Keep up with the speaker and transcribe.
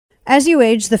As you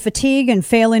age, the fatigue and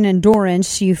failing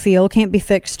endurance you feel can't be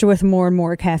fixed with more and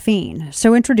more caffeine.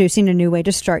 So introducing a new way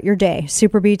to start your day,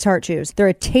 Super Beets Heart Chews. They're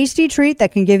a tasty treat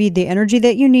that can give you the energy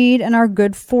that you need and are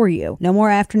good for you. No more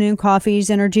afternoon coffees,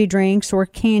 energy drinks, or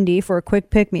candy for a quick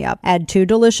pick-me-up. Add 2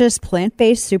 delicious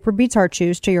plant-based Super Beets Heart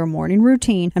Chews to your morning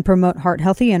routine and promote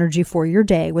heart-healthy energy for your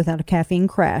day without a caffeine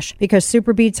crash. Because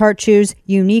Super Beets Heart Chews'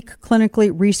 unique,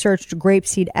 clinically researched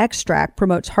grapeseed extract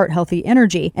promotes heart-healthy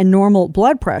energy and normal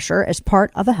blood pressure as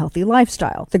part of a healthy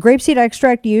lifestyle. The grapeseed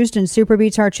extract used in Super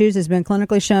Beets Heart Chews has been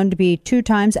clinically shown to be 2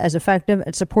 times as effective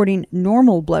at supporting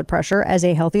normal blood pressure as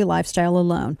a healthy lifestyle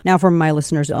alone. Now, for my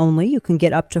listeners only, you can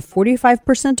get up to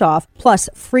 45% off plus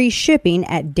free shipping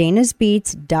at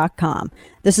danasbeats.com.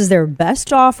 This is their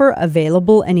best offer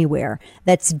available anywhere.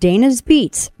 That's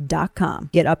danasbeats.com.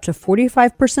 Get up to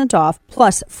 45% off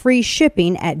plus free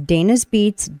shipping at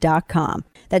danasbeats.com.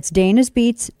 That's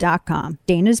danasbeats.com.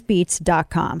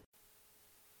 danasbeats.com.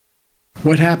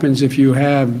 What happens if you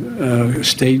have a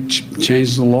state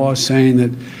changes the law saying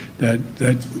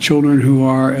that children who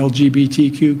are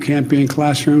LGBTQ can't be in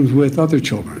classrooms with other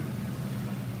children?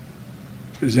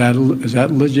 Is that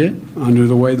legit under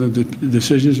the way the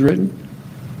decision is written?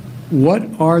 What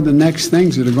are the next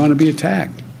things that are going to be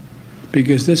attacked?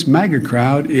 Because this MAGA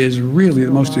crowd is really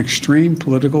the most extreme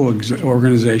political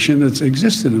organization that's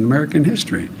existed in American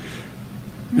history,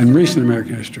 in recent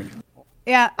American history.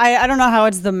 Yeah, I don't know how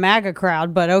it's the MAGA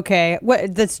crowd, but okay.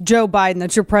 That's Joe Biden.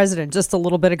 That's your president just a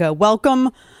little bit ago. Welcome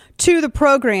to the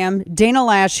program. Dana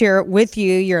Lash here with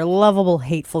you, your lovable,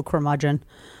 hateful curmudgeon.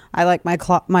 I like my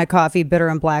coffee bitter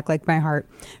and black like my heart.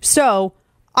 So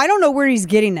I don't know where he's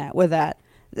getting at with that.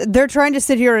 They're trying to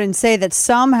sit here and say that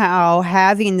somehow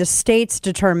having the states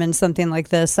determine something like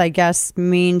this, I guess,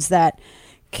 means that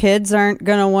kids aren't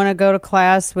going to want to go to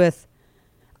class with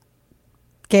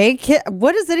gay kids.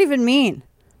 What does that even mean?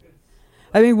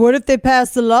 I mean, what if they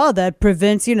pass the law that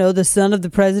prevents, the son of the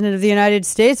president of the United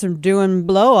States from doing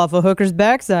blow off a hooker's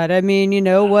backside? I mean,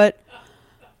 what?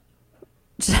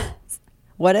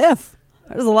 What if?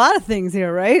 There's a lot of things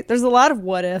here, right? There's a lot of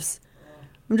what ifs.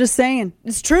 I'm just saying.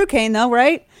 It's true, Kane, though,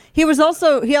 right? He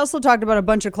also talked about a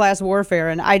bunch of class warfare,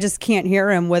 and I just can't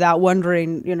hear him without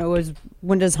wondering,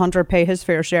 when does Hunter pay his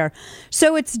fair share?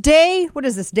 So it's day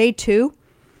 2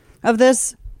 of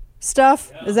this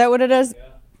stuff? Yeah. Is that what it is?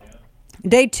 Yeah.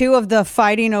 Day 2 of the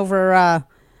fighting over,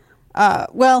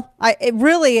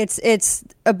 it's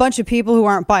a bunch of people who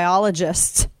aren't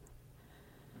biologists.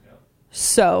 Yeah.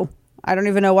 So I don't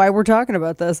even know why we're talking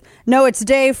about this. No, it's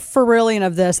day Ferillion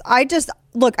of this. I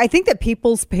think that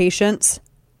people's patience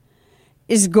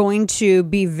is going to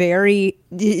be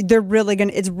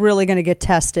it's really going to get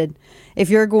tested. If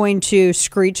you're going to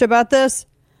screech about this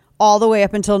all the way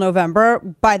up until November,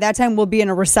 by that time we'll be in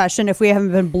a recession if we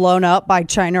haven't been blown up by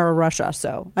China or Russia.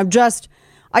 So I just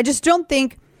don't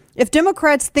think, if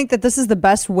Democrats think that this is the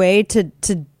best way to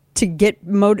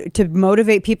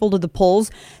motivate people to the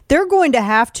polls, they're going to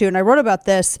have to, and I wrote about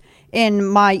this in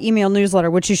my email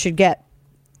newsletter, which you should get.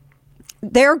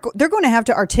 They're going to have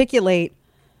to articulate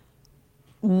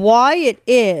why it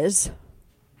is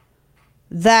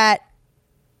that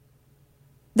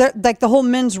like the whole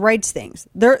men's rights things.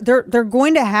 They're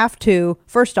going to have to,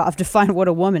 first off, define what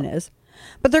a woman is,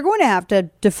 but they're going to have to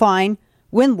define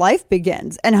when life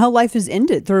begins and how life is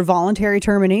ended through voluntary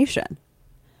termination.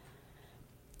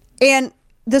 And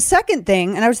the second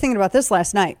thing, and I was thinking about this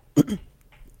last night,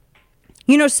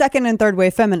 second and third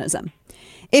wave feminism.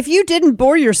 If you didn't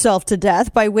bore yourself to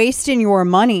death by wasting your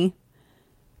money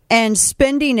and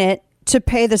spending it to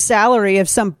pay the salary of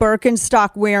some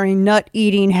Birkenstock wearing, nut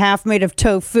eating, half made of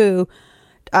tofu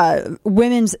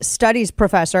women's studies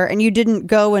professor, and you didn't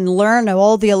go and learn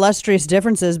all the illustrious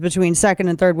differences between second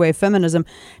and third wave feminism,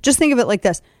 just think of it like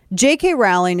this. J.K.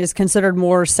 Rowling is considered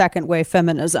more second wave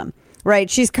feminism, right?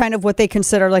 She's kind of what they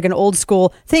consider like an old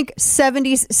school, think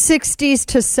 60s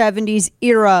to 70s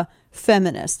era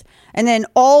feminist. And then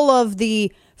all of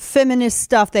the feminist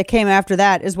stuff that came after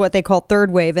that is what they call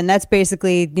third wave, and that's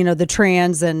basically the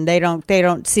trans, and they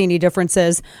don't see any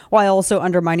differences while also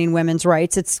undermining women's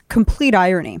rights. It's complete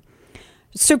irony.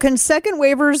 So can second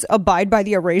waivers abide by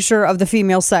the erasure of the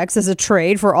female sex as a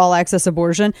trade for all access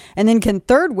abortion? And then can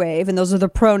third wave, and those are the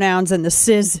pronouns and the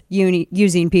cis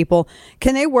using people,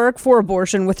 can they work for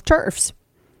abortion with TERFs?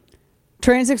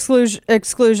 Trans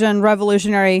exclusion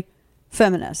revolutionary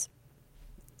feminists.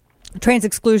 Trans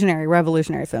exclusionary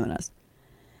revolutionary feminists.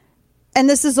 And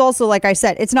this is also, like I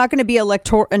said, it's not going to be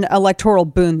an electoral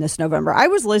boon this November. I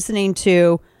was listening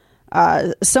to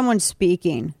someone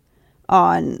speaking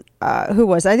on, I think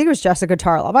it was Jessica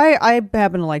Tarlov. I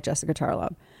happen to like Jessica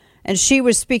Tarlov. And she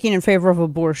was speaking in favor of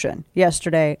abortion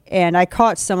yesterday. And I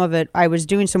caught some of it. I was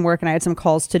doing some work and I had some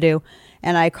calls to do.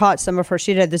 And I caught some of her.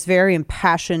 She had this very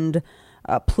impassioned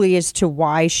plea as to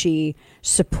why she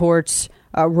supports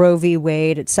Roe v.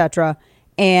 Wade, etc.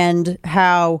 And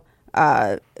how,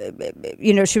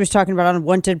 she was talking about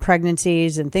unwanted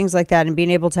pregnancies and things like that and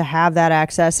being able to have that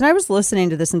access. And I was listening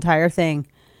to this entire thing.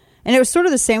 And it was sort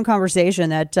of the same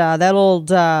conversation that that old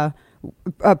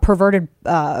perverted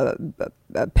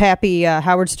pappy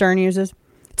Howard Stern uses.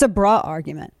 It's a bra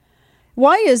argument.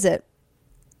 Why is it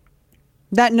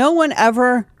that no one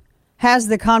ever has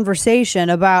the conversation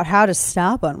about how to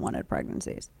stop unwanted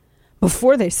pregnancies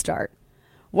before they start?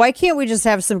 Why can't we just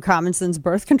have some common sense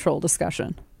birth control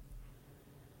discussion?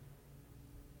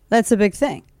 That's a big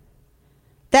thing.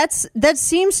 That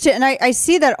seems to, and I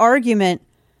see that argument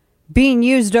being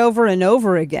used over and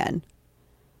over again,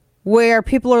 where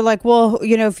people are like, well,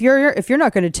 if you're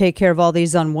not going to take care of all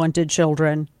these unwanted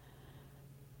children.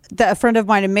 That a friend of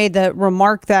mine had made the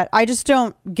remark that I just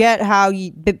don't get how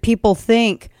people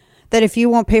think that if you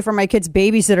won't pay for my kid's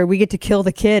babysitter, we get to kill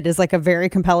the kid is like a very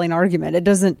compelling argument. It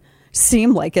doesn't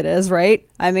seem like it is, right?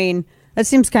 I mean, that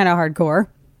seems kind of hardcore.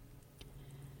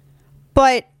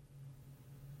 But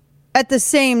at the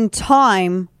same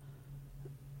time,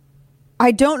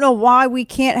 I don't know why we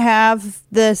can't have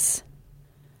the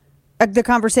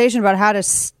conversation about how to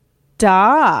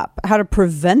stop, how to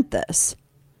prevent this,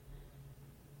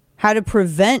 how to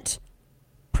prevent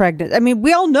pregnancy. I mean,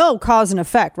 we all know cause and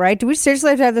effect, right? Do we seriously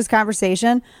have to have this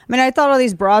conversation? I mean, I thought all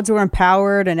these broads were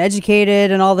empowered and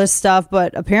educated and all this stuff,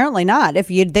 but apparently not.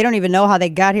 They don't even know how they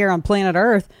got here on planet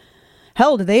Earth.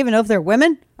 Hell, do they even know if they're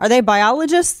women? Are they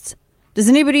biologists? Does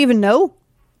anybody even know?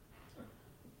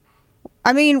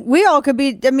 I mean, we all could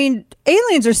be,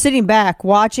 aliens are sitting back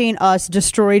watching us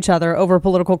destroy each other over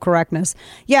political correctness.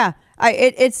 Yeah,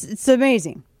 it's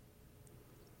amazing.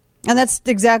 And that's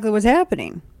exactly what's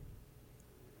happening.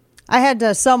 I had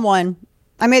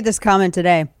I made this comment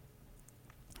today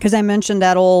because I mentioned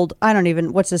that old,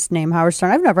 what's his name, Howard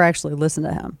Stern. I've never actually listened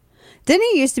to him. Didn't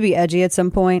he used to be edgy at some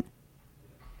point?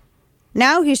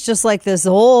 Now he's just like this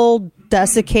old,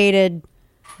 desiccated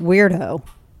weirdo.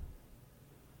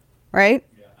 Right?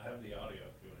 Yeah, I have the audio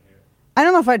if you want to hear it. I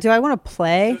don't know if I do. I want to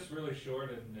play. It's just really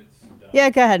short and it's dumb. Yeah,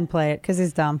 go ahead and play it because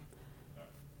he's dumb.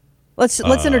 Let's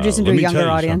introduce him to a younger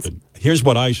audience. Something. Here's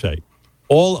what I say.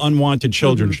 All unwanted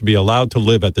children should be allowed to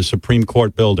live at the Supreme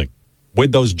Court building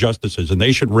with those justices, and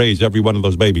they should raise every one of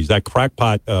those babies. That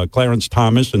crackpot Clarence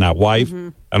Thomas and that wife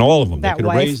and all of them. They could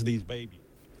raise these babies.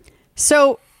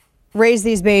 So, raise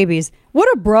these babies. What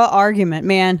a bra argument,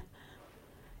 man.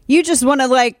 You just want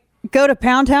to, go to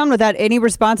Pound Town without any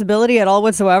responsibility at all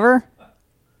whatsoever?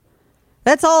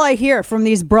 That's all I hear from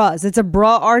these bras. It's a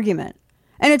bra argument.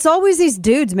 And it's always these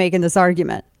dudes making this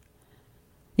argument.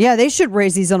 Yeah, they should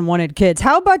raise these unwanted kids.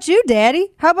 How about you,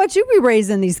 Daddy? How about you be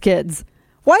raising these kids?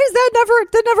 Why is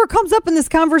that never comes up in this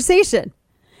conversation?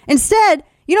 Instead,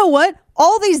 you know what?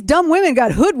 All these dumb women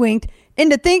got hoodwinked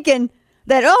into thinking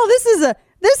that,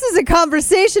 this is a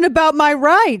conversation about my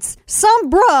rights.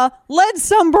 Some bruh led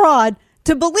some broad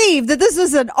to believe that this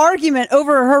is an argument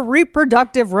over her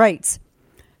reproductive rights.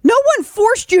 No one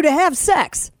forced you to have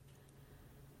sex.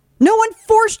 No one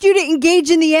forced you to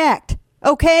engage in the act.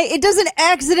 Okay? It doesn't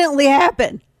accidentally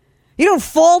happen. You don't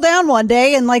fall down one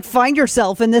day and find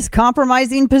yourself in this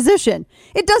compromising position.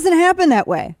 It doesn't happen that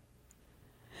way.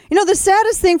 The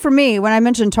saddest thing for me when I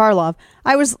mentioned Tarlov,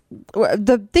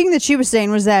 the thing that she was saying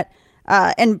was that,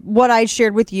 and what I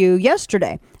shared with you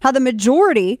yesterday, how the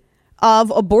majority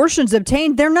of abortions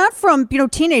obtained, they're not from,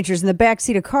 teenagers in the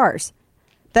backseat of cars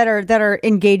that are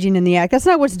engaging in the act. That's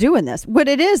not what's doing this. What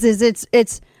it is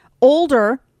it's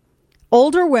older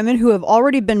women who have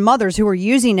already been mothers who are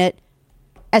using it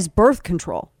as birth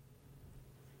control.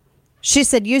 She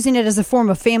said using it as a form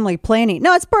of family planning.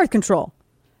 No, it's birth control.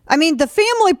 I mean, the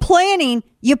family planning,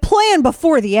 you plan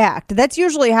before the act. That's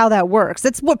usually how that works.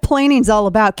 That's what planning's all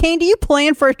about. Kane, do you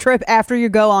plan for a trip after you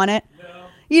go on it? No.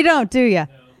 You don't, do you? No.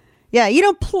 Yeah, you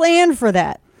don't plan for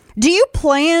that. Do you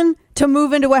plan to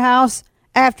move into a house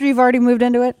after you've already moved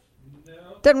into it?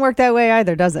 No. Doesn't work that way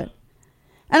either, does it?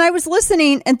 And I was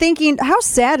listening and thinking, how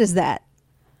sad is that?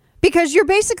 Because you're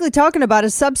basically talking about a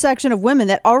subsection of women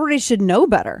that already should know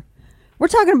better. We're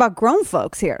talking about grown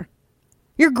folks here.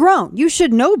 You're grown. You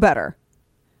should know better.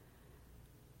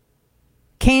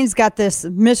 Kane's got this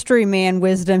mystery man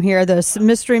wisdom here. This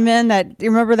mystery man that, you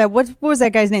remember that, what was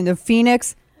that guy's name? The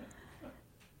Phoenix?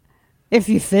 If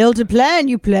you fail to plan,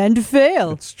 you plan to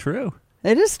fail. It's true.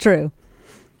 It is true.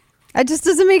 It just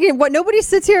doesn't make it. What, nobody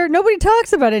sits here, nobody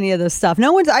talks about any of this stuff.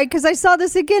 No one's, because I saw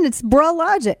this again. It's bra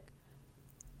logic.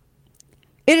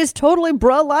 It is totally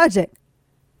bruh logic.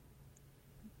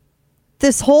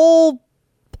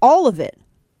 All of it.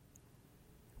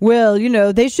 Well,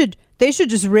 they should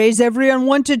just raise every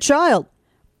unwanted child.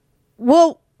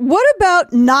 Well, what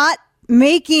about not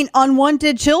making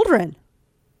unwanted children?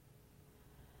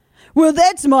 Well,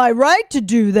 that's my right to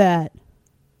do that.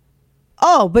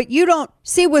 Oh, but you don't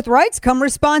see, with rights come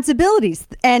responsibilities.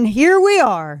 And here we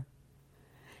are.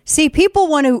 See, people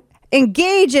want to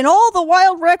engage in all the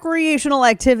wild recreational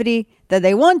activity that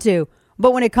they want to.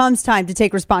 But when it comes time to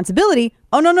take responsibility,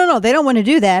 oh, no, they don't want to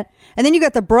do that. And then you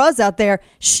got the bras out there.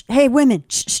 Shh, hey, women,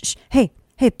 shh, hey,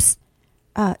 psst.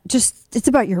 It's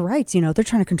about your rights. They're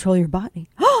trying to control your body.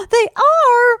 Oh, they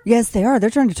are. Yes, they are. They're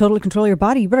trying to totally control your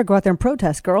body. You better go out there and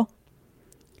protest, girl.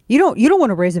 You don't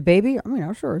want to raise a baby. I mean,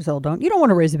 I sure as hell don't. You don't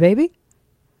want to raise a baby.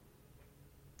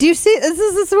 Do you see? This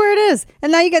is where it is.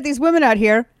 And now you got these women out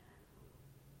here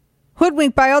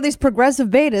hoodwinked by all these progressive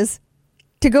betas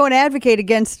to go and advocate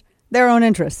against their own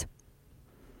interests.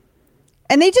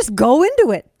 And they just go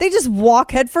into it. They just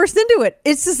walk headfirst into it.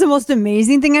 It's just the most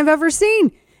amazing thing I've ever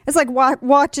seen. It's like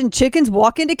watching chickens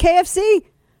walk into KFC.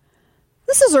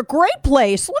 This is a great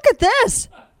place. Look at this.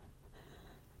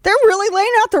 They're really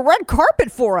laying out the red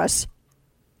carpet for us.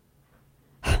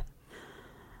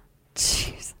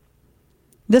 Jeez.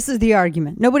 This is the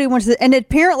argument. Nobody wants to, and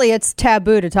apparently it's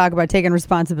taboo to talk about taking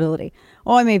responsibility.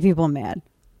 Oh, I made people mad.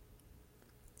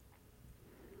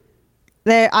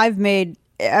 I've made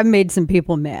some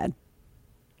people mad.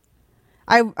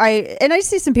 I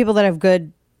see some people that have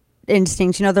good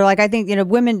instincts. They're like, I think,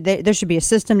 women, there should be a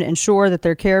system to ensure that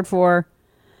they're cared for.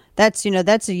 That's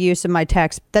a use of my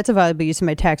that's a valuable use of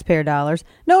my taxpayer dollars.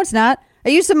 No, it's not. A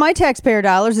use of my taxpayer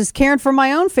dollars is caring for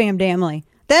my own family.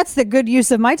 That's the good use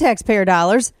of my taxpayer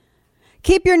dollars.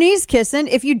 Keep your knees kissing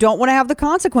if you don't want to have the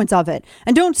consequence of it.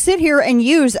 And don't sit here and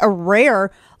use a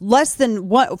rare,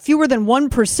 fewer than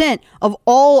 1% of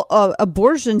all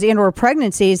abortions and or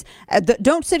pregnancies.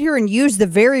 Don't sit here and use the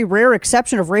very rare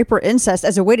exception of rape or incest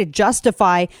as a way to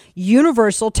justify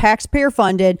universal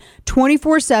taxpayer-funded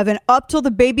 24/7 up till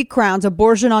the baby crowns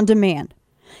abortion on demand.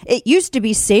 It used to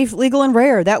be safe, legal, and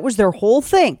rare. That was their whole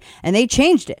thing. And they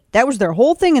changed it. That was their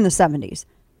whole thing in the 70s.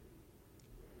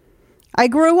 I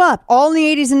grew up all in the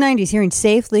 80s and 90s hearing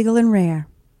safe, legal, and rare.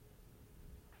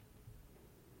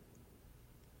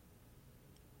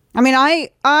 I mean,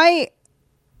 I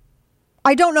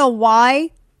don't know why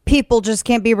people just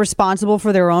can't be responsible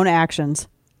for their own actions.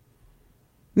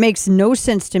 Makes no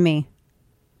sense to me.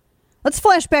 Let's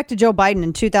flash back to Joe Biden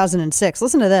in 2006.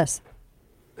 Listen to this.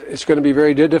 It's going to be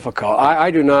very difficult. I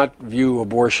do not view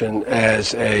abortion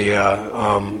as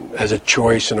a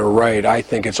choice and a right. I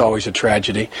think it's always a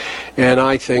tragedy, and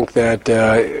I think that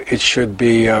it should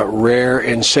be rare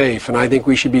and safe. And I think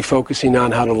we should be focusing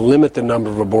on how to limit the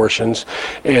number of abortions,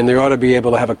 and they ought to be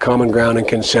able to have a common ground and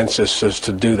consensus as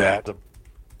to do that.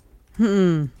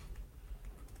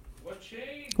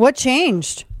 What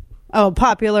changed? Oh,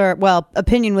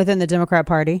 opinion within the Democrat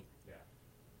Party.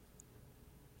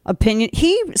 Opinion.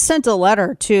 He sent a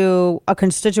letter to a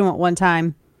constituent one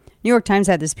time. New York Times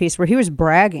had this piece where he was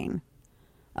bragging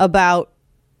about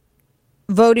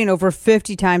voting over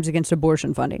 50 times against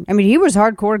abortion funding. I mean, he was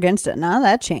hardcore against it. Now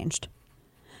that changed.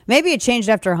 Maybe it changed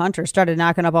after Hunter started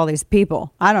knocking up all these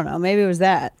people. I don't know. Maybe it was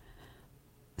that.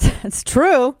 It's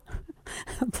true.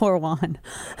 Poor Juan.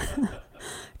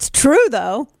 It's true,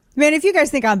 though. Man, if you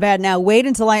guys think I'm bad now, wait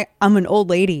until I'm an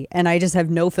old lady and I just have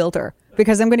no filter.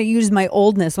 Because I'm going to use my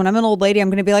oldness. When I'm an old lady, I'm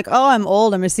going to be like, oh, I'm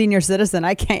old. I'm a senior citizen.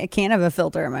 I can't have a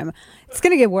filter in my. It's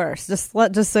going to get worse. Just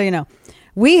so you know.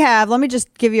 Let me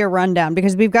just give you a rundown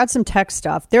because we've got some tech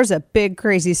stuff. There's a big,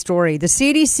 crazy story. The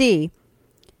CDC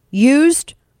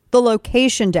used the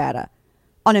location data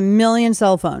on millions of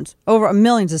cell phones,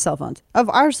 of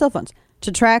our cell phones,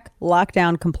 to track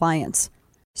lockdown compliance.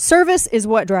 Service is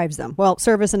what drives them. Well,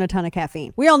 service and a ton of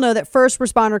caffeine. We all know that first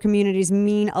responder communities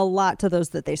mean a lot to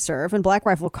those that they serve, and Black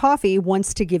Rifle Coffee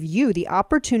wants to give you the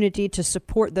opportunity to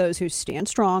support those who stand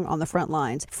strong on the front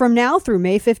lines. From now through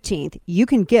May 15th, you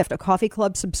can gift a coffee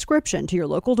club subscription to your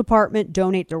local department,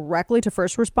 donate directly to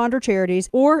first responder charities,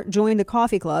 or join the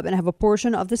coffee club and have a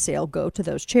portion of the sale go to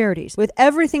those charities. With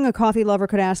everything a coffee lover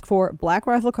could ask for, Black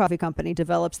Rifle Coffee Company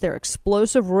develops their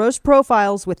explosive roast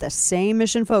profiles with the same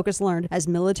mission focus learned as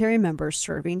military military members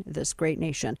serving this great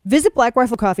nation. Visit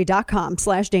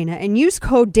blackriflecoffee.com/Dana and use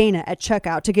code Dana at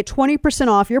checkout to get 20%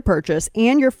 off your purchase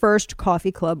and your first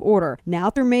Coffee Club order.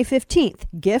 Now through May 15th,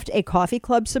 gift a Coffee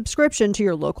Club subscription to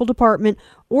your local department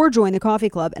or join the Coffee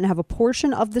Club and have a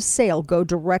portion of the sale go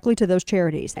directly to those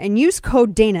charities. And use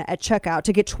code Dana at checkout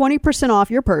to get 20% off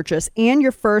your purchase and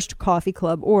your first Coffee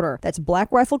Club order. That's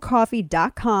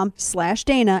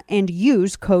blackriflecoffee.com/Dana and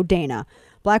use code Dana.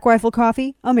 Black Rifle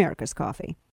Coffee, America's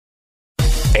coffee.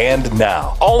 And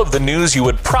now, all of the news you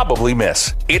would probably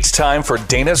miss. It's time for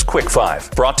Dana's Quick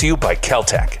Five, brought to you by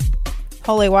Caltech.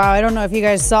 Holy wow, I don't know if you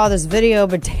guys saw this video,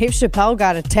 but Dave Chappelle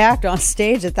got attacked on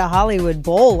stage at the Hollywood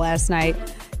Bowl last night.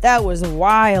 That was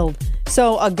wild.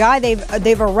 So a guy,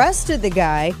 they've arrested the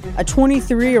guy, a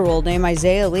 23-year-old named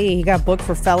Isaiah Lee. He got booked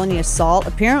for felony assault.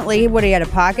 Apparently, he had a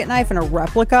pocket knife and a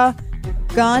replica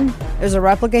gun. It was a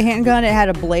replica handgun. It had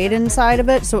a blade inside of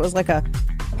it, so it was like a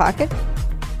pocket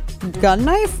gun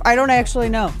knife? I don't actually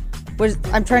know.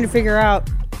 I'm trying to figure out.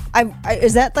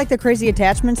 Is that like the crazy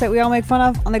attachments that we all make fun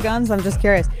of on the guns? I'm just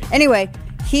curious. Anyway,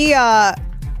 Chappelle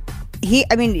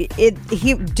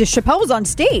was on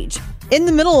stage in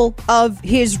the middle of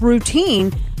his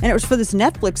routine, and it was for this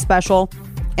Netflix special,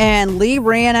 and Lee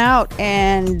ran out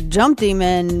and jumped him,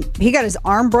 and he got his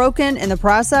arm broken in the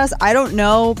process. I don't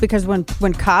know, because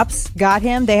when cops got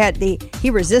him, he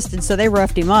resisted, so they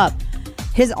roughed him up.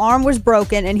 His arm was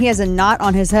broken, and he has a knot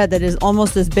on his head that is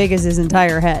almost as big as his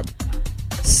entire head.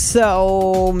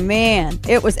 So, man,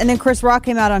 it was. And then Chris Rock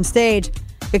came out on stage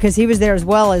because he was there as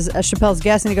well as Chappelle's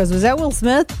guest, and he goes, "Was that Will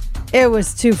Smith?" It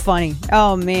was too funny.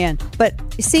 Oh man! But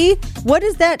see, what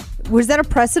is that? Was that a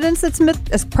precedent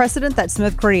that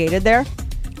Smith created there?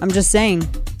 I'm just saying.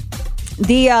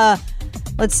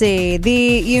 Let's see. The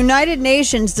United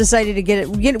Nations decided to get it.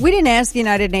 We didn't ask the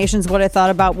United Nations what I thought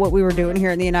about what we were doing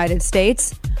here in the United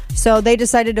States. So they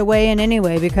decided to weigh in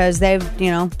anyway, because they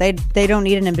don't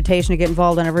need an invitation to get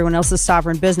involved in everyone else's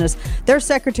sovereign business. Their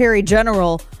Secretary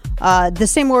General, the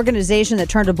same organization that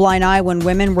turned a blind eye when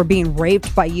women were being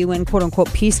raped by UN quote-unquote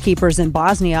peacekeepers in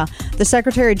Bosnia, the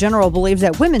Secretary General believes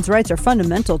that women's rights are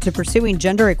fundamental to pursuing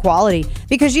gender equality,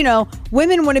 because,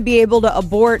 women want to be able to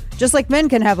abort just like men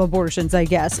can have abortions, I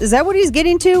guess. Is that what he's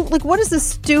getting to? Like, what is this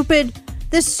stupid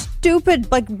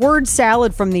like word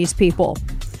salad from these people?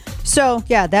 So,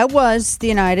 yeah, that was the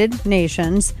United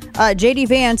Nations. J.D.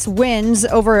 Vance wins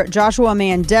over Joshua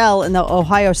Mandel in the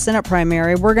Ohio Senate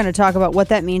primary. We're going to talk about what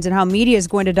that means and how media is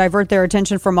going to divert their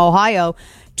attention from Ohio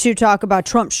to talk about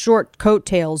Trump's short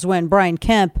coattails when Brian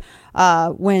Kemp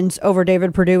wins over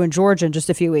David Perdue in Georgia in just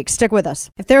a few weeks. Stick with us.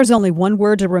 If there's only one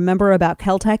word to remember about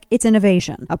Keltec, it's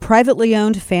innovation. A privately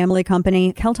owned family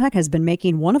company, Keltec has been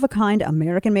making one-of-a-kind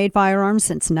American-made firearms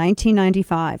since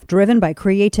 1995. Driven by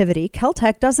creativity,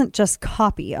 Keltec doesn't just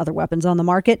copy other weapons on the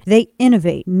market, they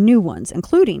innovate new ones,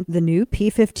 including the new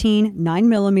P15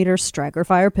 9mm Striker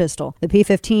Fire pistol. The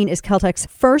P15 is Keltec's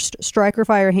first Striker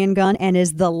Fire handgun and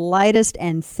is the lightest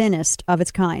and thinnest of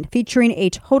its kind, featuring a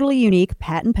totally unique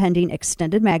patent-pending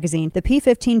extended magazine. The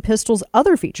P15 pistol's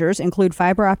other features include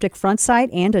fiber optic front sight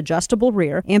and adjustable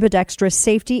rear, ambidextrous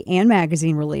safety and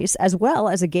magazine release, as well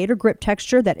as a gator grip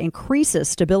texture that increases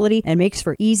stability and makes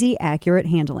for easy, accurate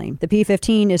handling. The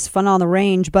P15 is fun on the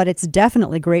range, but it's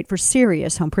definitely great for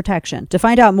serious home protection. To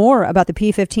find out more about the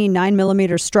P15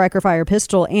 9mm Striker Fire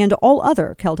pistol and all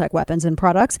other Keltec weapons and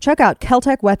products, check out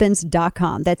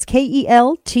KeltecWeapons.com. That's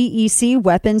KELTEC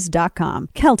weapons.com.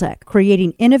 Keltec,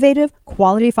 creating innovative,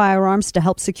 quality firearms to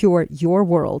help secure your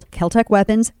world.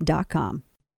 KeltecWeapons.com.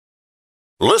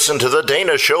 Listen to The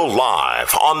Dana Show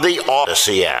live on the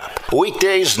Odyssey app.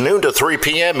 Weekdays noon to 3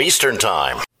 p.m. Eastern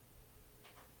Time.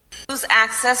 Lose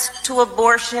access to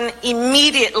abortion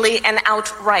immediately and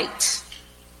outright.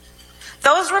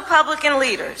 Those Republican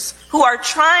leaders who are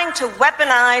trying to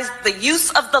weaponize the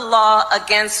use of the law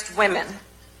against women,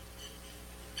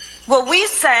 will we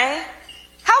say,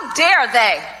 how dare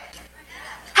they?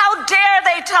 How dare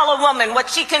they tell a woman what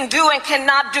she can do and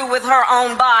cannot do with her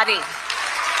own body?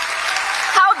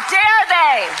 How dare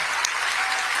they?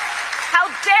 How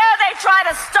dare they try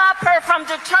to stop her from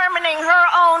determining her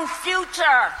own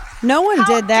future? No one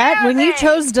did that. When you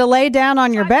chose to lay down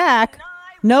on your back,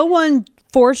 no one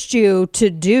forced you to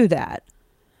do that.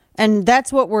 And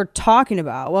that's what we're talking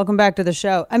about. Welcome back to the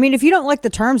show. I mean, if you don't like the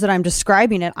terms that I'm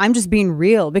describing it, I'm just being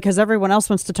real, because everyone else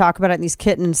wants to talk about it in these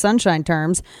kitten and sunshine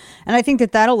terms. And I think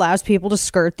that allows people to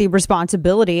skirt the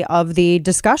responsibility of the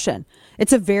discussion.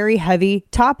 It's a very heavy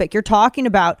topic. You're talking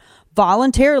about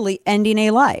voluntarily ending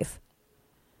a life.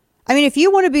 I mean, if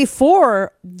you want to be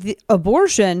for the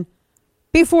abortion,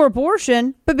 be for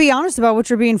abortion, but be honest about what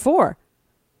you're being for.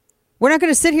 We're not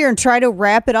going to sit here and try to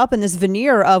wrap it up in this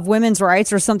veneer of women's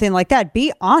rights or something like that.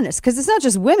 Be honest, because it's not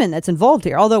just women that's involved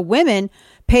here, although women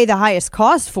pay the highest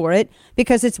cost for it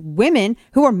because it's women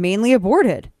who are mainly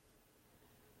aborted.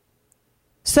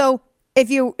 So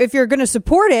if you're going to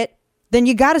support it, then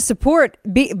you got to support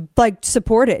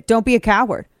it. Don't be a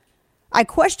coward. I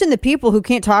question the people who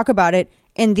can't talk about it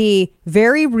in the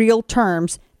very real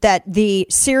terms that the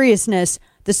seriousness,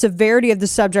 the severity of the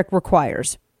subject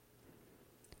requires.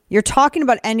 You're talking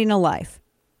about ending a life.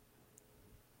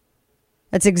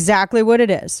 That's exactly what it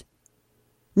is.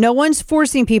 No one's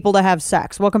forcing people to have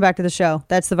sex. Welcome back to the show.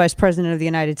 That's the Vice President of the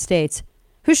United States,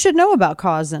 who should know about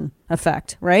cause and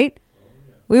effect, right?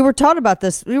 We were taught about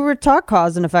this. We were taught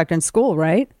cause and effect in school,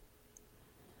 right?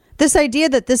 This idea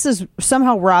that this is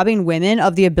somehow robbing women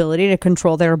of the ability to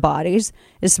control their bodies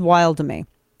is wild to me.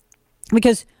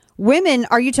 Because women,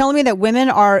 are you telling me that women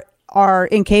are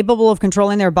incapable of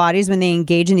controlling their bodies when they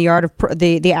engage in the art of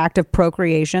the act of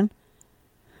procreation?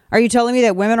 Are you telling me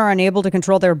that women are unable to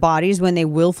control their bodies when they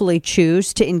willfully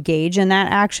choose to engage in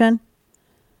that action?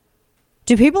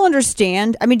 Do people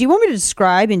understand? I mean, do you want me to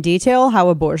describe in detail how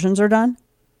abortions are done?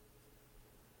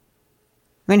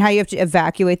 I mean, how you have to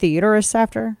evacuate the uterus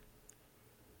after?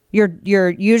 You're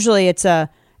usually it's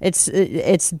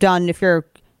done if you're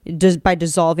by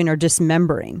dissolving or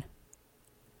dismembering.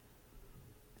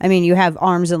 I mean, you have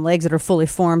arms and legs that are fully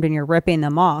formed and you're ripping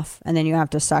them off and then you have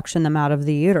to suction them out of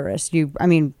the uterus.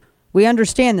 We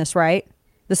understand this, right?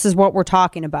 This is what we're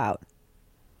talking about.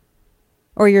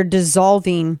 Or you're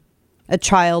dissolving a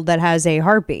child that has a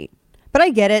heartbeat. But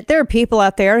I get it. There are people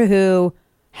out there who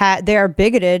they are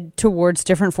bigoted towards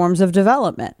different forms of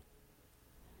development.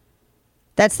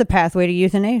 That's the pathway to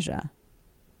euthanasia.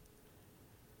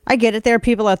 I get it. There are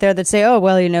people out there that say, oh,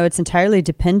 well, it's entirely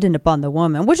dependent upon the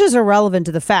woman, which is irrelevant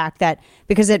to the fact that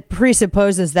because it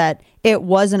presupposes that it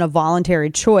wasn't a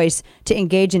voluntary choice to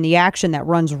engage in the action that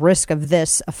runs risk of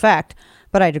this effect.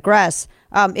 But I digress.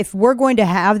 If we're going to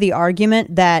have the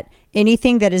argument that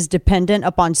anything that is dependent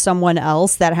upon someone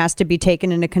else that has to be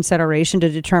taken into consideration to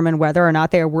determine whether or not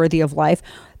they are worthy of life,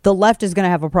 the left is going to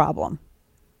have a problem.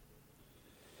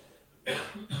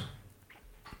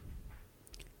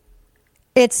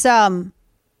 It's a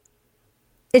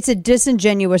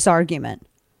disingenuous argument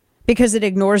because it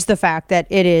ignores the fact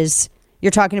that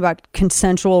you're talking about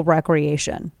consensual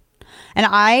recreation.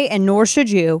 And nor should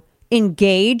you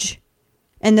engage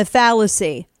in the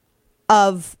fallacy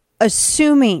of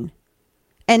assuming,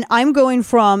 and I'm going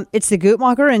from, it's the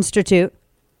Guttmacher Institute.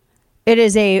 It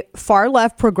is a far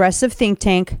left progressive think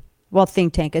tank. Well,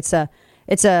 think tank. It's a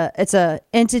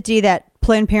entity that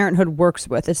Planned Parenthood works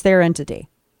with. It's their entity.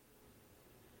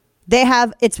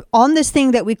 It's on this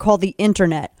thing that we call the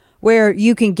internet, where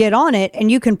you can get on it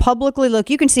and you can publicly look.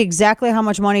 You can see exactly how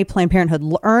much money Planned Parenthood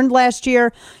earned last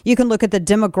year. You can look at the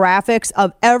demographics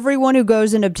of everyone who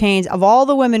goes and obtains, of all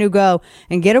the women who go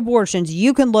and get abortions.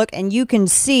 You can look and you can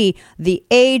see the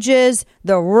ages,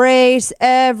 the race,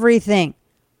 everything.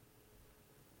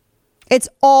 It's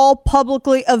all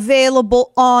publicly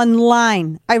available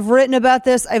online. I've written about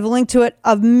this. I've linked to it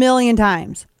 1,000,000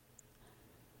 times.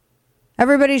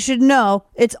 Everybody should know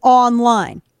it's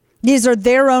online. These are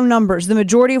their own numbers. The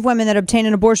majority of women that obtain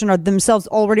an abortion are themselves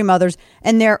already mothers,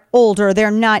 and they're older. They're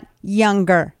not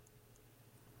younger.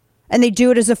 And they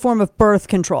do it as a form of birth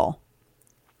control.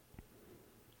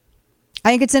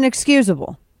 I think it's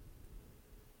inexcusable.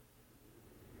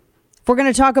 If we're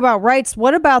going to talk about rights,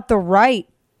 what about the right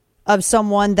of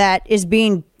someone that is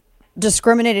being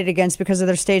discriminated against because of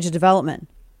their stage of development?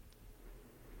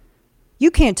 You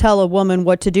can't tell a woman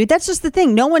what to do. That's just the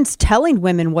thing. No one's telling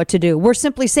women what to do. We're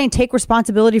simply saying take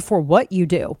responsibility for what you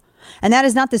do. And that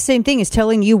is not the same thing as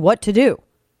telling you what to do.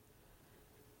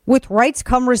 With rights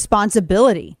come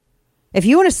responsibility. If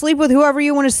you want to sleep with whoever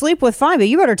you want to sleep with, fine, but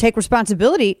you better take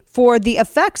responsibility for the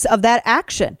effects of that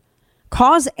action.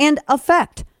 Cause and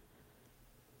effect.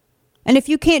 And if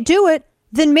you can't do it,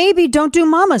 then maybe don't do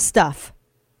mama stuff.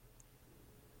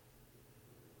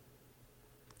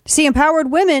 See,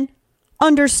 empowered women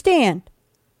understand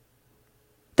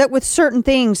that with certain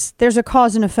things, there's a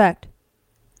cause and effect.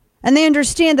 And they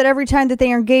understand that every time that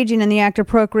they are engaging in the act of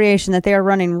procreation, that they are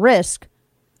running risk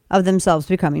of themselves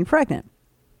becoming pregnant.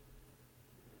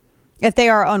 If they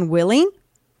are unwilling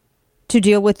to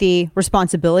deal with the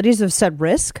responsibilities of said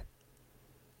risk,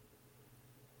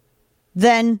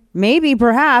 then maybe,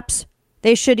 perhaps,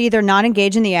 they should either not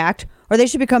engage in the act or they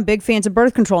should become big fans of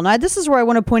birth control. Now, this is where I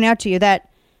want to point out to you that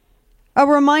a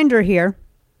reminder here,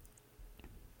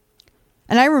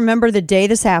 and I remember the day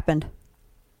this happened.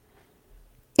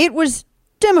 It was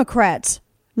Democrats,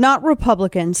 not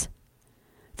Republicans,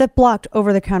 that blocked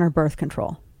over-the-counter birth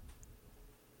control.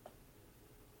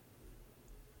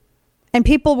 And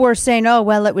people were saying, "Oh,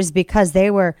 well, it was because they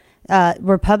were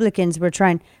Republicans were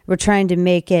trying to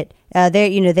make it.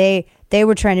 They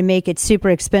were trying to make it super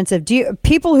expensive."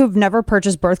 People who've never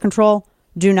purchased birth control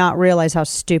do not realize how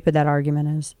stupid that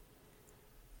argument is.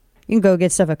 You can go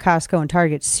get stuff at Costco and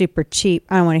Target super cheap.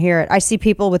 I don't want to hear it. I see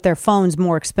people with their phones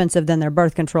more expensive than their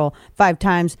birth control 5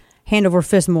 times, hand over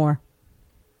fist more.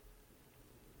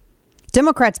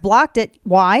 Democrats blocked it.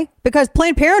 Why? Because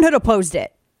Planned Parenthood opposed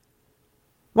it.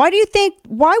 Why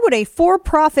would a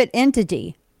for-profit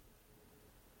entity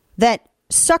that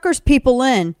suckers people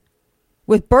in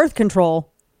with birth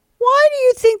control, why do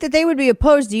you think that they would be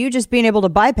opposed to you just being able to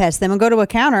bypass them and go to a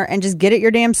counter and just get it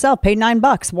your damn self, pay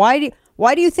 $9?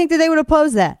 Why do you think that they would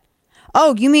oppose that?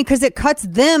 Oh, you mean because it cuts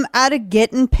them out of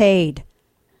getting paid?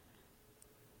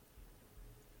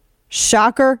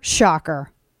 Shocker,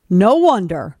 shocker. No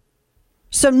wonder.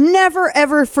 So never,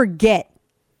 ever forget.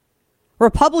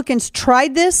 Republicans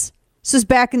tried this. This is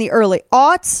back in the early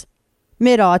aughts,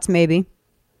 mid-aughts maybe.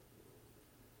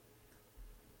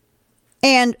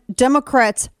 And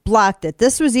Democrats blocked it.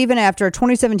 This was even after a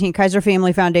 2017 Kaiser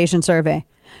Family Foundation survey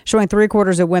showing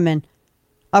 3/4 of women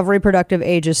of reproductive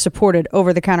ages supported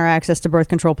over-the-counter access to birth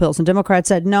control pills. And Democrats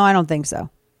said, no, I don't think so.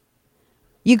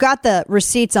 You got the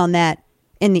receipts on that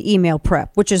in the email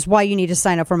prep, which is why you need to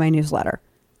sign up for my newsletter,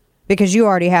 because you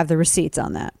already have the receipts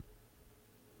on that.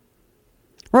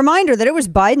 Reminder that it was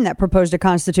Biden that proposed a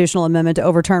constitutional amendment to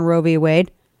overturn Roe v.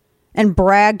 Wade and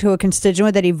bragged to a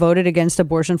constituent that he voted against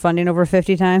abortion funding over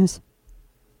 50 times.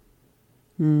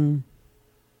 And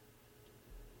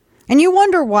you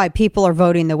wonder why people are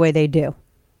voting the way they do.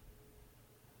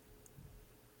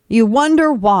 You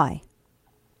wonder why.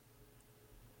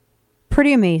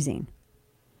 Pretty amazing.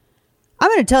 I'm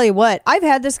going to tell you what, I've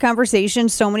had this conversation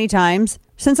so many times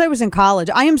since I was in college.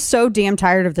 I am so damn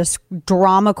tired of this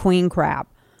drama queen crap.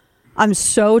 I'm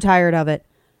so tired of it.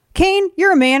 Kane,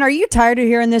 you're a man. Are you tired of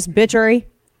hearing this bitchery?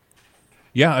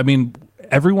 Yeah, I mean,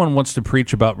 everyone wants to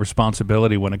preach about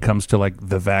responsibility when it comes to like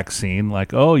the vaccine.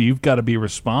 Like, oh, you've got to be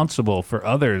responsible for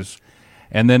others.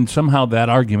 And then somehow that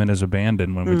argument is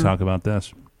abandoned when we talk about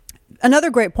this. Another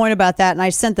great point about that, and I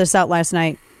sent this out last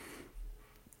night.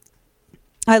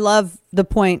 I love the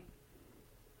point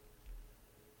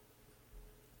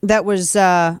that was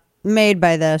made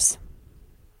by this.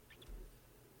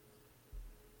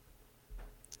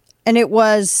 And it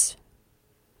was,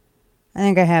 I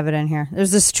think I have it in here.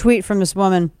 There's this tweet from this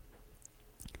woman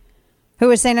who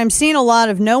was saying, I'm seeing a lot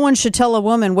of no one should tell a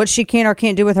woman what she can or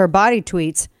can't do with her body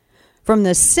tweets from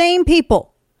the same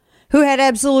people who had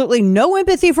absolutely no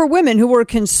empathy for women who were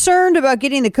concerned about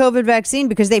getting the COVID vaccine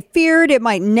because they feared it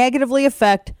might negatively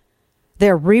affect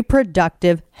their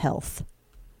reproductive health.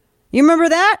 You remember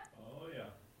that? Oh, yeah.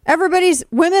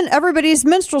 Everybody's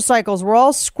menstrual cycles were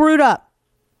all screwed up.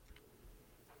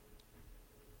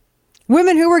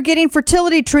 Women who were getting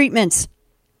fertility treatments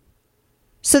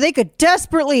so they could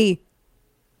desperately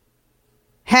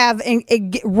have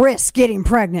risk getting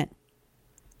pregnant.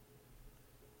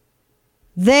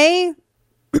 They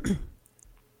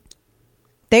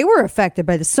were affected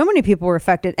by this. So many people were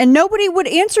affected, and nobody would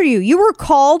answer you. You were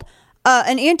called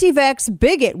an anti-vax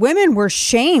bigot. Women were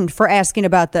shamed for asking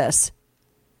about this.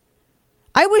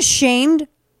 I was shamed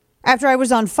after I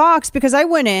was on Fox because I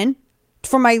went in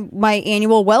for my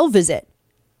annual well visit.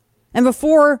 And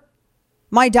before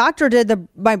my doctor did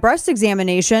my breast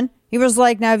examination, he was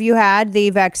like, now have you had the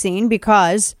vaccine?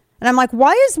 Because, and I'm like,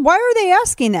 why are they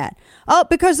asking that? Oh,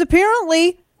 because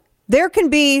apparently there can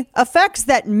be effects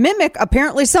that mimic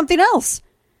apparently something else.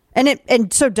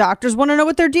 And so doctors want to know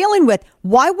what they're dealing with.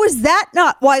 Why was that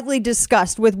not widely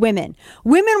discussed with women?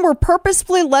 Women were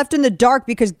purposefully left in the dark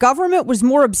because government was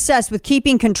more obsessed with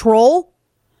keeping control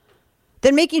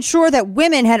than making sure that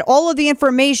women had all of the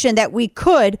information that we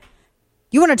could.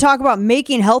 You want to talk about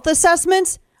making health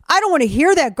assessments? I don't want to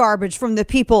hear that garbage from the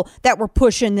people that were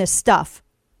pushing this stuff.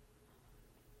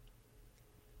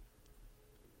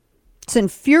 It's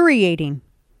infuriating.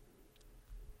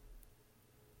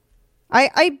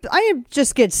 I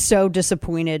just get so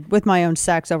disappointed with my own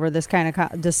sex over this kind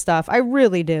of this stuff. I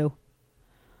really do.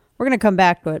 We're going to come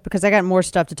back to it because I got more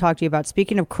stuff to talk to you about.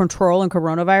 Speaking of control and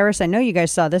coronavirus, I know you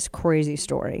guys saw this crazy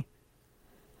story.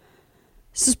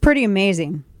 This is pretty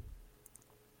amazing.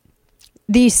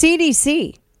 The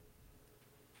CDC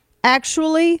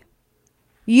actually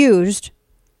used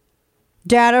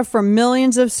data from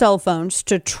millions of cell phones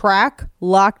to track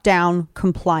lockdown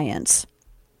compliance.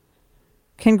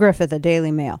 Ken Griffith, the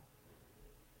Daily Mail.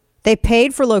 They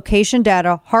paid for location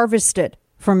data harvested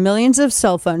from millions of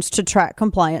cell phones to track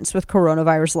compliance with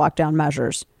coronavirus lockdown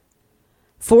measures.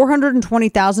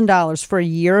 $420,000 for a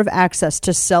year of access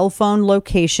to cell phone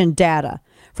location data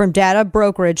from data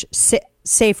brokerage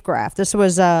Safegraph. This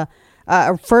was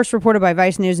first reported by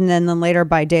Vice News and then later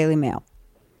by Daily Mail.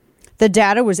 The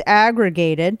data was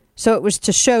aggregated, so it was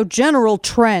to show general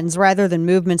trends rather than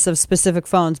movements of specific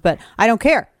phones. But I don't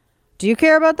care. Do you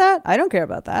care about that? I don't care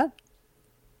about that.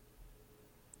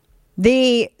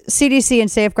 The CDC and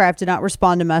Safegraph did not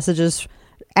respond to messages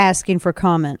asking for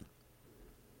comment.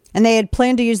 And they had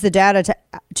planned to use the data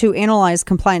to analyze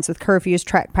compliance with curfews,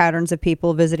 track patterns of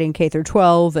people visiting K through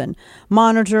 12, and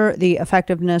monitor the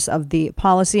effectiveness of the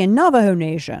policy in Navajo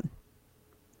Nation.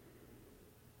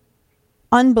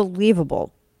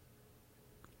 Unbelievable.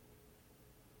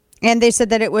 And they said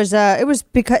that it was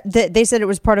because they said it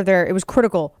was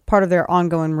critical part of their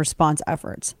ongoing response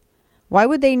efforts. Why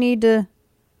would they need to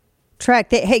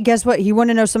track? Hey, guess what? You want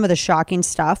to know some of the shocking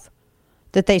stuff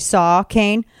that they saw,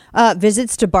 Kane?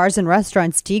 Visits to bars and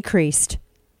restaurants decreased.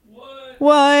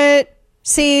 What?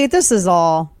 See, this is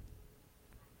all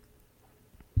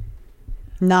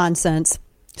nonsense.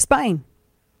 Spying.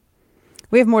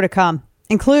 We have more to come,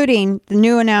 including the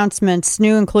new announcements,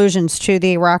 new inclusions to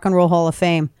the Rock and Roll Hall of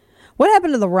Fame. What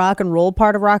happened to the rock and roll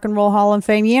part of Rock and Roll Hall of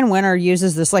Fame? Ian Winter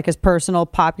uses this like his personal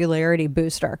popularity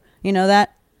booster. You know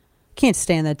that? Can't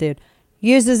stand that dude.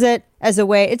 Uses it as a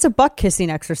way. It's a butt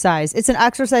kissing exercise. It's an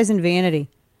exercise in vanity.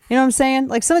 You know what I'm saying?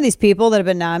 Like some of these people that have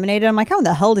been nominated, I'm like, how in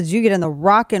the hell did you get in the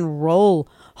Rock and Roll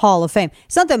Hall of Fame?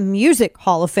 It's not the Music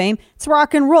Hall of Fame. It's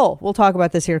rock and roll. We'll talk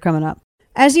about this here coming up.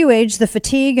 As you age, the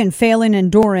fatigue and failing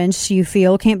endurance you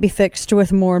feel can't be fixed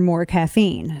with more and more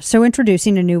caffeine. So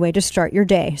introducing a new way to start your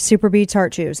day, Super Beets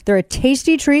Heart Chews. They're a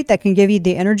tasty treat that can give you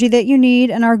the energy that you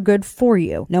need and are good for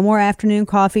you. No more afternoon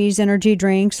coffees, energy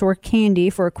drinks, or candy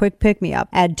for a quick pick-me-up.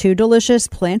 Add 2 delicious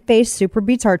plant-based Super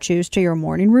Beets Heart Chews to your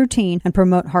morning routine and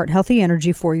promote heart-healthy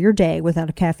energy for your day without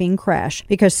a caffeine crash.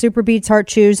 Because Super Beets Heart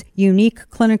Chews' unique,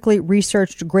 clinically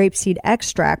researched grapeseed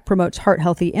extract promotes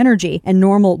heart-healthy energy and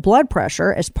normal blood pressure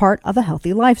as part of a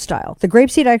healthy lifestyle. The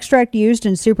grapeseed extract used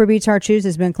in Super Beets Heart Chews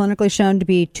has been clinically shown to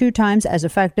be 2 times as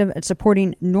effective at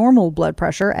supporting normal blood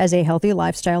pressure as a healthy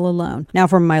lifestyle alone. Now,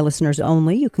 for my listeners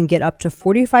only, you can get up to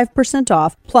 45%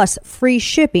 off plus free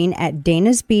shipping at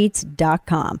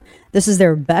danasbeats.com. This is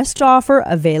their best offer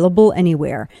available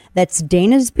anywhere. That's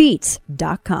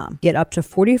danasbeats.com. Get up to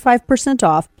 45%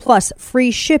 off plus free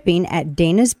shipping at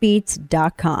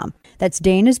danasbeats.com. That's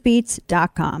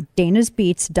danasbeats.com.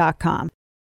 danasbeats.com.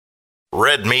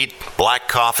 Red meat, black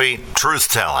coffee,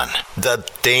 truth-telling. The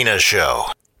Dana Show.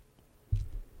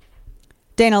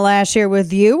 Dana Lash here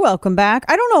with you. Welcome back.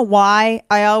 I don't know why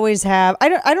I always have, I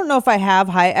don't know if I have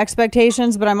high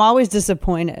expectations, but I'm always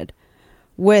disappointed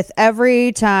with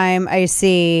every time I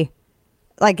see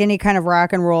like any kind of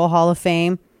Rock and Roll Hall of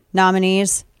Fame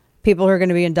nominees, people who are going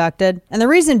to be inducted. And the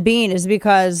reason being is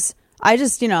because I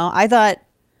just, I thought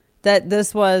that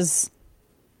this was,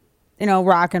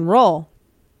 rock and roll.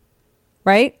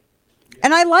 Right?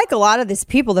 And I like a lot of these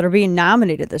people that are being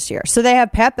nominated this year. So they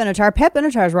have Pat Benatar. Pat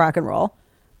Benatar's rock and roll.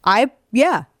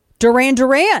 Duran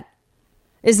Duran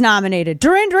is nominated.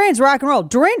 Duran Duran's rock and roll.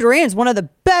 Duran Duran's one of the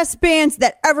best bands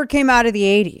that ever came out of the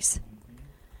 80s.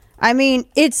 I mean,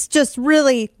 it's just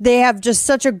really, they have just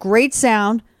such a great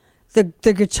sound. The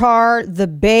guitar, the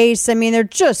bass, I mean, they're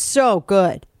just so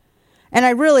good. And I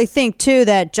really think, too,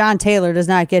 that John Taylor does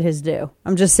not get his due.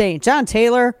 I'm just saying, John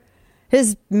Taylor,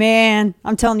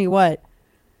 I'm telling you what.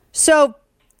 So,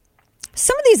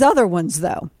 some of these other ones,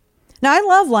 though. Now, I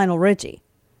love Lionel Richie.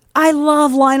 I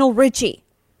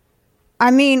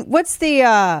mean, what's the,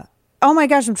 oh my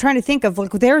gosh, I'm trying to think of,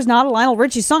 like, there's not a Lionel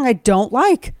Richie song I don't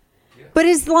like. Yeah. But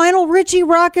is Lionel Richie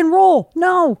rock and roll?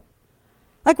 No.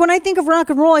 Like, when I think of rock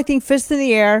and roll, I think fist in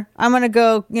the air. I'm going to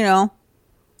go,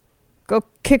 go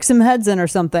kick some heads in or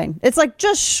something. It's like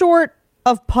just short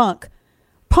of punk.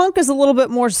 Punk is a little bit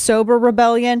more sober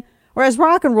rebellion, whereas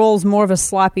rock and roll is more of a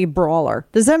sloppy brawler.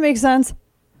 Does that make sense?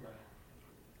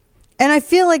 And I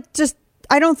feel like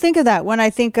I don't think of that when I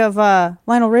think of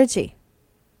Lionel Richie.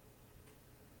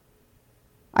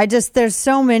 There's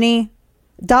so many.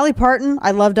 Dolly Parton,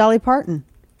 I love Dolly Parton.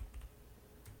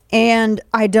 And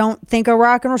I don't think of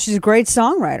rock and roll. She's a great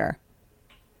songwriter.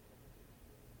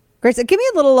 Great. Give me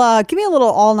a little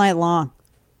All Night Long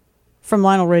from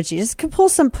Lionel Richie. Just put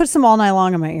some All Night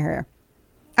Long in my ear.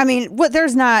 I mean,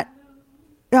 there's not,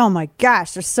 oh my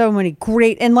gosh, there's so many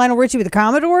great, and Lionel Richie with the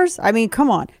Commodores. I mean, come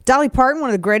on. Dolly Parton,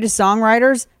 one of the greatest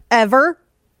songwriters ever.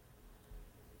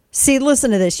 See,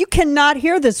 listen to this. You cannot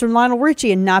hear this from Lionel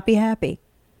Richie and not be happy.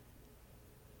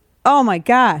 Oh my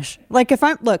gosh. Like if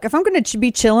I'm going to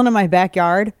be chilling in my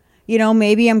backyard, you know,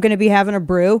 maybe I'm going to be having a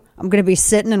brew. I'm going to be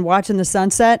sitting and watching the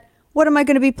sunset. What am I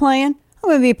going to be playing? I'm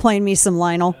going to be playing me some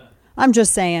Lionel. I'm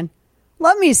just saying.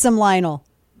 Love me some Lionel.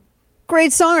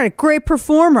 Great songwriter, great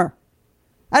performer.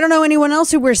 I don't know anyone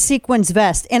else who wears sequins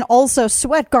vest and also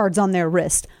sweat guards on their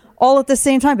wrist all at the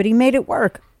same time, but he made it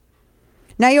work.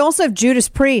 Now you also have Judas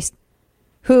Priest,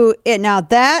 now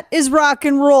that is rock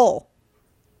and roll.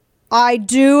 I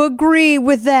do agree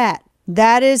with that.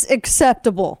 That is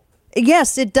acceptable.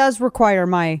 Yes, it does require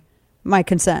my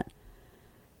consent.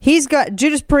 He's got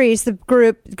Judas Priest, the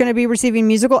group, is going to be receiving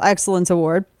Musical Excellence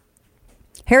Award.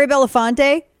 Harry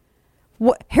Belafonte. Harry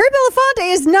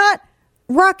Belafonte is not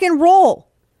rock and roll.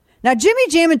 Now, Jimmy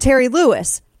Jam and Terry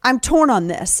Lewis, I'm torn on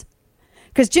this.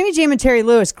 Because Jimmy Jam and Terry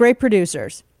Lewis, great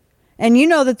producers. And you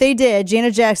know that they did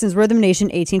Janet Jackson's Rhythm Nation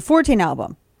 1814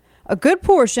 album. A good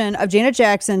portion of Janet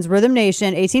Jackson's Rhythm Nation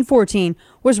 1814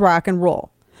 was rock and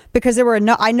roll. Because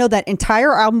I know that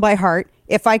entire album by heart.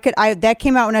 If I could, that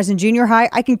came out when I was in junior high.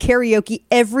 I can karaoke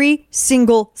every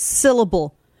single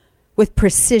syllable with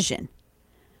precision.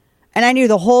 And I knew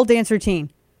the whole dance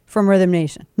routine from Rhythm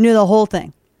Nation. Knew the whole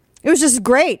thing. It was just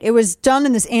great. It was done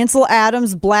in this Ansel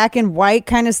Adams black and white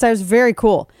kind of style. It was very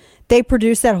cool. They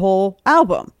produced that whole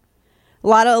album. A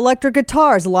lot of electric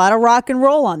guitars, a lot of rock and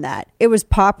roll on that. It was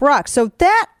pop rock. So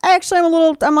that actually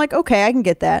I'm like, okay, I can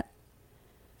get that.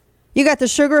 You got the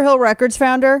Sugar Hill Records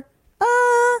founder.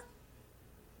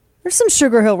 There's some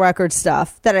Sugar Hill Records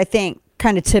stuff that I think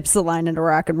kind of tips the line into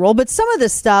rock and roll. But some of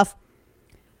this stuff,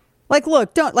 like,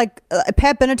 look,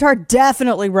 Pat Benatar,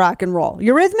 definitely rock and roll.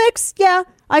 Eurythmics, yeah,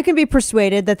 I can be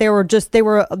persuaded that they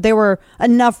were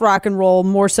enough rock and roll,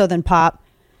 more so than pop.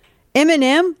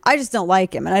 Eminem, I just don't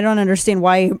like him, and I don't understand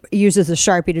why he uses a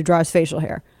Sharpie to draw his facial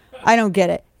hair. I don't get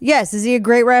it. Yes, is he a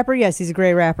great rapper? Yes, he's a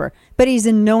great rapper. But he's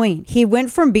annoying. He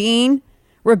went from being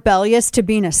rebellious to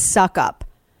being a suck-up,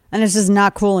 and it's just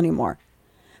not cool anymore.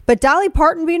 But Dolly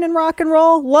Parton being in rock and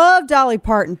roll, love Dolly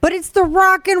Parton. But it's the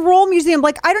Rock and Roll Museum.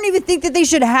 Like, I don't even think that they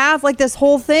should have, like, this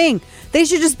whole thing. They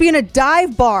should just be in a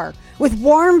dive bar with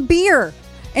warm beer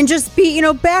and just be,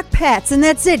 back pats, and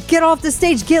that's it. Get off the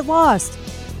stage. Get lost.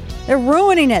 They're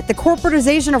ruining it. The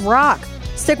corporatization of rock.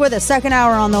 Stick with it. Second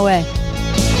hour on the way.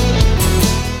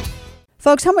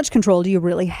 Folks, how much control do you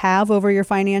really have over your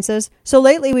finances? So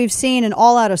lately we've seen an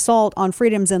all-out assault on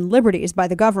freedoms and liberties by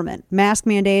the government. Mask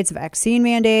mandates,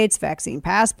 vaccine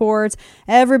passports,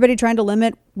 everybody trying to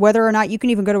limit whether or not you can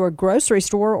even go to a grocery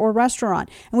store or restaurant.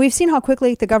 And we've seen how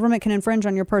quickly the government can infringe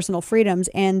on your personal freedoms,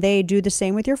 and they do the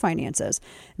same with your finances.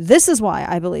 This is why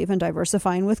I believe in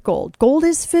diversifying with gold. Gold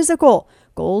is physical.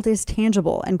 Gold is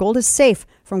tangible, and gold is safe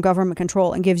from government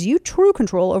control and gives you true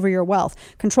control over your wealth,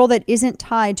 control that isn't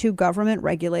tied to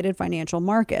government-regulated financial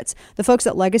markets. The folks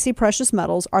at Legacy Precious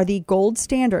Metals are the gold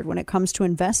standard when it comes to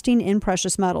investing in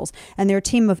precious metals, and their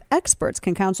team of experts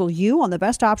can counsel you on the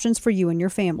best options for you and your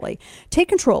family. Take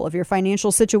control of your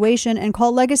financial situation and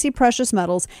call Legacy Precious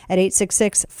Metals at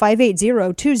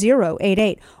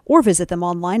 866-580-2088 or visit them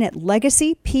online at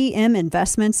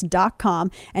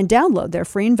legacypminvestments.com and download their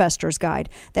free investor's guide.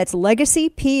 That's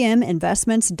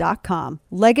legacypminvestments.com.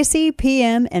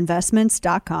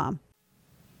 legacypminvestments.com.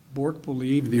 Bork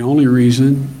believed the only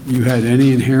reason you had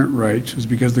any inherent rights was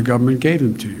because the government gave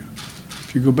them to you.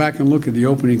 If you go back and look at the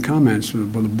opening comments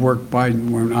of the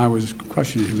Bork-Biden when I was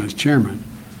questioning him as chairman,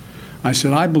 I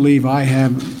said, I believe I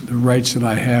have the rights that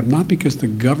I have, not because the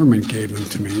government gave them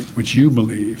to me, which you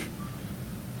believe,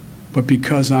 but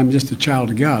because I'm just a child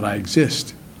of God. I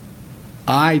exist.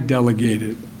 I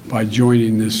delegated by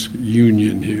joining this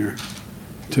union here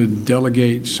to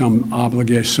delegate some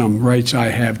rights I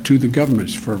have to the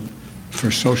governments for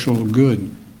social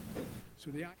good.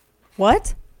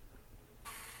 What?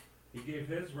 He gave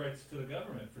his rights to the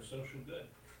government for social good.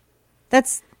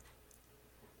 That's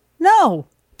not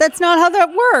how that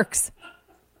works.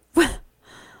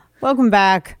 Welcome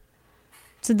back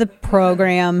to the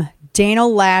program. Dana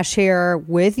Lash here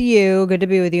with you. Good to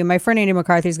be with you. My friend Andy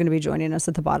McCarthy is going to be joining us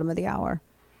at the bottom of the hour.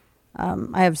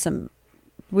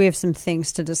 We have some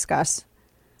things to discuss.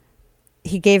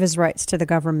 He gave his rights to the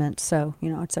government, so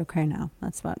it's okay now.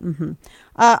 That's what. One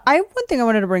thing I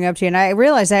wanted to bring up to you, and I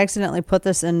realized I accidentally put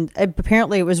this in.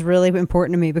 Apparently, it was really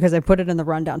important to me because I put it in the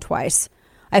rundown twice.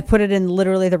 I put it in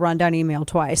literally the rundown email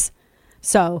twice.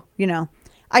 So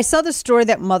I saw the story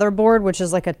that Motherboard, which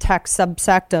is like a tech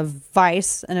subsect of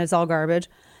Vice, and it's all garbage.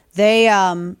 They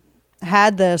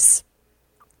had this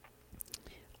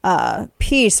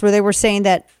piece where they were saying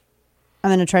that, I'm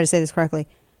going to try to say this correctly,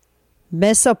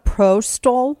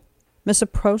 misoprostol,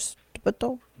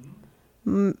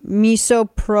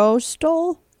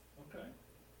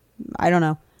 I don't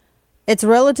know. It's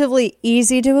relatively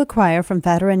easy to acquire from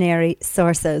veterinary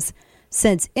sources,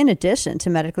 since in addition to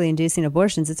medically inducing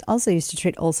abortions, it's also used to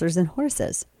treat ulcers in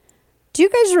horses. Do you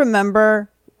guys remember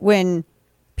when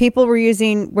people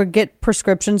would get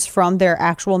prescriptions from their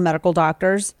actual medical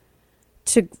doctors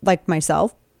to, like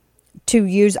myself, to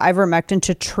use ivermectin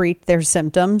to treat their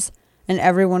symptoms? And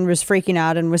everyone was freaking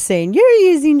out and was saying, "You're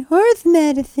using horse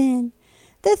medicine.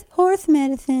 That's horse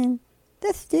medicine.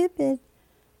 That's stupid."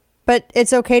 But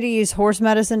it's okay to use horse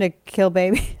medicine to kill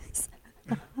babies.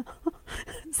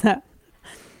 So,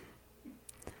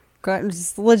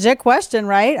 it's a legit question,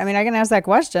 right? I mean, I can ask that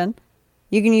question.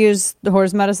 You can use the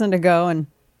horse medicine to go and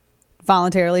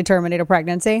voluntarily terminate a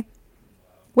pregnancy.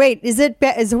 Wait,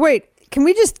 can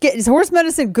we just is horse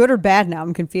medicine good or bad now?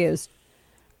 I'm confused.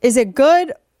 Is it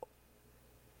good?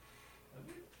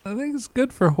 I think it's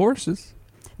good for horses.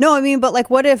 No, I mean, but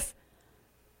like, what if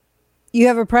you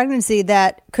have a pregnancy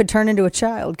that could turn into a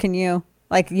child? Can you,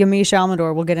 like Yamiche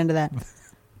Almaguer, we'll get into that.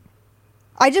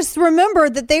 I just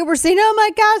remembered that they were saying, "Oh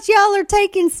my gosh, y'all are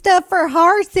taking stuff for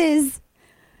horses."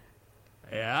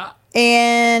 Yeah.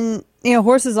 And,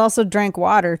 horses also drank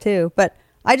water too. But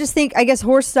I guess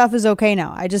horse stuff is okay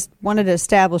now. I just wanted to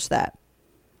establish that.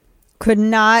 Could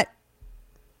not,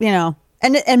 and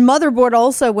Motherboard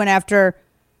also went after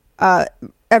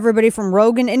everybody from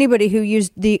Rogan, anybody who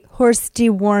used the horse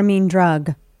deworming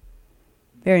drug.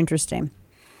 Very interesting.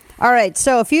 All right,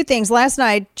 so a few things. Last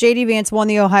night, J.D. Vance won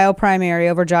the Ohio primary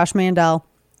over Josh Mandel.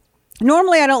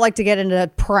 Normally, I don't like to get into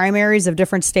primaries of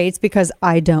different states because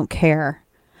I don't care.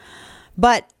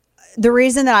 But the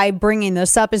reason that I'm bringing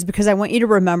this up is because I want you to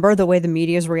remember the way the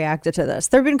media's reacted to this.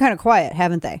 They've been kind of quiet,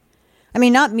 haven't they? I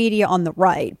mean, not media on the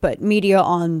right, but media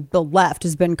on the left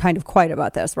has been kind of quiet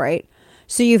about this, right?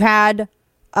 So you've had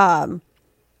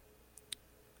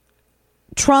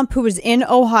Trump, who was in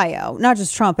Ohio, not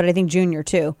just Trump, but I think Junior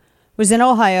too, was in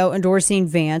Ohio endorsing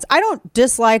Vance. I don't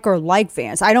dislike or like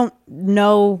Vance. I don't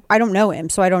know him,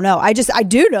 so I don't know. I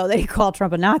do know that he called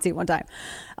Trump a Nazi one time.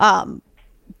 And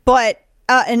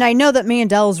I know that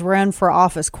Mandel's run for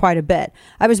office quite a bit.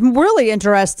 I was really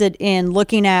interested in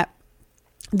looking at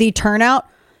the turnout,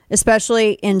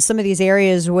 especially in some of these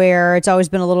areas where it's always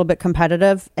been a little bit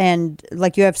competitive. And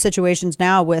like you have situations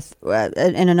now with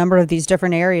in a number of these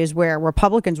different areas where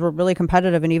Republicans were really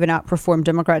competitive and even outperformed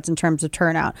Democrats in terms of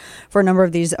turnout for a number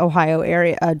of these Ohio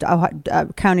area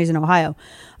counties in Ohio.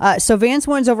 So Vance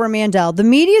wins over Mandel. The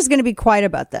media is going to be quiet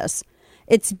about this.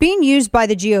 It's being used by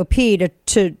the GOP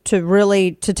to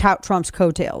really tout Trump's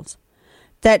coattails.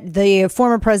 That the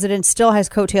former president still has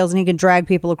coattails and he can drag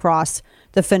people across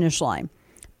the finish line.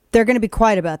 They're going to be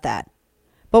quiet about that.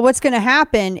 But what's going to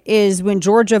happen is when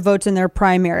Georgia votes in their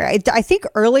primary, I think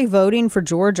early voting for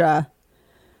Georgia,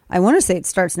 I want to say it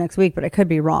starts next week, but I could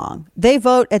be wrong. They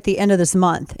vote at the end of this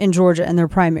month in Georgia in their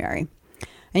primary.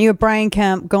 And you have Brian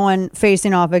Kemp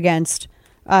facing off against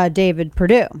David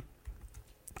Perdue.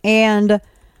 And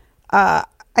I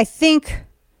think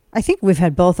we've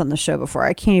had both on the show before.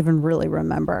 I can't even really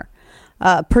remember.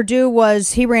 Perdue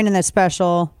he ran in that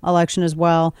special election as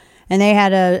well. And they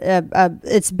had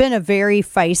it's been a very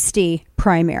feisty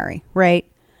primary, right?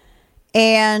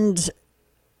 And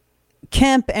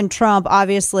Kemp and Trump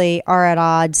obviously are at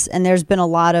odds. And there's been a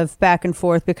lot of back and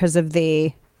forth because of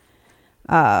the,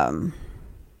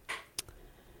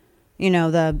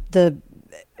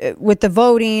 with the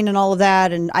voting and all of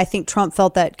that. And I think Trump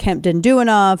felt that Kemp didn't do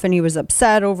enough and he was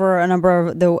upset over a number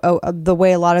of the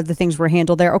way a lot of the things were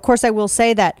handled there. Of course, I will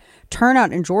say that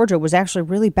turnout in Georgia was actually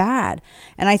really bad.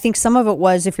 And I think some of it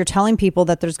was, if you're telling people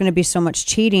that there's going to be so much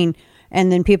cheating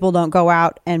and then people don't go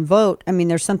out and vote, I mean,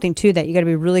 there's something to that. You got to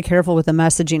be really careful with the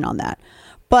messaging on that.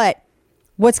 But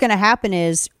what's going to happen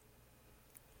is,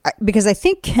 because I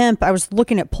think Kemp, I was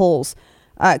looking at polls,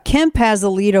 Kemp has a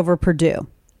lead over Perdue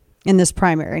in this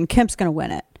primary, and Kemp's going to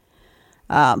win it.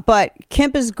 But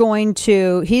Kemp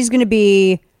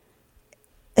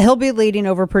he'll be leading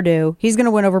over Perdue. He's going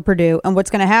to win over Perdue. And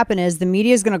what's going to happen is the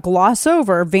media is going to gloss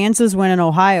over Vance's win in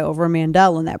Ohio over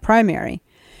Mandel in that primary.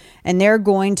 And they're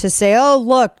going to say, oh,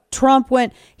 look, Trump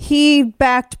he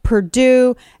backed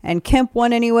Perdue and Kemp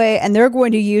won anyway. And they're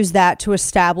going to use that to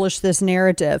establish this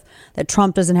narrative that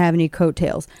Trump doesn't have any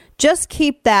coattails. Just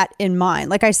keep that in mind.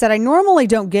 Like I said, I normally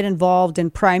don't get involved in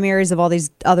primaries of all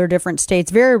these other different states.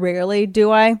 Very rarely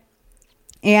do I.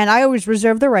 And I always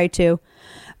reserve the right to.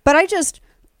 But I just,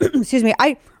 one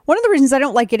of the reasons I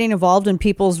don't like getting involved in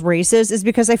people's races is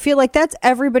because I feel like that's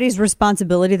everybody's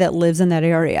responsibility that lives in that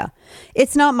area.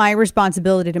 It's not my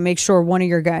responsibility to make sure one of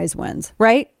your guys wins,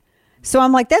 right? So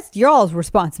I'm like, that's y'all's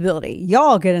responsibility.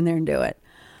 Y'all get in there and do it.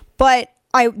 But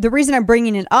the reason I'm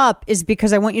bringing it up is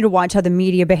because I want you to watch how the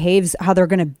media behaves, how they're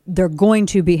going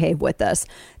to behave with this.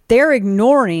 They're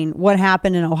ignoring what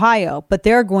happened in Ohio, but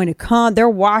they're going to come. They're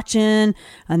watching,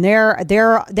 and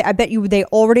I bet you they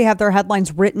already have their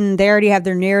headlines written. They already have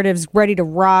their narratives ready to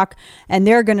rock, and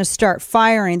they're going to start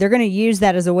firing. They're going to use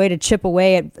that as a way to chip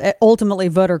away at ultimately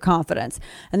voter confidence.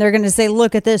 And they're going to say,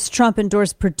 "Look at this! Trump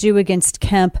endorsed Perdue against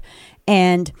Kemp,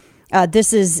 and."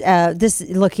 This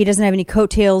look, he doesn't have any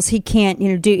coattails. He can't,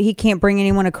 he can't bring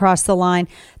anyone across the line.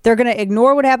 They're going to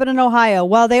ignore what happened in Ohio,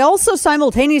 while they also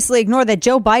simultaneously ignore that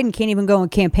Joe Biden can't even go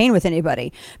and campaign with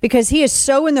anybody because he is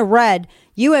so in the red.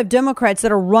 You have Democrats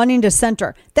that are running to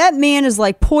center. That man is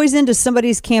like poison to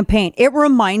somebody's campaign. It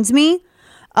reminds me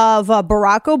of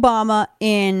Barack Obama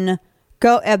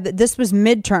this was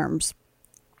midterms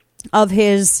of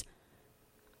his,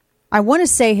 I want to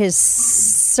say his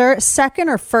second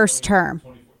or first term,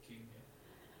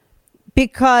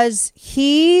 because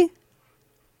even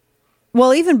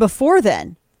before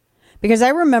then, because I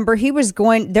remember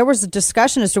there was a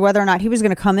discussion as to whether or not he was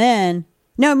going to come in.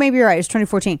 No, maybe you're right. It was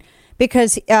 2014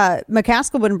 because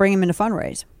McCaskill wouldn't bring him in to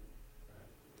fundraise.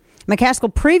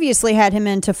 McCaskill previously had him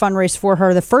in to fundraise for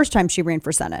her the first time she ran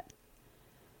for Senate.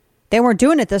 They weren't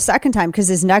doing it the second time because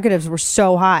his negatives were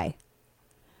so high.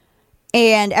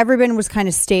 And everyone was kind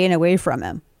of staying away from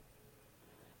him.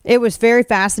 It was very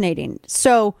fascinating.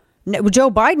 So Joe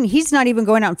Biden, he's not even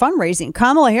going out and fundraising.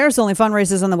 Kamala Harris only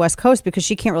fundraises on the West Coast because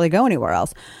she can't really go anywhere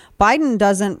else. Biden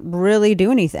doesn't really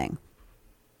do anything.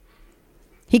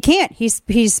 He can't. He's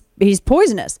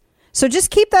poisonous. So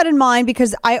just keep that in mind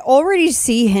because I already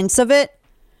see hints of it.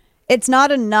 It's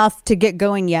not enough to get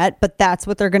going yet, but that's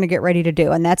what they're going to get ready to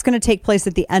do. And that's going to take place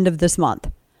at the end of this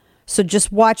month. So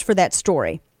just watch for that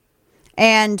story.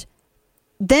 And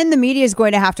then the media is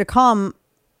going to have to come.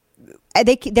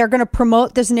 They're going to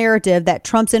promote this narrative that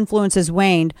Trump's influence has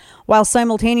waned, while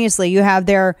simultaneously you have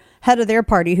their head of their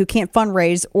party who can't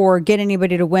fundraise or get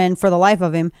anybody to win for the life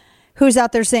of him, who's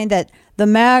out there saying that the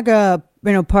MAGA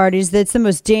parties, that's the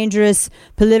most dangerous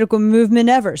political movement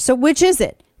ever. So which is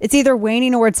it? It's either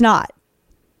waning or it's not.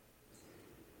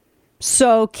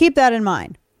 So keep that in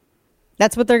mind.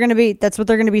 That's what they're going to be. That's what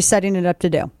they're going to be setting it up to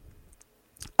do.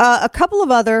 A couple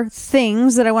of other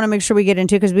things that I want to make sure we get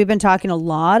into, because we've been talking a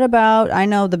lot about, I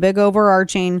know, the big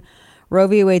overarching Roe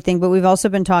v. Wade thing, but we've also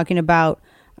been talking about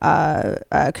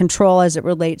control as it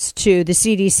relates to the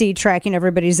CDC tracking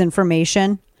everybody's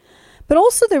information. But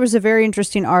also there was a very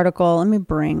interesting article. Let me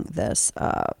bring this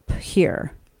up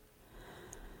here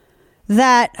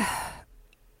that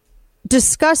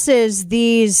discusses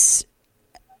this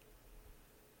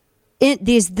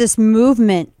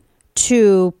movement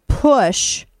to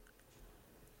push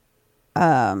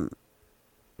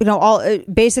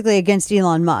basically against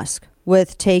Elon Musk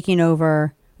with getting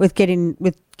over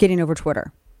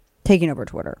Twitter.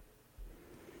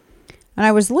 And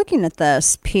I was looking at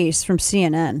this piece from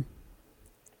CNN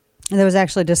that was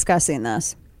actually discussing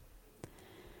this.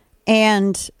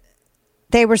 And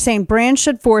they were saying brands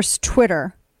should force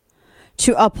Twitter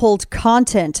to uphold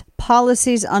content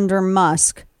policies under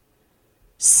Musk,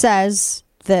 says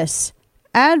this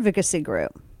advocacy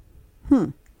group.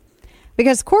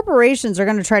 Because corporations are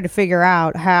going to try to figure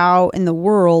out how in the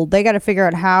world, they got to figure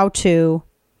out how to,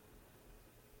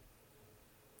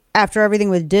 after everything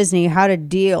with Disney, how to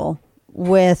deal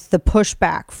with the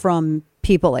pushback from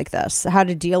people like this, how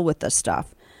to deal with this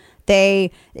stuff. You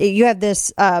have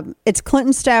this, it's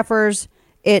Clinton staffers,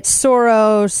 it's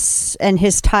Soros and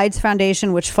his Tides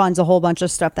Foundation, which funds a whole bunch of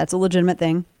stuff. That's a legitimate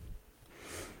thing.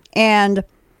 And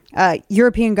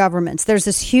European governments. There's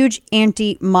this huge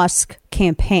anti-Musk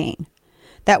campaign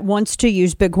that wants to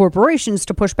use big corporations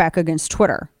to push back against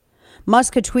Twitter.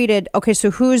 Musk had tweeted, okay, so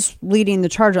who's leading the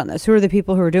charge on this? Who are the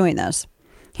people who are doing this?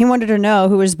 He wanted to know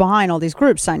who is behind all these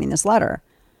groups signing this letter.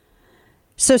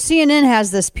 So CNN has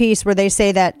this piece where they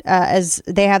say that as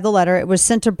they have the letter, it was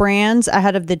sent to brands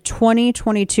ahead of the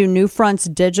 2022 New Fronts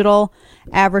Digital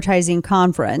Advertising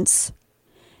Conference.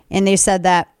 And they said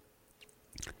that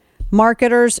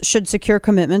marketers should secure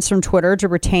commitments from Twitter to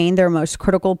retain their most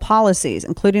critical policies,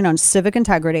 including on civic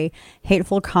integrity,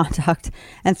 hateful conduct,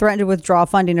 and threaten to withdraw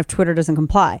funding if Twitter doesn't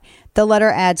comply. The letter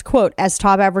adds, quote, as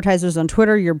top advertisers on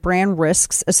Twitter, your brand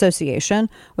risks association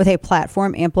with a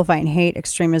platform amplifying hate,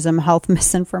 extremism, health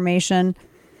misinformation,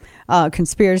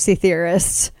 conspiracy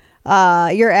theorists.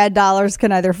 Your ad dollars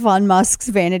can either fund Musk's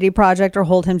vanity project or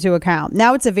hold him to account.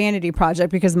 Now it's a vanity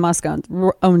project because Musk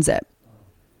owns it.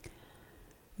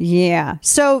 Yeah.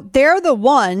 So they're the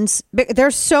ones,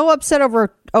 they're so upset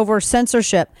over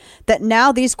censorship that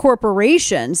now these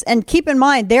corporations, and keep in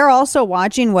mind, they're also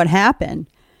watching what happened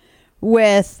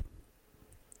with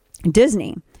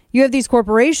Disney. You have these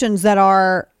corporations that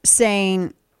are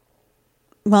saying,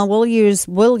 well, we'll use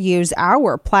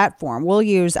our platform, we'll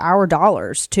use our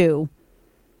dollars to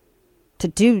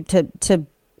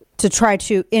try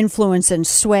to influence and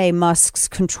sway Musk's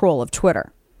control of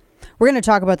Twitter. We're going to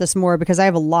talk about this more because I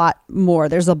have a lot more.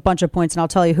 There's a bunch of points, and I'll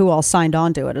tell you who all signed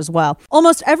on to it as well.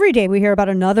 Almost every day we hear about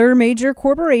another major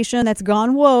corporation that's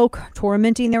gone woke,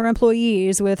 tormenting their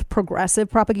employees with progressive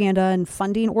propaganda and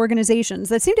funding organizations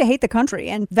that seem to hate the country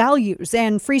and values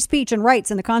and free speech and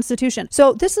rights and the Constitution.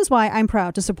 So this is why I'm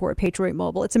proud to support Patriot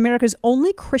Mobile. It's America's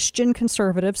only Christian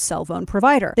conservative cell phone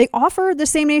provider. They offer the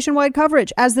same nationwide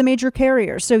coverage as the major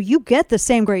carriers, so you get the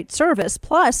same great service.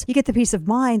 Plus, you get the peace of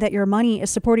mind that your money is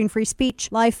supporting free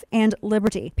speech, life, and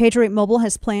liberty. Patriot Mobile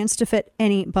has plans to fit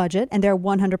any budget, and their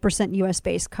 100%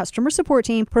 U.S.-based customer support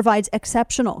team provides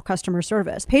exceptional customer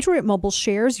service. Patriot Mobile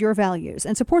shares your values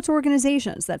and supports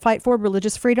organizations that fight for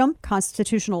religious freedom,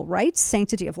 constitutional rights,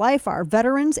 sanctity of life, our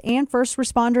veterans, and first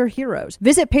responder heroes.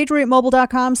 Visit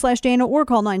patriotmobile.com/Dana or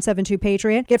call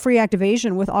 972-PATRIOT. Get free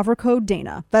activation with offer code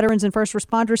Dana. Veterans and first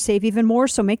responders save even more,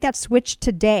 so make that switch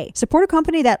today. Support a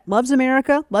company that loves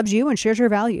America, loves you, and shares your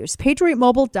values.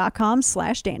 patriotmobile.com/Dana.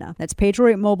 That's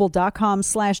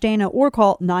patriotmobile.com/Dana or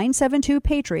call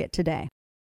 972-PATRIOT today.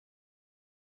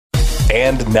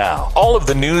 And now, all of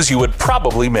the news you would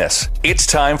probably miss. It's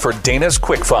time for Dana's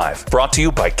Quick Five, brought to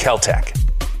you by Caltech.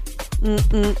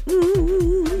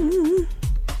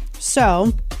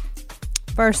 So,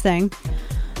 first thing,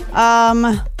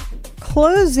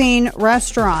 closing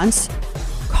restaurants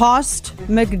cost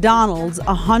McDonald's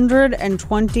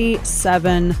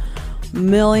 $127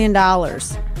 million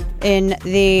and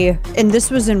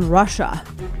this was in Russia.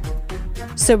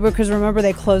 So because remember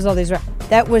they closed all these,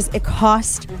 it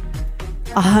cost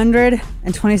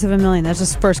 $127 million. That's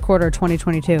just first quarter of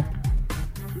 2022.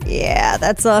 Yeah,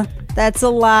 that's a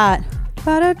lot.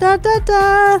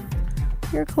 Ba-da-da-da-da.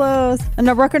 You're close. And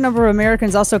a record number of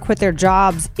Americans also quit their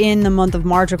jobs in the month of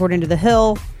March, according to The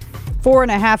Hill.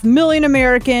 4.5 million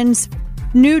Americans.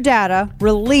 New data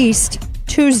released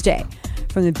Tuesday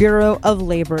from the Bureau of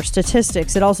Labor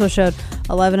Statistics. It also showed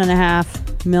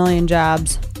 11.5 million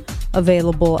jobs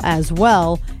available as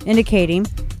well, indicating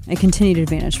a continued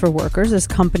advantage for workers as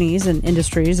companies and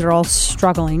industries are all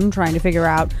struggling, trying to figure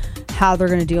out how they're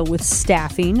going to deal with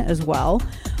staffing as well.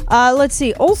 Let's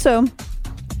see. Also,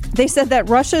 they said that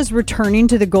Russia's returning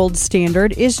to the gold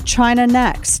standard. Is China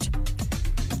next?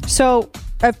 So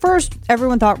at first,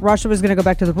 everyone thought Russia was going to go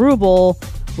back to the ruble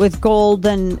with gold,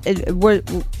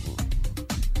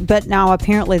 but now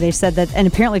apparently they said that, and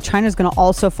apparently China's going to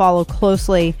also follow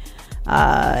closely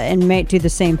and may do the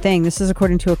same thing. This is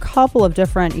according to a couple of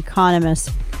different economists.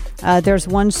 There's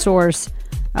one source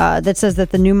that says that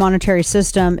the new monetary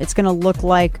system, it's going to look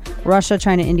like Russia,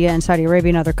 China, India, and Saudi Arabia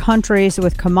and other countries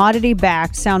with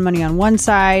commodity-backed sound money on one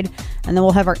side, and then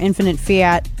we'll have our infinite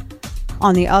fiat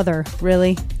on the other.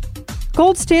 Really?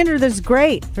 Gold standard is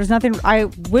great. There's nothing. I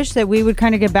wish that we would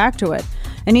kind of get back to it.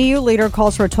 An EU leader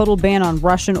calls for a total ban on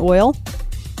Russian oil.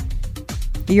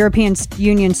 The European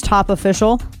Union's top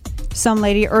official, some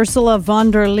lady Ursula von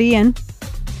der Leyen,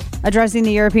 addressing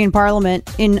the European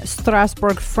Parliament in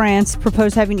Strasbourg, France,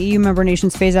 proposed having EU member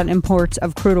nations phase out imports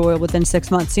of crude oil within 6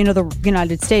 months. You know, the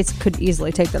United States could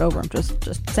easily take that over. I'm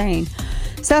just saying.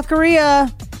 South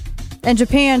Korea and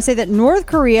Japan say that North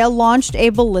Korea launched a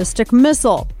ballistic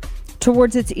missile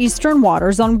towards its eastern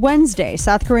waters on Wednesday.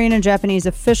 South Korean and Japanese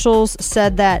officials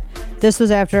said that this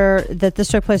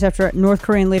took place after North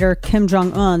Korean leader Kim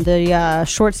Jong-un, the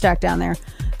short stack down there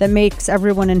that makes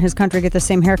everyone in his country get the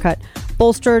same haircut,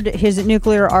 bolstered his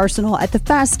nuclear arsenal at the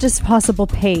fastest possible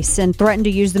pace and threatened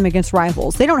to use them against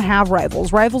rivals. They don't have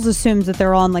rivals. Rivals assumes that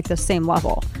they're on like the same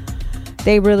level.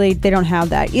 They don't have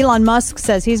that. Elon Musk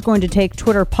says he's going to take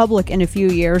Twitter public in a few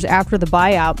years after the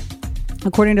buyout.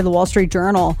 According to the Wall Street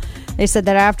Journal, they said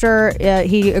that after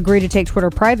he agreed to take Twitter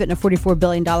private in a $44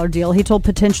 billion deal, he told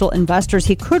potential investors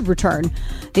he could return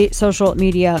the social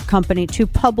media company to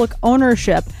public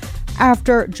ownership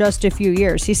after just a few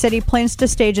years. He said he plans to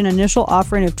stage an initial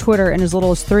offering of Twitter in as little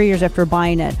as 3 years after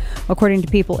buying it, according to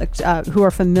people who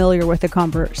are familiar with the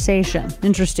conversation.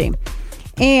 Interesting.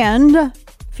 And a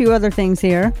few other things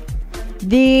here.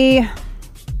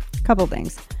 Couple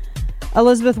things.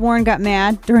 Elizabeth Warren got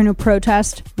mad during a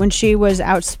protest when she was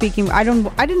out speaking. I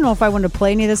didn't know if I wanted to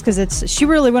play any of this because she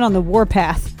really went on the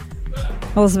warpath.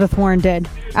 Elizabeth Warren did.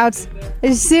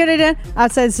 You see what I did?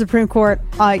 Outside the Supreme Court.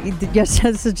 Yes,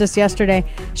 this is just yesterday.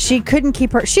 She couldn't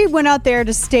keep her. She went out there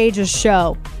to stage a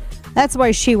show. That's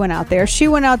why she went out there. She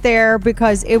went out there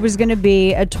because it was going to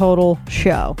be a total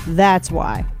show. That's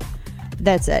why.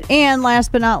 That's it. And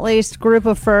last but not least, group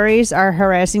of furries are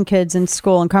harassing kids in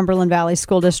school in Cumberland Valley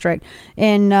School District.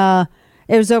 And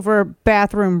it was over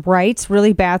bathroom rights,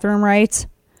 really bathroom rights.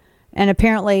 And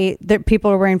apparently people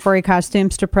are wearing furry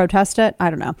costumes to protest it. I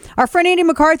don't know. Our friend Andy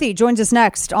McCarthy joins us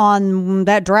next on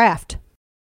that draft.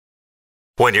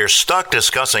 When you're stuck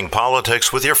discussing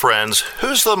politics with your friends,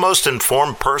 who's the most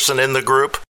informed person in the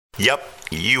group? Yep,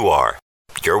 you are.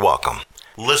 You're welcome.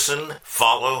 Listen,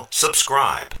 follow,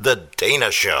 subscribe. The Dana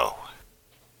Show.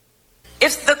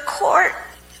 If the court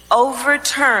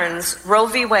overturns Roe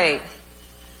v. Wade,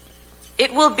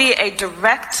 it will be a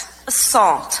direct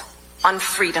assault on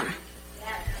freedom,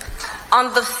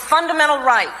 on the fundamental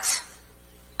right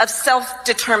of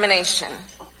self-determination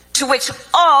to which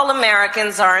all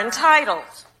Americans are entitled.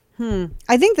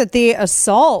 I think that the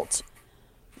assault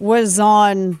was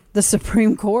on the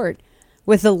Supreme Court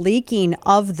with the leaking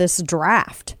of this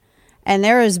draft. And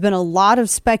there has been a lot of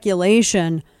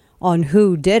speculation on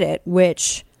who did it,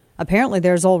 which apparently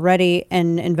there's already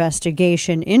an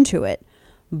investigation into it.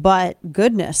 But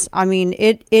goodness, I mean,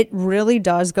 it really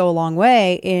does go a long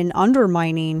way in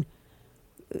undermining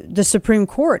the Supreme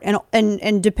Court.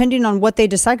 And depending on what they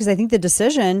decide, because I think the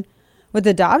decision with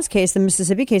the Dobbs case, the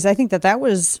Mississippi case, I think that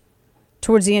was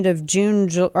towards the end of June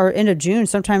or end of June,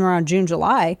 sometime around June,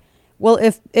 July. Well,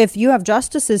 if you have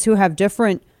justices who have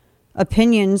different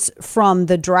opinions from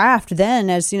the draft, then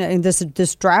as you know, and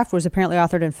this draft was apparently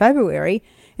authored in February,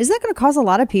 is that going to cause a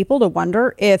lot of people to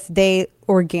wonder if they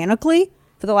organically,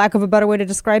 for the lack of a better way to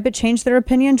describe it, change their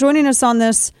opinion? Joining us on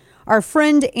this, our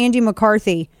friend Andy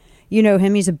McCarthy. You know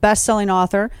him. He's a best-selling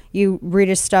author. You read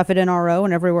his stuff at NRO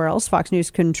and everywhere else, Fox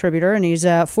News contributor, and he's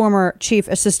a former chief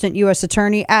assistant U.S.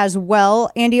 attorney as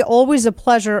well. Andy, always a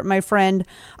pleasure, my friend.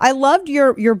 I loved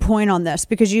your point on this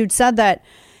because you said that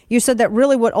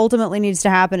really what ultimately needs to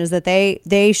happen is that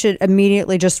they should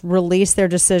immediately just release their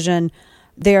decision,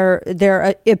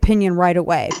 their opinion right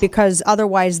away, because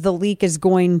otherwise the leak is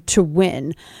going to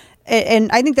win.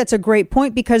 And I think that's a great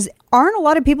point, because aren't a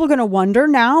lot of people going to wonder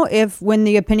now if when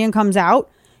the opinion comes out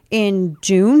in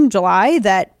June, July,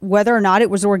 that whether or not it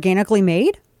was organically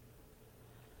made?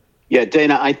 Yeah,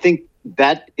 Dana, I think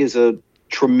that is a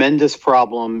tremendous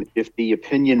problem if the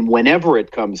opinion, whenever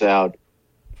it comes out,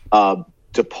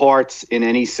 departs in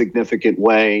any significant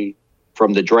way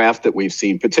from the draft that we've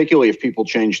seen, particularly if people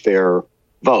change their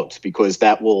votes, because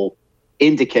that will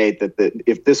indicate that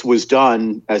if this was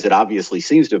done, as it obviously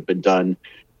seems to have been done,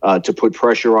 to put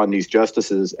pressure on these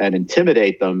justices and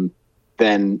intimidate them,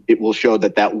 then it will show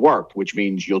that worked, which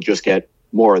means you'll just get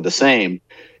more of the same.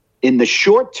 In the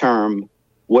short term,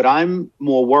 what I'm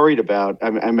more worried about,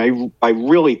 I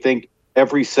really think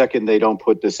every second they don't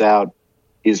put this out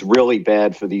is really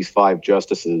bad for these 5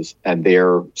 justices and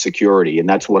their security. And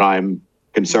that's what I'm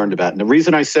concerned about. And the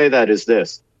reason I say that is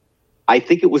this. I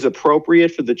think it was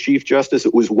appropriate for the Chief Justice.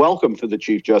 It was welcome for the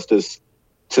Chief Justice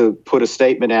to put a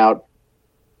statement out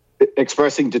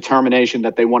expressing determination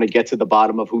that they want to get to the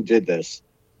bottom of who did this.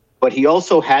 But he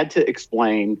also had to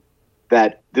explain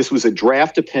that this was a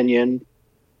draft opinion,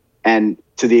 and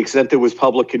to the extent there was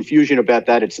public confusion about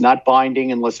that, it's not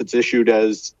binding unless it's issued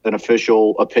as an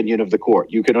official opinion of the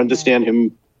court. You can understand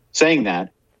him saying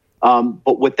that.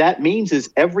 But what that means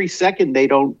is every second they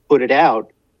don't put it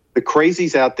out, the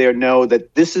crazies out there know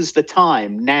that this is the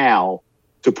time now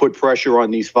to put pressure on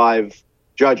these 5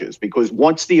 judges, because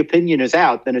once the opinion is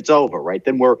out, then it's over, right?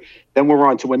 Then we're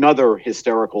on to another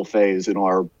hysterical phase in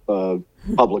our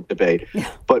public debate.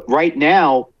 Yeah. But right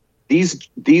now, these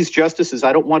justices,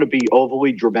 I don't want to be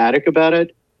overly dramatic about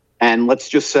it, and let's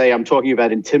just say I'm talking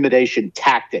about intimidation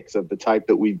tactics of the type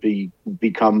that we've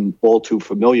become all too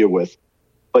familiar with.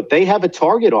 But they have a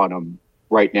target on them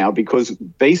right now, because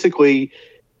basically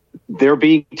people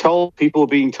are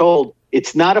being told,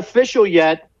 it's not official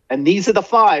yet, and these are the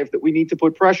 5 that we need to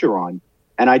put pressure on.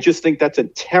 And I just think that's a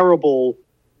terrible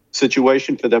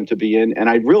situation for them to be in. And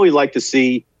I'd really like to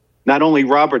see not only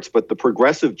Roberts, but the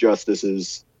progressive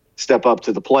justices step up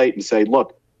to the plate and say,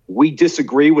 look, we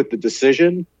disagree with the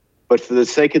decision, but for the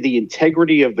sake of the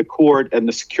integrity of the court and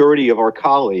the security of our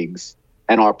colleagues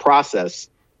and our process,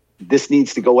 this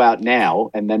needs to go out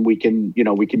now, and then we can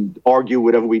argue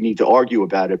whatever we need to argue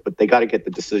about it, but they got to get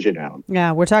the decision out.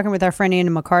 Yeah, we're talking with our friend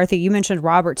Andy McCarthy. You mentioned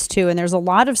Roberts too, and there's a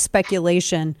lot of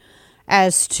speculation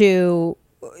as to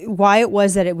why it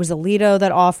was that it was Alito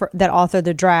that authored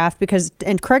the draft. Because,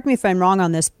 and correct me if I'm wrong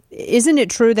on this, isn't it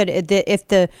true that if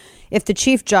the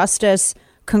Chief Justice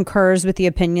concurs with the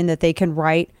opinion that they can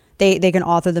write, they can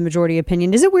author the majority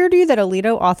opinion? Is it weird to you that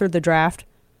Alito authored the draft?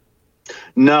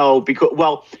 No, because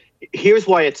here's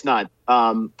why it's not.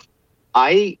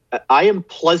 I am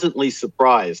pleasantly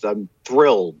surprised. I'm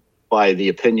thrilled by the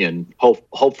opinion.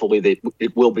 Hopefully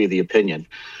it will be the opinion.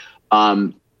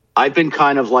 I've been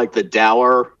kind of like the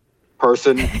dour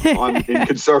person in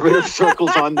conservative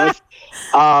circles on this.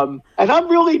 And I'm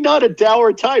really not a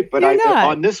dour type, but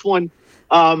on this one,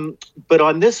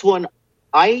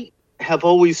 I have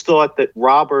always thought that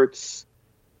Roberts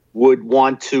would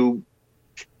want to,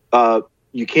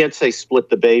 you can't say split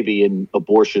the baby in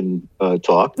abortion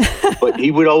talk, but he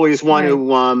would always want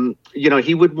to,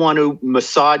 he would want to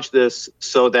massage this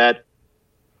so that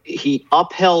he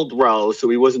upheld Roe, so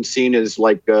he wasn't seen as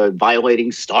like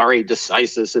violating stare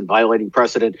decisis and violating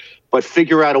precedent, but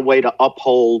figure out a way to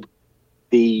uphold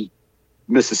the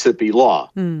Mississippi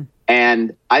law.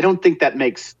 And I don't think that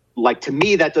makes, to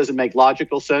me, that doesn't make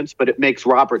logical sense, but it makes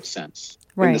Roberts sense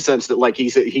in the sense that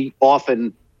he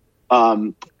often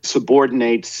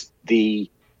subordinates the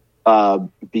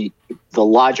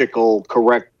logical,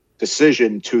 correct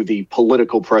decision to the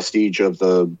political prestige of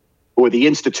or the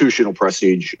institutional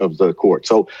prestige of the court.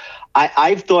 So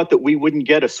I've thought that we wouldn't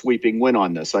get a sweeping win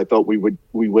on this. I thought we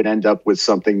would end up with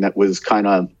something that was kind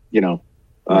of,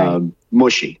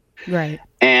 mushy. Right.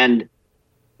 And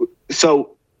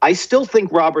so I still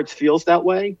think Roberts feels that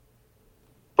way,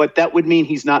 but that would mean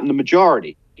he's not in the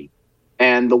majority.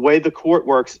 And the way the court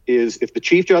works is if the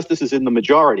Chief Justice is in the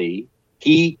majority,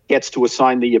 he gets to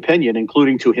assign the opinion,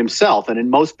 including to himself. And in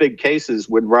most big cases,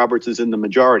 when Roberts is in the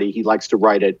majority, he likes to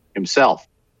write it himself.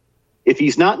 If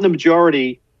he's not in the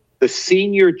majority, the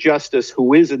senior justice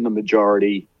who is in the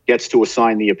majority gets to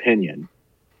assign the opinion.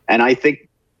 And I think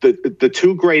the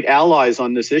two great allies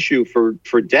on this issue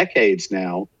for decades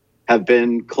now have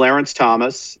been Clarence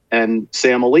Thomas and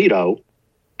Sam Alito.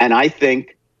 And I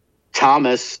think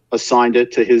Thomas assigned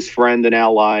it to his friend and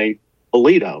ally,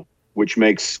 Alito, which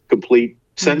makes complete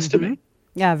sense to me.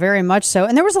 Yeah, very much so.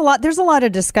 And there's a lot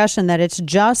of discussion that it's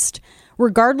just,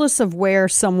 regardless of where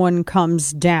someone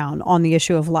comes down on the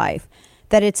issue of life,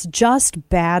 that it's just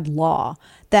bad law,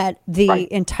 that the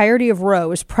entirety of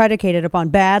Roe is predicated upon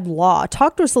bad law.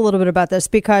 Talk to us a little bit about this,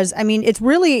 because, I mean, it's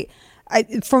really,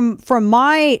 from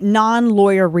my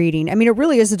non-lawyer reading, I mean, it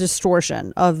really is a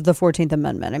distortion of the 14th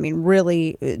Amendment. I mean,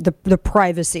 really, the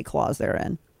privacy clause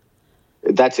therein.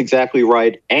 That's exactly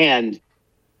right. And,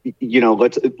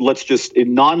 let's just,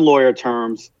 in non-lawyer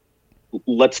terms,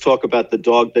 let's talk about the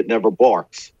dog that never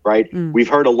barks, right? We've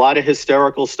heard a lot of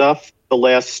hysterical stuff the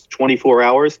last 24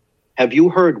 hours. Have you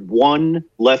heard one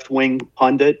left-wing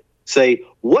pundit say,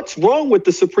 what's wrong with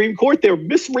the Supreme Court? They're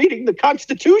misreading the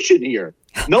Constitution here.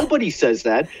 Nobody says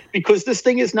that, because this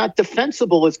thing is not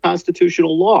defensible as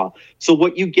constitutional law. So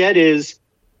what you get is,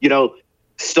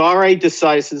 stare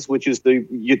decisis, which is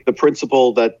the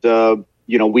principle that,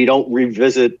 we don't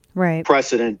revisit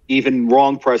precedent, even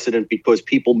wrong precedent, because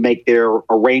people make their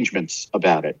arrangements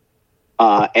about it.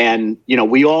 And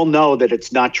we all know that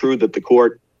it's not true that the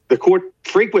court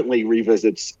frequently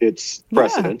revisits its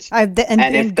precedents.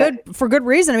 For good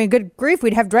reason. I mean, good grief,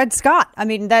 we'd have Dred Scott. I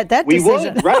mean, that we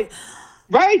decision. Would, right.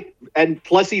 Right. And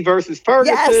Plessy versus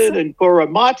Ferguson and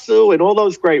Korematsu and all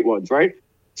those great ones, right?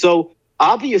 So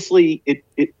obviously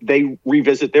they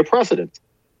revisit their precedents.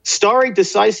 Stare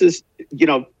decisis,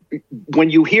 when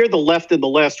you hear the left in the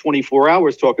last 24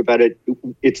 hours talk about it,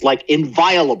 it's like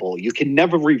inviolable. You can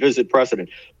never revisit precedent.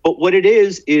 But what it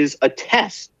is a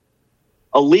test,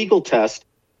 a legal test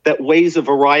that weighs a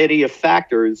variety of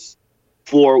factors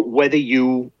for whether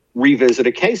you revisit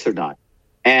a case or not.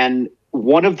 And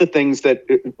one of the things that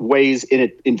weighs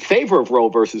in favor of Roe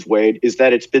versus Wade is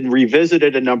that it's been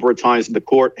revisited a number of times and the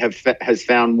court has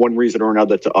found one reason or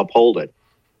another to uphold it.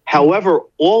 However,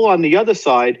 all on the other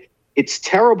side, it's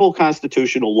terrible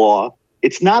constitutional law.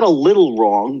 It's not a little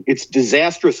wrong. It's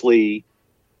disastrously,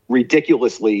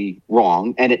 ridiculously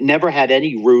wrong. And it never had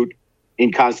any root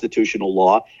in constitutional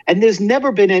law. And there's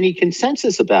never been any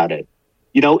consensus about it.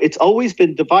 It's always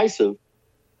been divisive.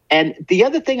 And the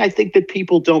other thing I think that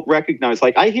people don't recognize,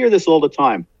 I hear this all the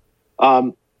time.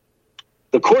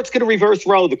 The court's going to reverse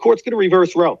Roe. The court's going to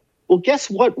reverse Roe. Well, guess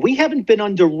what? We haven't been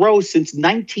under Roe since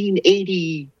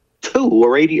 1982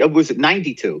 or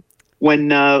 92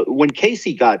 when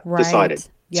Casey got decided.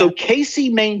 Yep. So Casey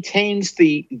maintains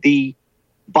the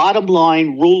bottom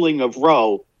line ruling of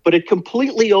Roe, but it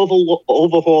completely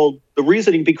overhauled the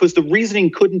reasoning because the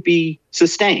reasoning couldn't be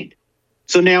sustained.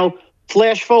 So now,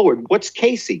 flash forward, what's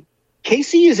Casey?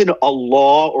 Casey isn't a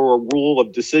law or a rule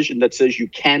of decision that says you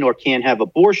can or can't have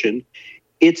abortion.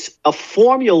 It's a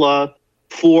formula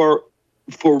for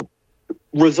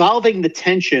resolving the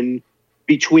tension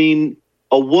between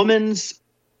a woman's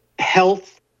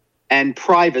health and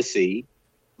privacy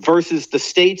versus the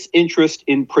state's interest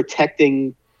in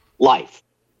protecting life.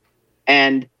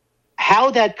 And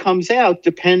how that comes out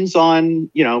depends on,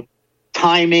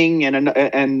 timing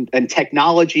and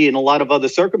technology and a lot of other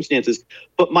circumstances.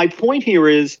 But my point here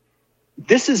is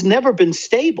this has never been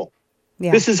stable.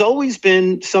 Yeah. This has always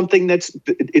been something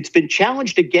it's been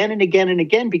challenged again and again and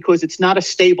again because it's not a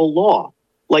stable law.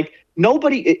 Like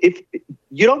if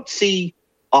you don't see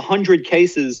 100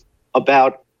 cases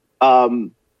about,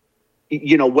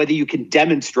 whether you can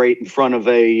demonstrate in front of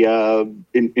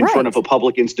front of a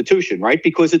public institution, right?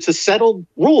 Because it's a settled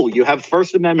rule. You have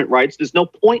First Amendment rights. There's no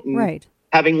point in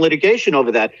having litigation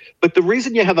over that. But the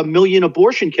reason you have 1 million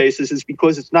abortion cases is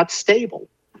because it's not stable.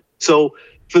 So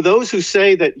for those who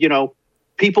say that,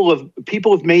 people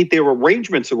have made their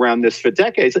arrangements around this for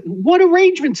decades. What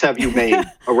arrangements have you made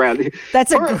around it?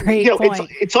 That's a great point.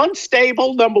 It's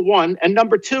unstable, number one. And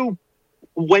number two,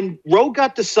 when Roe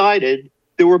got decided,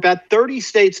 there were about 30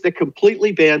 states that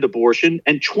completely banned abortion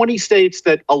and 20 states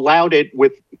that allowed it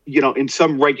with, in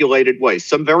some regulated ways,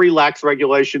 some very lax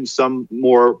regulations, some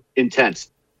more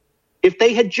intense. If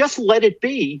they had just let it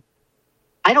be,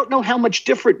 I don't know how much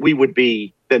different we would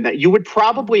be than that. You would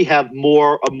probably have a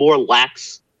more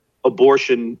lax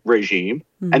abortion regime.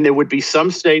 Mm-hmm. And there would be some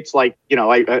states like,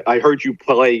 I heard you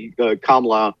play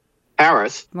Kamala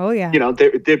Harris. Oh, yeah.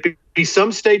 There'd be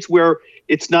some states where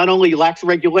it's not only lax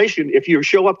regulation. If you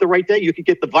show up the right day, you could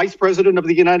get the vice president of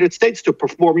the United States to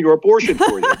perform your abortion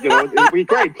for you. It'd be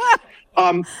great.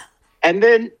 And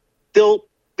then there'll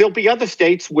be other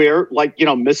states where, like,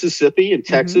 Mississippi and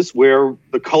Texas, where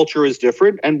the culture is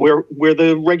different and where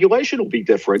the regulation will be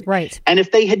different. Right. And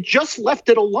if they had just left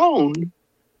it alone,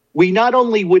 we not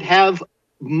only would have,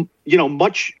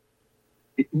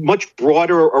 much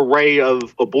broader array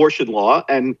of abortion law,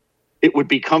 and it would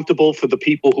be comfortable for the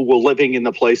people who were living in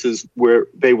the places where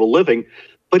they were living,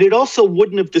 but it also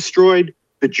wouldn't have destroyed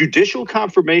the judicial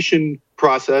confirmation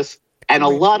process and a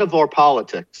lot of our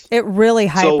politics. It really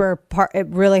hyper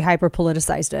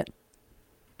politicized it.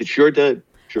 It sure did.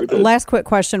 Sure did. Last quick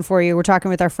question for you. We're talking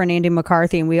with our friend Andy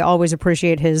McCarthy, and we always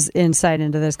appreciate his insight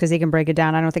into this because he can break it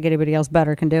down. I don't think anybody else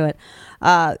better can do it.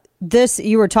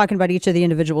 You were talking about each of the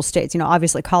individual states.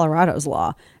 Obviously Colorado's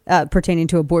law pertaining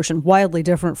to abortion, wildly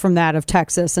different from that of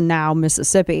Texas and now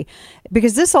Mississippi.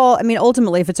 Because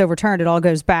ultimately, if it's overturned, it all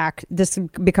goes back. This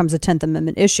becomes a 10th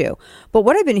Amendment issue. But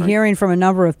what I've been hearing from a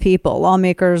number of people,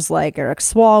 lawmakers like Eric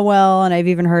Swalwell, and I've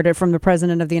even heard it from the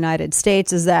President of the United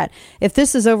States, is that if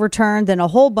this is overturned, then a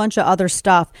whole bunch of other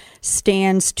stuff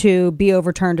stands to be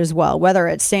overturned as well, whether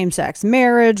it's same-sex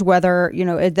marriage, whether,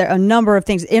 a number of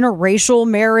things, interracial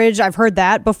marriage. I've heard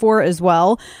that before as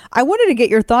well. I wanted to get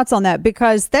your thoughts on that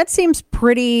because that seems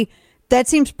pretty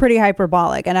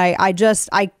hyperbolic. And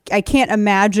I can't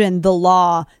imagine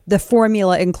the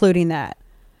formula including that.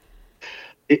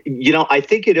 I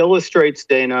think it illustrates,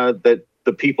 Dana, that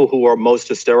the people who are most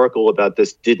hysterical about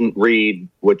this didn't read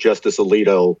what Justice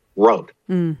Alito wrote,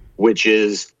 which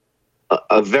is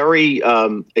a very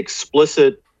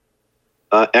explicit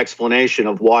explanation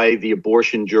of why the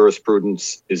abortion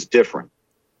jurisprudence is different.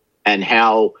 And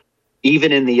how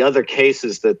even in the other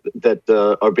cases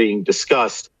that are being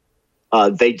discussed,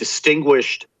 they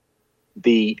distinguished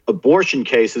the abortion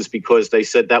cases because they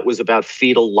said that was about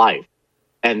fetal life.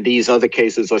 And these other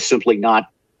cases are simply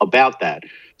not about that.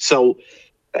 So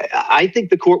I think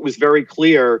the court was very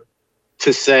clear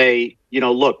to say,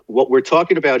 look, what we're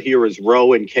talking about here is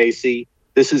Roe and Casey.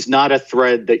 This is not a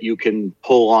thread that you can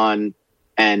pull on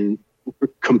and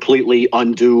completely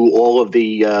undo all of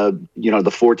the,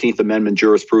 the 14th Amendment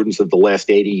jurisprudence of the last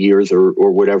 80 years or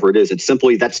whatever it is. It's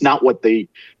simply, that's not what the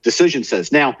decision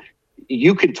says. Now,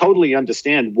 you can totally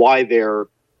understand why they're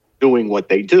doing what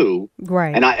they do.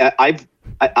 Right. And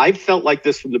I've felt like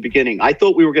this from the beginning. I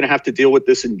thought we were going to have to deal with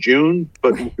this in June,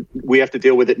 but we have to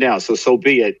deal with it now. So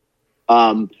be it.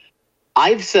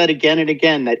 I've said again and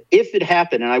again that if it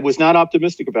happened, and I was not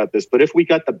optimistic about this, but if we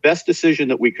got the best decision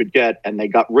that we could get and they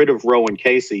got rid of Roe and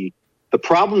Casey, the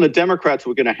problem the Democrats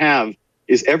were going to have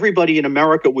is everybody in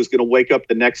America was going to wake up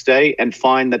the next day and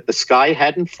find that the sky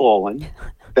hadn't fallen,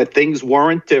 that things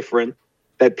weren't different,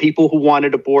 that people who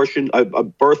wanted abortion,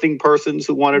 birthing persons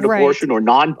who wanted abortion, or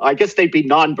I guess they'd be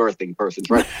non-birthing persons,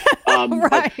 right?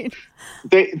 Right.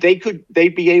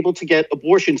 They'd be able to get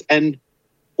abortions. And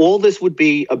all this would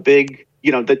be a big,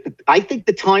 I think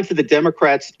the time for the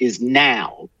Democrats is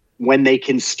now, when they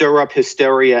can stir up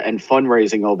hysteria and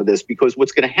fundraising over this, because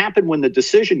what's going to happen when the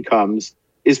decision comes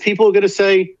is people are going to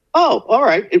say, oh, all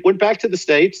right, it went back to the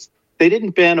states. They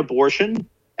didn't ban abortion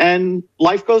and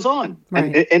life goes on.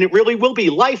 Right. And it really will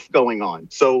be life going on.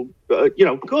 So,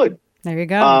 good. There you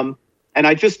go. And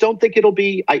I just don't think it'll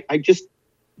be,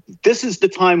 this is the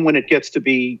time when it gets to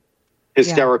be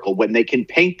hysterical, when they can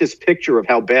paint this picture of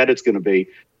how bad it's going to be.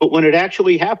 But when it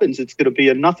actually happens, it's going to be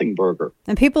a nothing burger.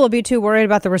 And people will be too worried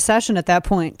about the recession at that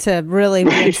point to really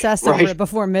be obsessed over it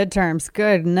before midterms.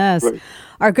 Goodness. Right.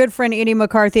 Our good friend Andy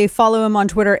McCarthy, follow him on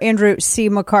Twitter, Andrew C.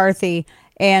 McCarthy.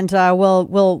 And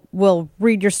we'll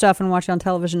read your stuff and watch it on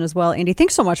television as well. Andy,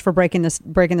 thanks so much for breaking this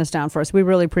down for us. We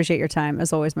really appreciate your time,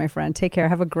 as always, my friend. Take care.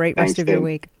 Have a great rest of your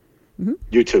week. Mm-hmm.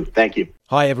 You too. Thank you.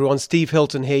 Hi, everyone. Steve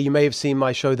Hilton here. You may have seen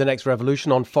my show, The Next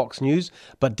Revolution, on Fox News.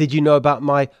 But did you know about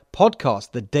my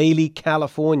podcast, The Daily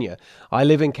California? I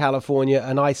live in California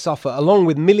and I suffer, along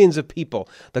with millions of people,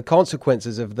 the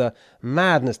consequences of the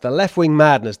madness, the left-wing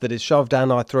madness that is shoved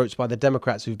down our throats by the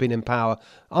Democrats who've been in power,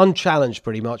 unchallenged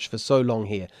pretty much, for so long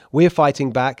here. We're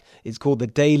fighting back. It's called The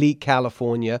Daily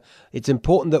California. It's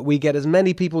important that we get as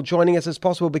many people joining us as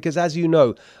possible because, as you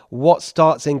know, what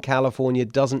starts in California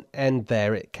doesn't end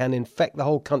there. It can infect the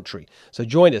whole country. So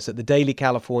join us at The Daily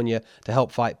California to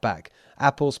help fight back.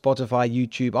 Apple, Spotify,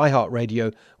 YouTube,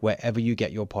 iHeartRadio, wherever you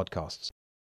get your podcasts.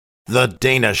 The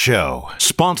Dana Show,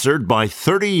 sponsored by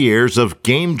 30 years of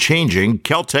game-changing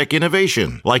Kel-Tec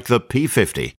innovation, like the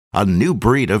P50, a new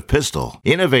breed of pistol.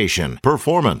 Innovation,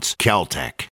 performance,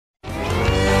 Kel-Tec.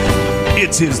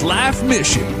 It's his life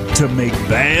mission to make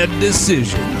bad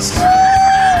decisions.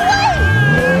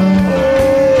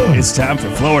 It's time for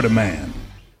Florida Man.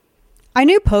 I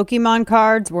knew Pokemon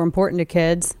cards were important to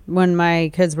kids. When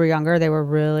my kids were younger, they were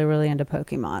really, really into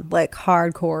Pokemon, like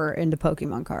hardcore into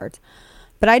Pokemon cards.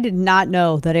 But I did not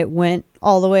know that it went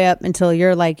all the way up until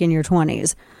you're like in your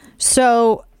 20s.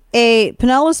 So a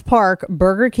Pinellas Park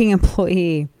Burger King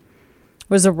employee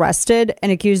was arrested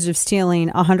and accused of stealing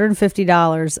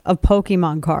 $150 of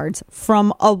Pokemon cards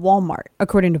from a Walmart,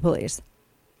 according to police.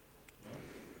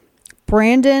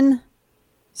 Brandon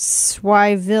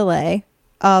Swiville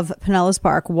of Pinellas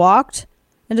Park walked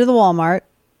into the Walmart,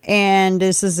 and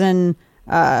this is in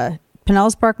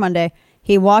Pinellas Park Monday.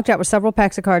 He walked out with several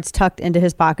packs of cards tucked into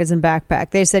his pockets and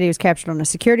backpack. They said he was captured on a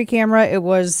security camera. It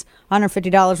was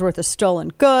 $150 worth of stolen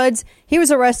goods. He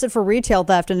was arrested for retail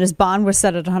theft, and his bond was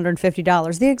set at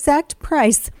 $150, the exact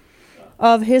price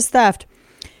of his theft.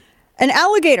 An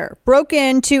alligator broke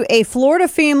into a Florida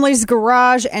family's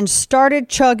garage and started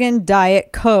chugging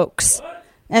Diet Cokes.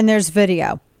 And there's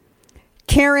video.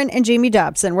 Karen and Jamie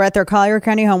Dobson were at their Collier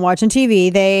County home watching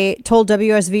TV. They told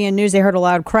WSVN News they heard a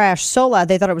loud crash, so loud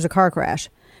they thought it was a car crash.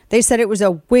 They said it was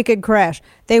a wicked crash.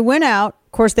 They went out.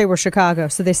 Of course, they were Chicago,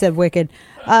 so they said wicked.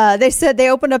 They said they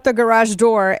opened up the garage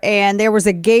door, and there was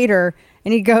a gator.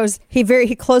 And he closed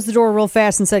the door real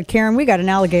fast and said, "Karen, we got an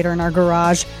alligator in our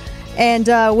garage." And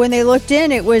when they looked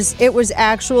in, it was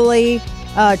actually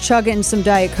chugging some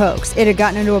Diet Cokes. It had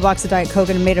gotten into a box of Diet Coke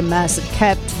and it made a mess. It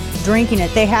kept drinking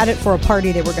it. They had it for a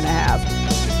party they were going to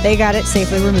have. They got it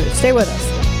safely removed. Stay with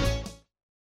us.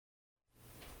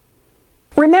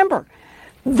 Remember,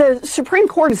 the Supreme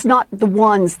Court is not the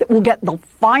ones that will get the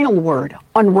final word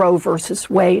on Roe versus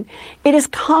Wade. It is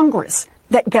Congress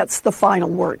that gets the final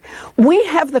word. We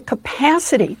have the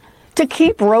capacity to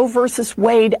keep Roe versus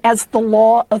Wade as the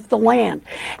law of the land.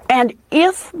 And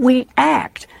if we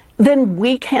act, then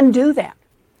we can do that.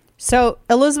 So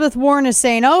Elizabeth Warren is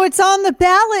saying, oh, it's on the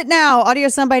ballot now. Audio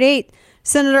soundbite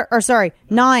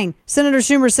 9. Senator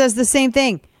Schumer says the same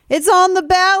thing. It's on the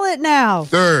ballot now.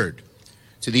 Third,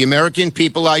 to the American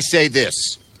people, I say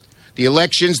this. The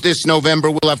elections this November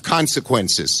will have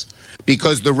consequences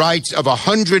because the rights of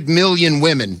 100 million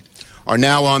women are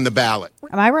now on the ballot.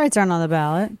 My rights aren't on the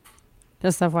ballot.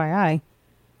 Just FYI.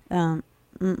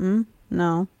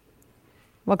 No.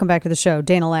 Welcome back to the show.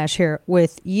 Dana Lash here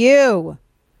with you.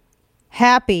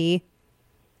 Happy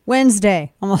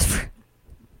Wednesday. Almost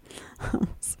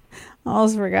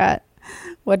forgot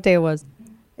what day it was.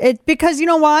 Because you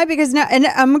know why? Because now, and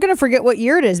I'm going to forget what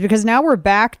year it is, because now we're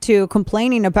back to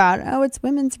complaining about, oh, it's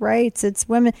women's rights. It's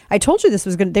women. I told you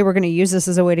they were going to use this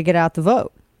as a way to get out the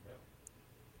vote.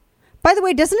 By the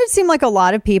way, doesn't it seem like a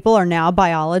lot of people are now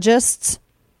biologists?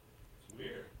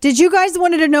 Did you guys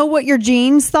want to know what your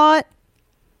genes thought?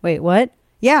 Wait, what?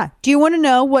 Yeah. Do you want to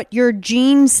know what your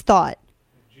genes thought?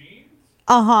 Genes?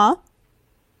 Uh-huh.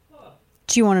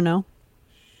 Do you want to know?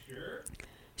 Sure.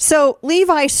 So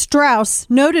Levi Strauss,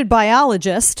 noted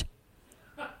biologist,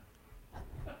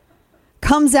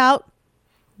 comes out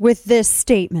with this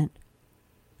statement.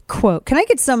 Quote, can I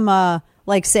get some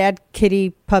sad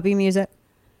kitty puppy music?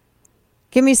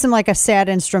 Give me some a sad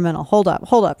instrumental. Hold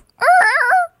up.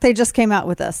 They just came out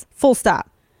with this. Full stop.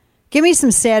 Give me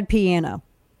some sad piano.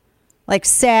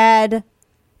 Sad,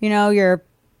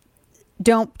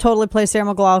 don't totally play Sarah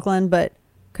McLachlan, but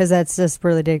because that's just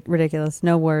really ridiculous.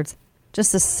 No words.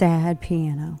 Just a sad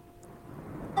piano.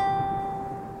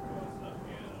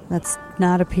 That's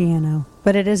not a piano,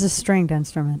 but it is a stringed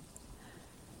instrument.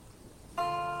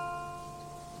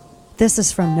 This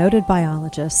is from noted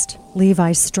biologist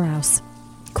Levi Strauss.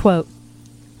 Quote,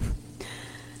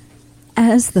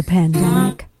 as the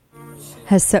pandemic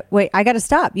has... Wait, I got to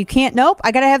stop. You can't... Nope,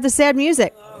 I got to have the sad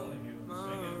music.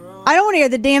 I don't want to hear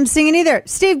the damn singing either.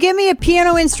 Steve, give me a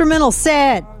piano instrumental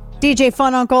sad. DJ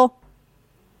Fun Uncle.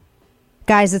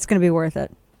 Guys, it's going to be worth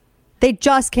it. They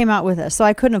just came out with this, so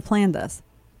I couldn't have planned this.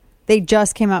 They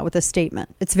just came out with a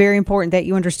statement. It's very important that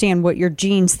you understand what your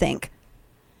genes think.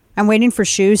 I'm waiting for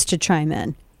shoes to chime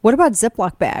in. What about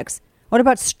Ziploc bags? What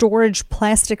about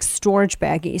plastic storage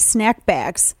baggies, snack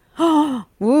bags?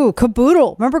 Ooh,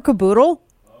 Caboodle. Remember Caboodle?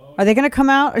 Are they going to come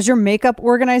out? Is your makeup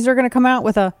organizer going to come out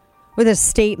with a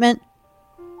statement?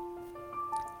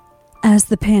 As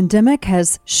the pandemic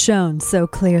has shown so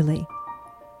clearly,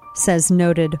 says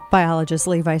noted biologist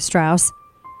Levi Strauss,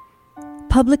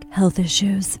 public health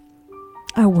issues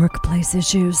are workplace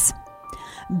issues.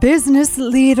 Business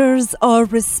leaders are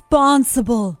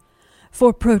responsible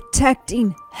for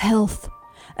protecting health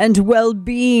and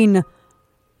well-being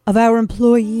of our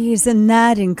employees, and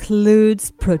that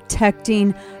includes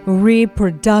protecting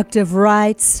reproductive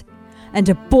rights and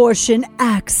abortion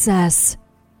access.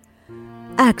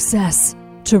 Access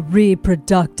to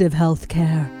reproductive health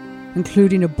care,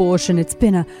 including abortion. It's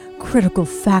been a critical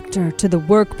factor to the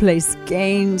workplace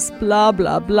gains, blah,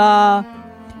 blah, blah.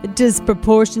 It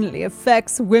disproportionately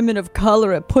affects women of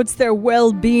color. It puts their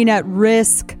well-being at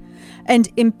risk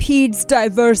and impedes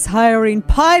diverse hiring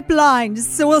pipelines.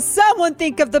 So will someone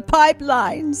think of the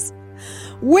pipelines?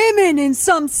 Women in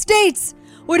some states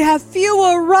would have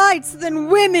fewer rights than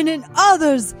women in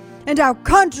others, and our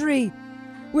country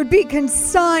would be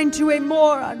consigned to a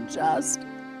more unjust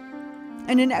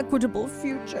and inequitable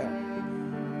future.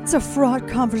 It's a fraught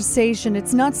conversation.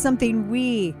 It's not something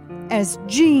we, as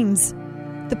genes,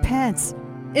 the pants,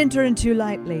 enter into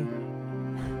lightly.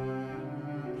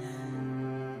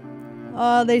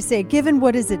 They say, given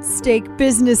what is at stake,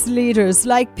 business leaders,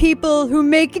 like people who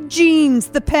make jeans,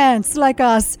 the pants, like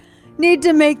us, need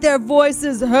to make their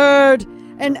voices heard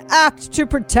and act to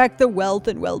protect the wealth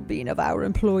and well-being of our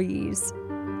employees.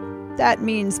 That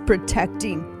means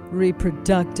protecting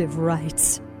reproductive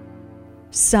rights.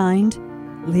 Signed,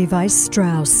 Levi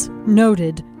Strauss,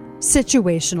 noted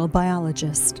situational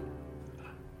biologist.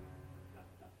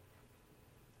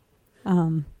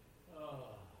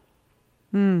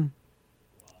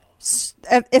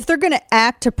 If they're going to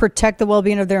act to protect the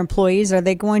well-being of their employees, are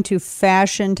they going to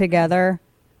fashion together?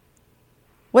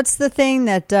 What's the thing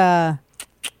that, you know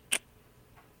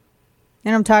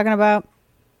what I'm talking about?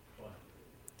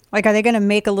 Like, are they going to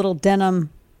make a little denim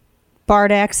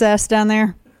BART access down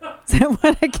there? Is that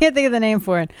what? I can't think of the name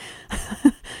for it.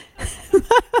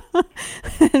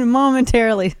 And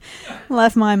momentarily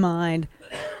left my mind.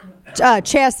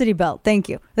 Chastity belt. Thank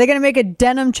you. Are they going to make a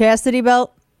denim chastity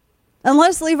belt?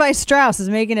 Unless Levi Strauss is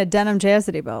making a denim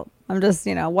chastity belt. I'm just,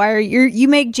 why are you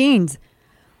make jeans?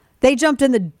 They jumped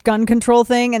in the gun control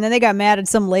thing, and then they got mad at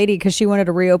some lady because she wanted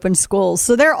to reopen schools.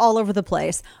 So they're all over the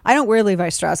place. I don't wear Levi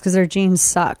Strauss because their jeans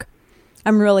suck.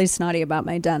 I'm really snotty about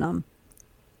my denim.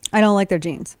 I don't like their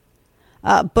jeans.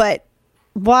 But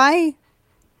why?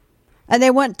 And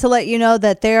they want to let you know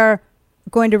that they're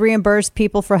going to reimburse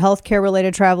people for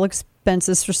healthcare-related travel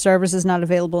expenses for services not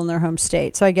available in their home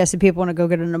state. So I guess if people want to go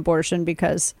get an abortion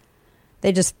because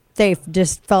they just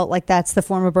felt like that's the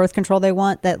form of birth control they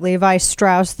want, that Levi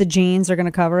Strauss, the jeans, are going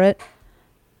to cover it.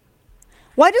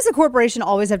 Why does a corporation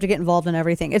always have to get involved in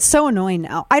everything? It's so annoying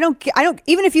now. I don't,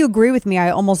 even if you agree with me, I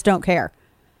almost don't care.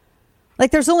 Like,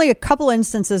 there's only a couple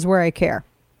instances where I care.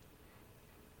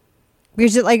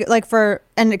 Because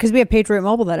because we have Patriot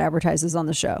Mobile that advertises on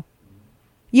the show.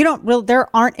 There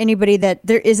aren't anybody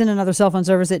there isn't another cell phone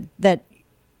service that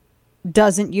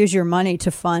doesn't use your money to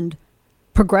fund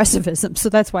progressivism. So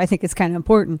that's why I think it's kind of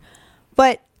important.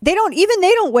 But they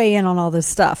don't weigh in on all this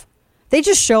stuff. They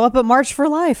just show up at March for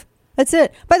Life. That's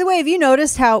it. By the way, have you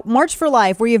noticed how March for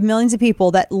Life, where you have millions of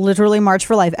people that literally march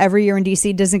for life every year in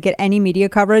DC, doesn't get any media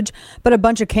coverage, but a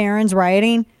bunch of Karens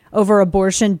rioting over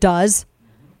abortion does?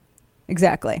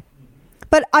 Exactly.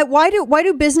 But why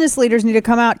do business leaders need to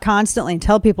come out constantly and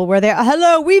tell people where they are?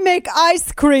 Hello, we make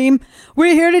ice cream.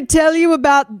 We're here to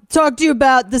talk to you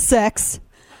about the sex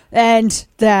and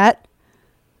that.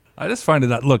 I just find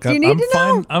it out. Look,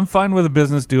 I'm fine with a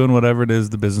business doing whatever it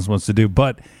is the business wants to do,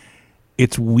 but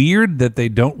it's weird that they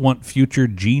don't want future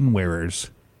jean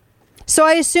wearers. So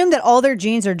I assume that all their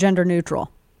jeans are gender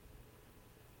neutral,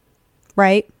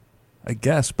 right? I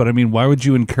guess, but I mean, why would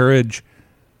you encourage,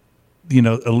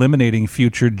 eliminating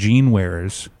future jean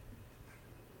wearers?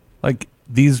 Like,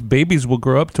 these babies will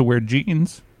grow up to wear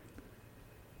jeans.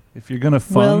 If you're going to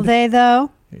fund... Will they,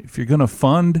 though? If you're going to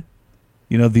fund,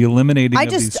 the eliminating of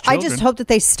these children... I just hope that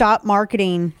they stop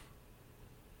marketing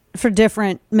for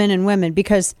different men and women,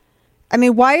 because, I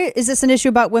mean, why is this an issue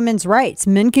about women's rights?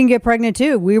 Men can get pregnant,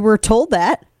 too. We were told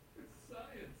that.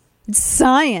 It's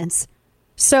science.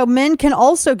 So men can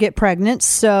also get pregnant,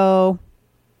 so...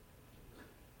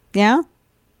 Yeah?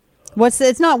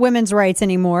 It's not women's rights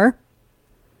anymore.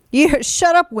 You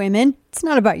shut up, women. It's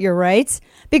not about your rights,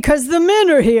 because the men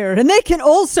are here and they can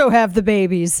also have the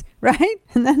babies, right?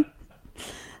 And then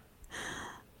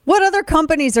what other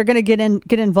companies are going to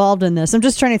get involved in this? I'm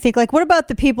just trying to think, like, what about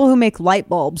the people who make light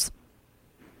bulbs?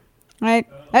 Right?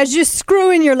 As you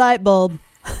screw in your light bulb,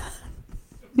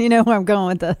 you know where I'm going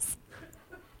with this.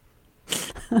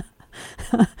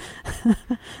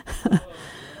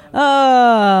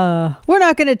 We're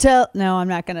not going to tell. No, I'm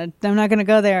not going to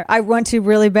go there. I want to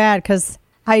really bad, because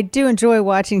I do enjoy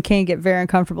watching Kane get very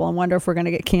uncomfortable and wonder if we're going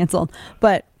to get canceled.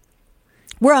 But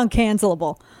we're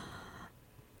uncancelable.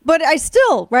 But I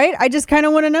still, right? I just kind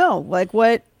of want to know, like,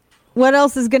 what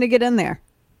else is going to get in there?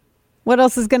 What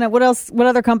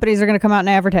other companies are going to come out and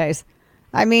advertise?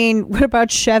 I mean, what about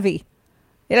Chevy?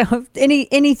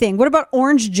 Anything. What about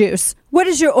orange juice? What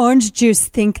does your orange juice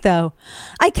think, though?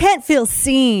 I can't feel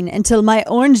seen until my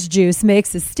orange juice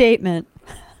makes a statement.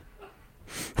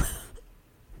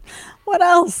 What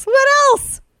else?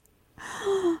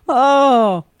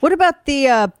 Oh, what about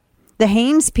the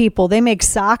Hanes people? They make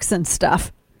socks and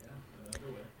stuff.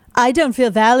 I don't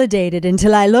feel validated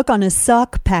until I look on a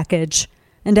sock package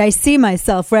and I see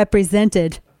myself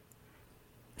represented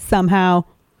somehow.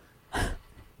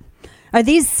 Are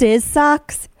these Sis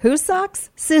socks? Whose socks?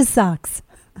 Sis socks.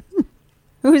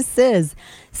 Who's Sis?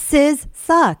 Sis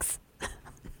socks.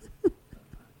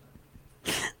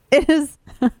 It is.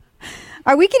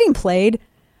 Are we getting played?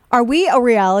 Are we a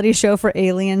reality show for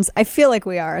aliens? I feel like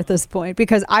we are at this point,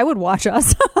 because I would watch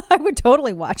us. I would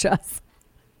totally watch us.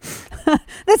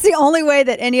 That's the only way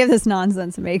that any of this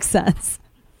nonsense makes sense,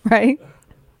 right?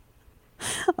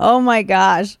 Oh my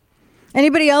gosh.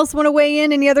 Anybody else want to weigh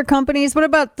in? Any other companies? What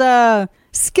about the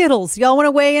Skittles? Y'all want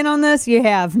to weigh in on this? You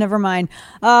have. Never mind.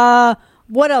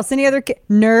 What else? Any other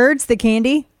Nerds, the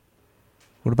candy?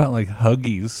 What about like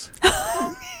Huggies?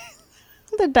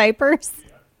 The diapers?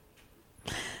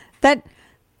 That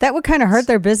would kind of hurt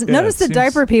their business. Yeah, Notice the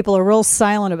diaper people are real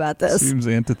silent about this. Seems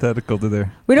antithetical to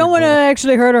their... We don't want to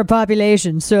actually hurt our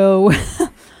population, so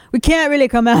we can't really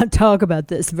come out and talk about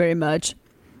this very much.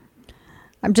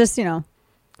 I'm just,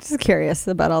 just curious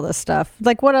about all this stuff.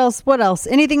 Like, what else?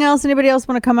 Anything else? Anybody else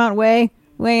want to come out and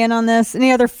weigh in on this?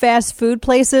 Any other fast food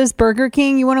places? Burger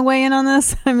King, you want to weigh in on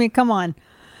this? I mean, come on.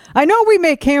 I know we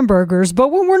make hamburgers, but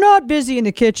when we're not busy in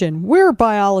the kitchen, we're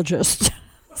biologists.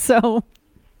 So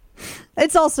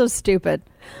it's also stupid.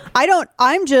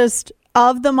 I'm just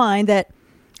of the mind that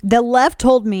the left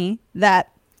told me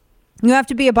that you have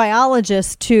to be a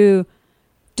biologist to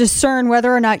discern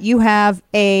whether or not you have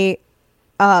a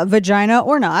vagina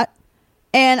or not.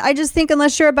 And I just think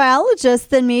unless you're a biologist,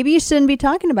 then maybe you shouldn't be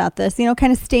talking about this,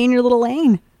 kind of stay in your little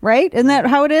lane, right? Isn't that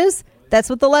how it is? That's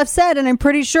what the left said. And I'm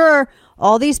pretty sure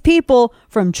all these people,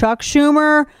 from Chuck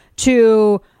Schumer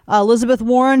to Elizabeth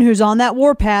Warren, who's on that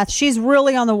warpath, she's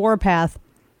really on the warpath,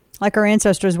 like our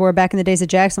ancestors were back in the days of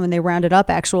Jackson when they rounded up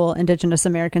actual indigenous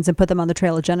Americans and put them on the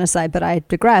trail of genocide. But I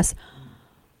digress.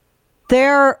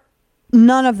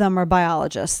 None of them are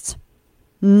biologists.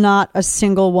 Not a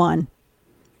single one.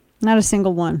 Not a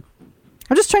single one.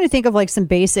 I'm just trying to think of like some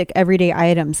basic everyday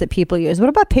items that people use. What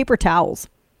about paper towels?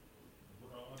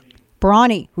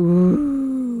 Brawny.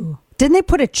 Ooh. Didn't they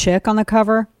put a chick on the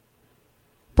cover?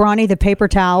 Brawny, the paper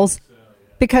towels.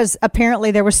 Because apparently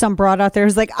there was some broad out there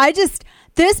who's like,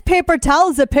 this paper towel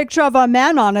is a picture of a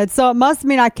man on it, so it must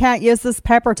mean I can't use this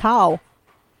paper towel.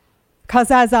 Because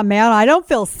as a man, I don't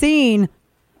feel seen.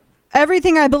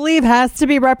 Everything I believe has to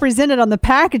be represented on the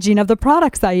packaging of the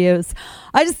products I use.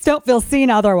 I just don't feel seen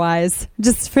otherwise.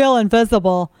 Just feel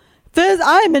invisible.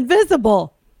 I'm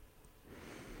invisible.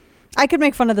 I could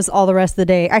make fun of this all the rest of the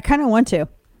day. I kind of want to,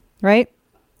 right?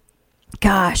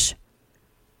 Gosh.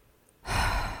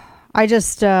 I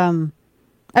just,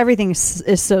 everything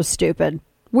is so stupid.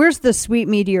 Where's the sweet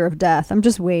meteor of death? I'm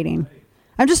just waiting.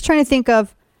 I'm just trying to think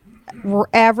of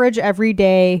average,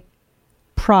 everyday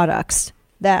products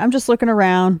that I'm just looking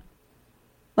around,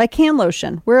 like hand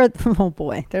lotion. Oh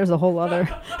boy, there's a whole other.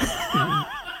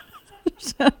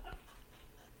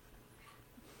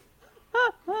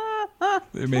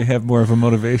 They may have more of a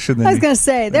motivation than I was going to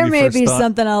say, there may be thought.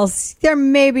 something else. There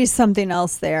may be something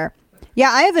else there. Yeah,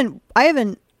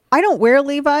 I don't wear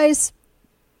Levi's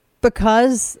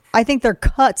because I think their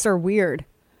cuts are weird,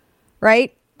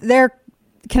 right? They're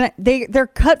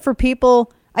cut for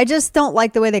people. I just don't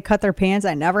like the way they cut their pants.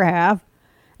 I never have.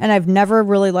 And I've never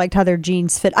really liked how their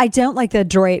jeans fit. I don't like the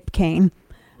drape, Kane.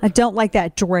 I don't like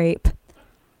that drape.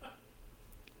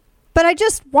 But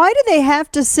why do they have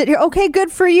to sit here? Okay,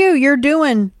 good for you. You're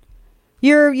doing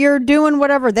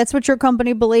whatever. That's what your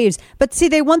company believes. But see,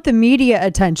 they want the media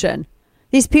attention.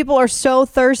 These people are so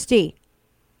thirsty.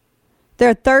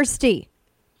 They're thirsty.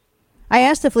 I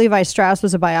asked if Levi Strauss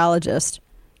was a biologist.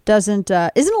 Isn't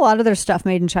a lot of their stuff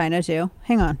made in China too?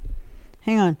 Hang on.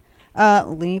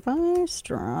 Levi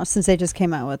Strauss, since they just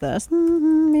came out with this.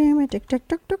 Oh,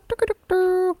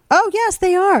 yes,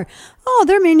 they are. Oh,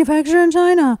 they're manufactured in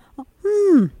China.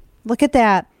 Look at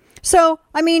that. So,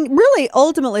 I mean, really,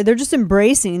 ultimately, they're just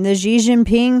embracing the Xi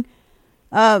Jinping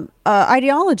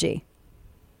ideology.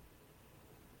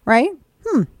 Right?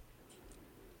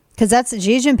 Because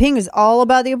Xi Jinping is all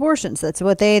about the abortions. That's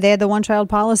what they had the one-child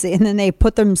policy, and then they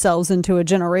put themselves into a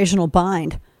generational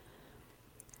bind.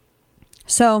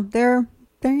 So there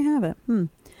you have it.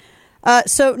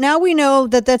 So now we know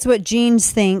that that's what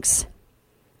Jeans thinks.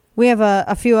 We have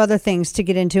a few other things to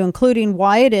get into, including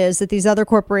why it is that these other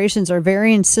corporations are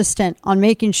very insistent on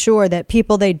making sure that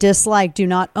people they dislike do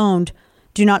not own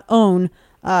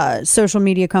social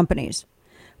media companies.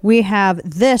 We have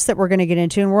this that we're going to get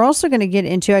into, and we're also going to get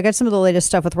into, I got some of the latest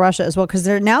stuff with Russia as well, because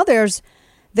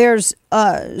there's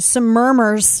some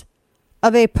murmurs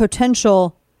of a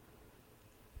potential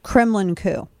Kremlin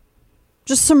coup.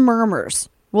 Just some murmurs.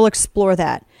 We'll explore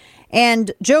that.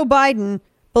 And Joe Biden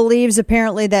believes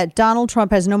apparently that Donald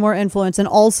Trump has no more influence, and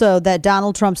also that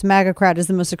Donald Trump's MAGA crowd is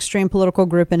the most extreme political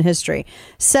group in history.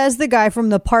 Says the guy from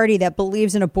the party that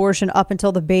believes in abortion up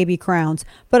until the baby crowns.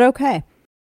 But okay.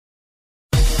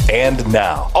 And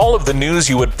now, all of the news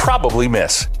you would probably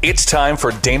miss. It's time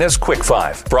for Dana's Quick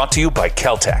Five, brought to you by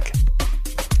Caltech.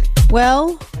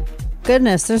 Well,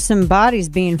 goodness, there's some bodies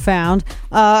being found.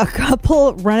 A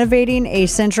couple renovating a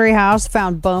century house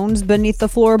found bones beneath the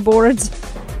floorboards.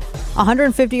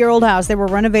 150-year-old house. They were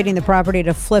renovating the property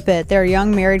to flip it. They're a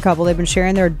young married couple. They've been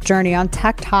sharing their journey on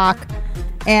TikTok.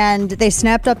 And they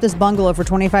snapped up this bungalow for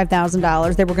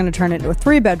 $25,000. They were going to turn it into a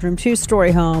 3-bedroom,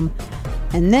 2-story home.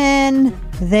 And then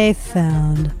they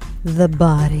found the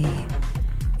body.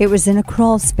 It was in a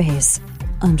crawl space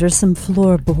under some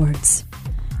floorboards.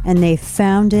 And they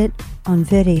found it on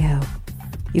video.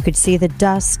 You could see the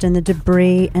dust and the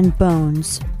debris and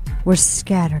bones were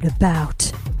scattered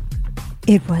about.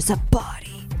 It was a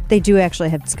body. They do actually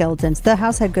have skeletons. The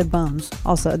house had good bones.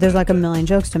 Also, there's like a million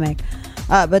jokes to make.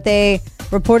 But they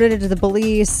reported it to the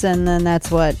police, and then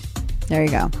that's what... There you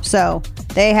go. So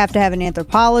they have to have an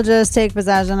anthropologist take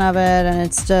possession of it, and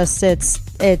it's just I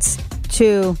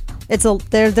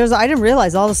didn't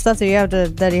realize all the stuff that he had to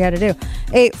do.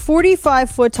 A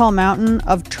 45-foot tall mountain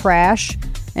of trash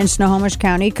in Snohomish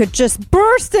County could just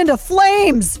burst into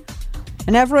flames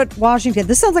in Everett, Washington.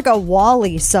 This sounds like a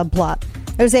WALL-E subplot.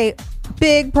 There's a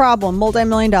big problem,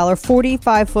 multi-million-dollar,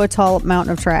 45-foot tall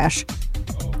mountain of trash.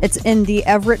 It's in the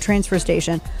Everett transfer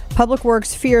station. Public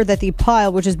Works fear that the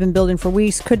pile, which has been building for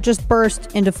weeks, could just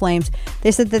burst into flames.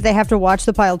 They said that they have to watch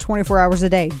the pile 24 hours a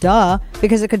day. Duh,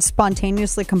 because it could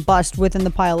spontaneously combust within the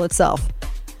pile itself.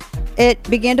 It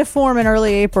began to form in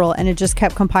early April, and it just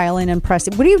kept compiling and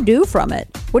pressing. What do you do from it?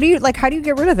 How do you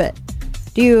get rid of it?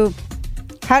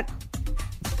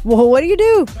 What do you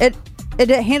do? It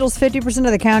handles 50%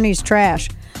 of the county's trash.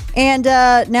 And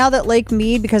now that Lake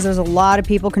Mead, because there's a lot of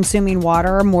people consuming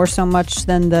water, more so much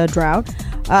than the drought,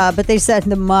 but they said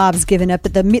the mob's given up,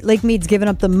 but Lake Mead's given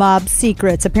up the mob's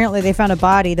secrets. Apparently they found a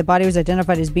body. The body was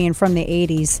identified as being from the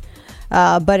 80s,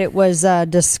 but it was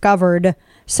discovered.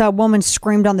 So a woman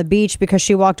screamed on the beach because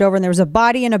she walked over and there was a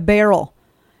body in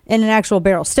an actual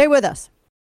barrel. Stay with us.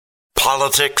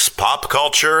 Politics, pop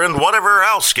culture, and whatever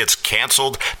else gets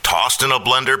canceled, tossed in a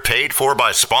blender, paid for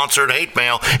by sponsored hate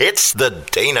mail. It's The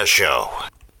Dana Show.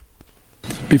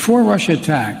 Before Russia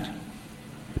attacked,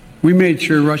 we made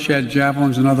sure Russia had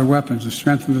javelins and other weapons to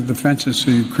strengthen the defenses so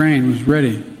Ukraine was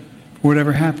ready for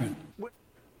whatever happened.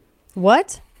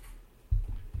 What?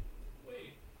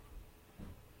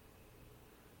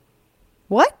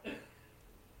 What?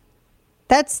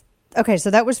 That's okay. So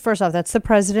that was first off. That's the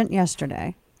president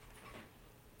yesterday.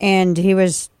 And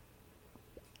I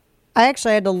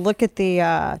actually had to look at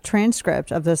the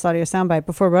transcript of this audio soundbite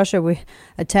before Russia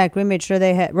attacked. We made sure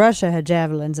Russia had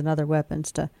javelins and other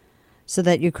weapons to so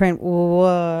that Ukraine.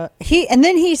 And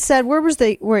then he said, where's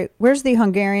the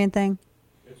Hungarian thing?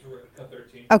 It's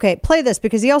 13. Okay, play this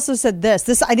because he also said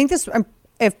this. I think this,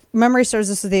 if memory serves,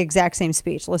 this was the exact same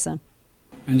speech. Listen.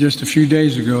 And just a few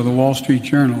days ago, the Wall Street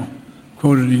Journal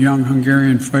quoted a young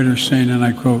Hungarian fighter saying, and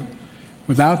I quote,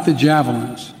 "Without the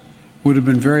javelins, it would have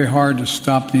been very hard to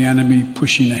stop the enemy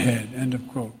pushing ahead," end of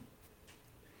quote.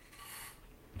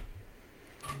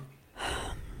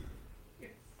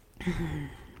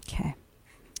 Okay.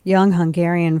 Young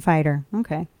Hungarian fighter.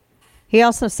 Okay. He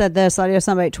also said this, audio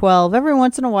soundbite 12. Every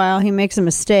once in a while, he makes a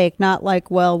mistake, not like,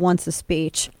 once a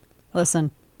speech.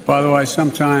 Listen. By the way,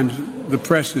 sometimes the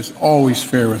press is always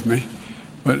fair with me,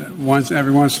 but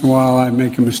every once in a while I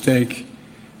make a mistake,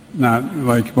 not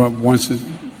like once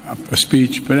a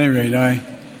speech. But at any rate,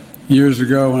 years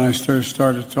ago when I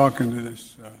started talking to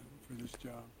this for this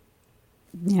job.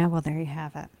 Yeah, well, there you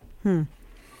have it.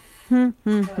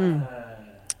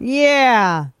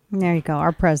 Yeah, there you go.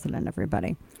 Our president,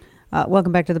 everybody.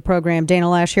 Welcome back to the program. Dana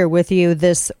Loesch here with you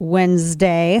this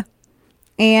Wednesday.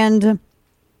 And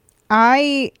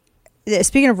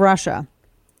speaking of Russia,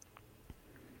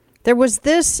 there was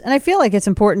this, and I feel like it's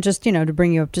important just, to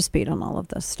bring you up to speed on all of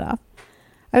this stuff.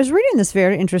 I was reading this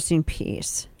very interesting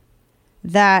piece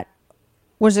that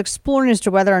was exploring as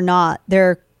to whether or not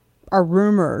there are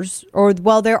rumors,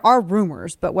 there are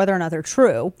rumors, but whether or not they're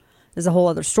true is a whole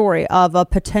other story, of a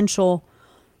potential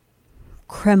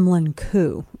Kremlin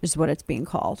coup, is what it's being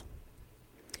called.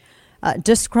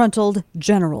 Disgruntled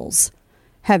generals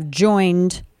have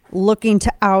joined looking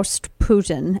to oust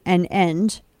Putin and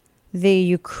end the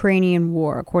Ukrainian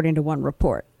war, according to one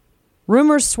report.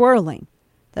 Rumors swirling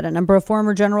that a number of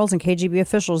former generals and KGB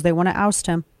officials, they want to oust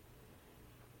him.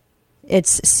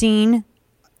 It's seen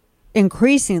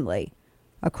increasingly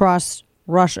across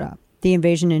Russia, the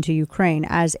invasion into Ukraine,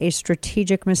 as a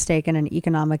strategic mistake and an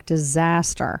economic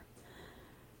disaster.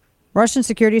 Russian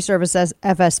security services,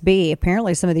 FSB,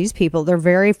 apparently some of these people, they're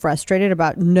very frustrated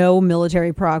about no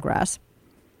military progress.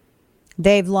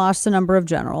 They've lost a number of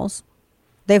generals.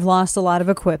 They've lost a lot of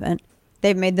equipment.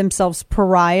 They've made themselves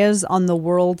pariahs on the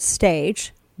world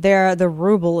stage. The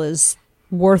ruble is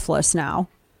worthless now.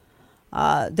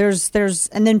 And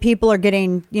then people are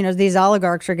getting, these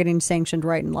oligarchs are getting sanctioned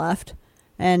right and left,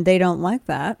 and they don't like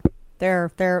that.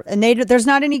 There's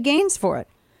not any gains for it.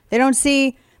 They don't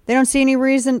see any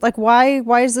reason, like why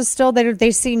is this still,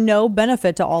 they see no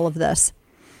benefit to all of this.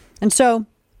 And so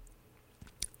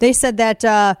they said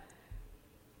that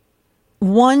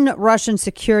one Russian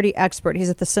security expert, he's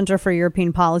at the Center for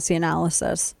European Policy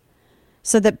Analysis,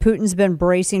 said that Putin's been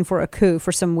bracing for a coup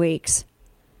for some weeks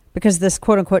because this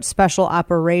quote unquote special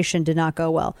operation did not go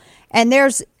well. And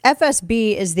there's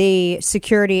FSB is the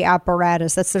security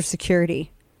apparatus. That's their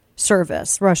security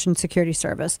service, Russian security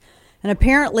service. And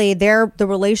apparently the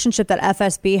relationship that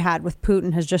FSB had with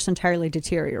Putin has just entirely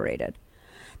deteriorated.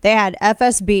 They had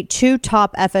two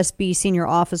top FSB senior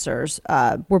officers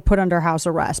were put under house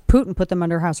arrest. Putin put them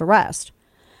under house arrest.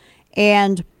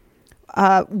 And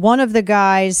one of the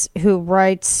guys who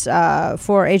writes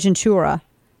for Agentura,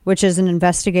 which is an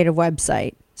investigative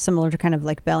website, similar to kind of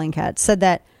like Bellingcat, said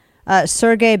that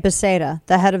Sergei Beseda,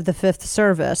 the head of the Fifth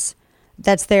Service,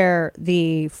 that's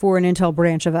the foreign intel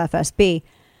branch of FSB,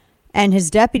 and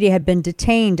his deputy had been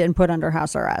detained and put under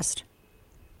house arrest.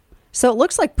 So it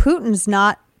looks like Putin's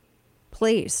not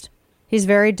pleased. He's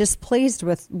very displeased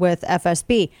with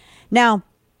FSB. Now,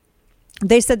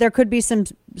 they said there could be some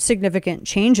significant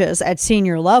changes at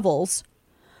senior levels,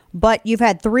 but you've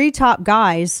had three top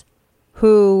guys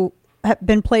who have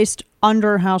been placed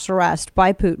under house arrest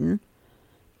by Putin,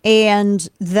 and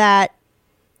that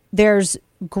there's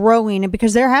growing,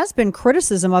 because there has been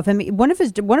criticism of him. One of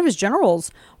his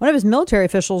generals, one of his military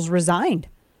officials resigned.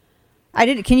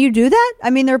 Can you do that?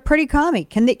 I mean, they're pretty commie.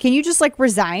 Can you just like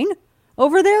resign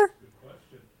over there?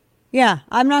 Yeah,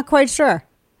 I'm not quite sure.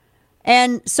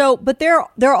 And so, but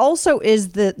there also is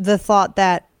the thought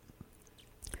that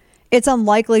it's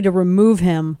unlikely to remove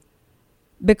him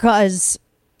because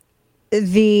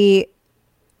he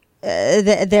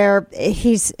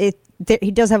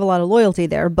does have a lot of loyalty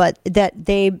there, but that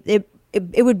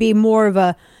it would be more of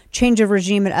a change of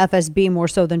regime at FSB more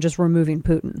so than just removing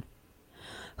Putin.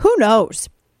 Who knows?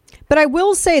 But I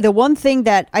will say the one thing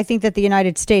that I think that the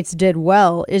United States did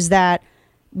well is that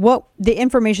the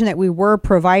information that we were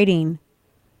providing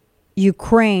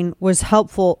Ukraine was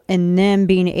helpful in them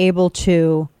being able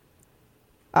to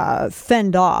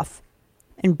fend off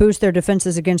and boost their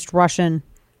defenses against the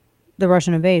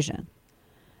Russian invasion.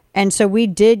 And so we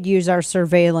did use our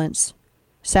surveillance,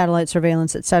 satellite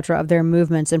surveillance, etc., of their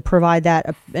movements and provide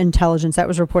that intelligence. That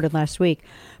was reported last week.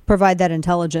 Provide that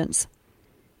intelligence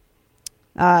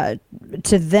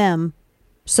to them,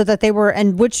 so that they were,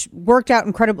 and which worked out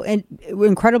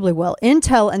incredibly well.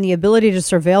 Intel and the ability to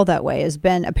surveil that way has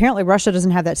been, apparently Russia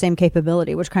doesn't have that same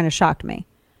capability, which kind of shocked me.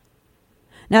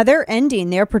 Now they're ending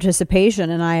their participation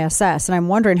in ISS, and I'm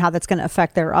wondering how that's going to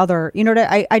affect their other,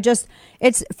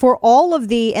 it's for all of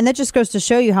the, and that just goes to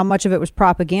show you how much of it was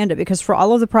propaganda, because for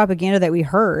all of the propaganda that we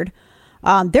heard,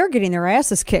 they're getting their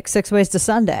asses kicked 6 ways to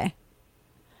Sunday.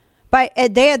 They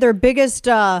had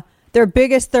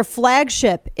their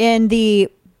flagship in the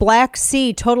Black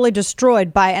Sea totally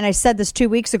destroyed by, and I said this 2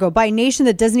 weeks ago, by a nation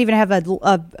that doesn't even have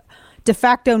a de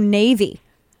facto navy.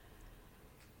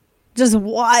 Just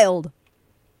wild.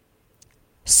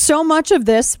 So much of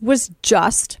this was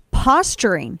just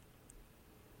posturing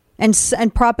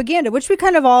and propaganda, which we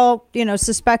kind of all,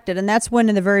 suspected. And that's when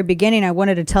in the very beginning, I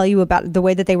wanted to tell you about the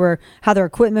way that how their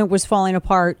equipment was falling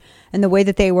apart and the way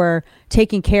that they were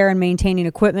taking care and maintaining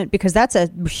equipment, because that's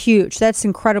that's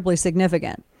incredibly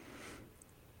significant.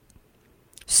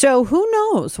 So who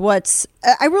knows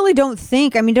I really don't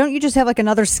think, don't you just have like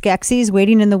another Skeksis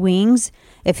waiting in the wings?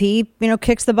 If he,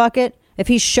 kicks the bucket, if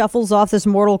he shuffles off this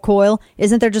mortal coil,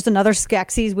 isn't there just another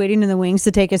Skeksis waiting in the wings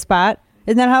to take his spot?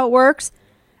 Isn't that how it works?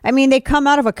 They come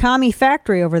out of a commie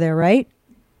factory over there, right?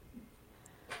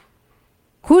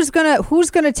 Who's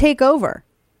gonna take over?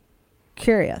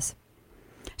 Curious.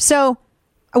 So,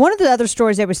 one of the other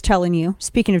stories I was telling you,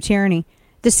 speaking of tyranny,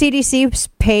 the CDC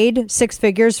paid 6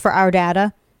 figures for our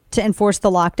data to enforce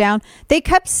the lockdown. They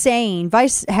kept saying,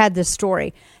 Vice had this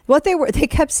story. They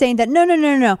kept saying that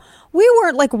no. We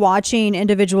weren't like watching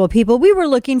individual people. We were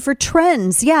looking for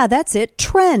trends. Yeah, that's it.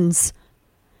 Trends.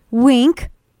 Wink.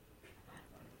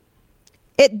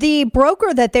 The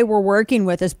broker that they were working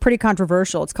with is pretty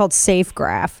controversial. It's called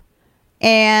SafeGraph.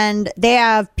 And they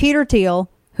have Peter Thiel,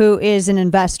 who is an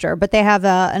investor, but they have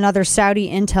another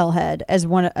Saudi intel head as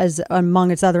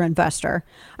among its other investor.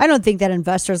 I don't think that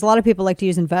investors, a lot of people like to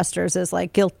use investors as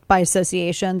like guilt by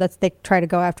association. They try to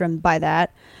go after him by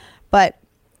that. But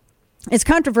it's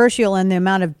controversial in the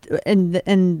amount of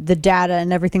in the data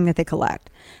and everything that they collect.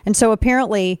 And so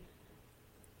apparently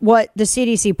what the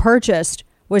CDC purchased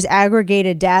was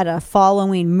aggregated data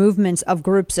following movements of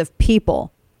groups of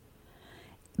people.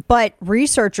 But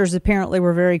researchers apparently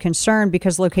were very concerned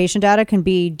because location data can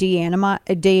be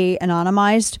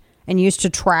de-anonymized and used to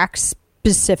track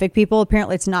specific people.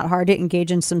 Apparently it's not hard to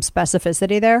engage in some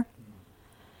specificity there.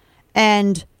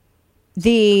 And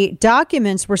the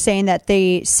documents were saying that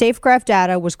the SafeGraph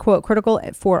data was, quote, critical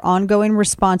for ongoing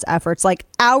response efforts like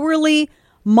hourly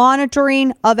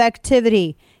monitoring of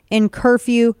activity in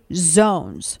curfew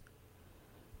zones,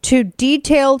 to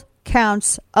detailed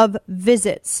counts of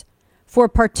visits for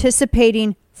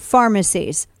participating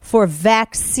pharmacies for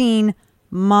vaccine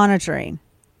monitoring.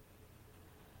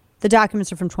 The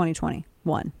documents are from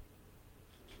 2021.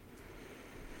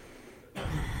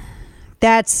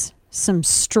 That's some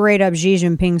straight up Xi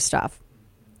Jinping stuff.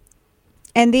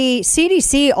 And the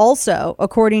CDC also,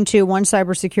 according to one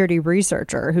cybersecurity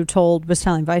researcher who was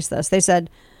telling Vice this, they said,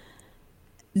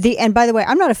 and by the way,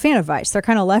 I'm not a fan of Vice. They're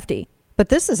kind of lefty, but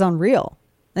this is unreal.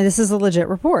 And this is a legit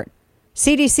report.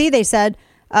 CDC, they said,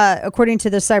 according to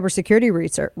the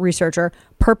cybersecurity researcher,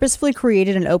 purposefully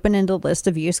created an open-ended list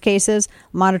of use cases,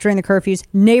 monitoring the curfews,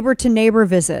 neighbor-to-neighbor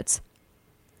visits,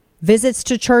 visits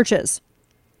to churches,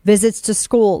 visits to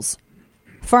schools,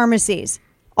 pharmacies,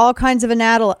 all kinds of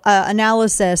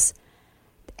analysis.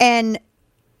 And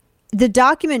the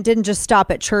document didn't just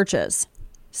stop at churches.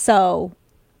 So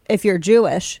if you're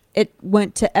Jewish, it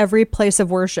went to every place of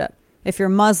worship. If you're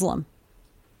Muslim,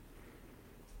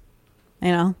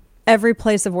 every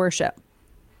place of worship.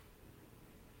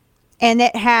 And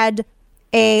it had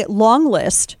a long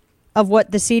list of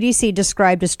what the CDC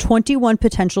described as 21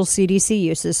 potential CDC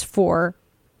uses for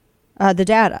the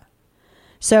data.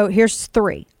 So here's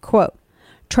 3. Quote,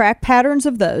 track patterns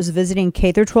of those visiting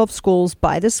K-12 schools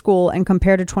by the school and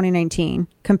compare to 2019.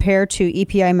 Compare to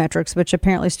EPI metrics, which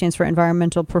apparently stands for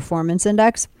Environmental Performance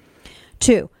Index.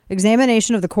 2,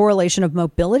 examination of the correlation of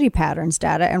mobility patterns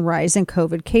data and rise in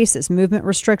COVID cases, movement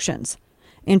restrictions,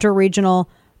 interregional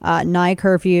NIE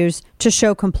curfews to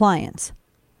show compliance.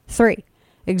 3,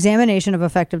 examination of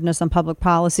effectiveness on public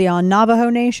policy on Navajo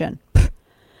Nation.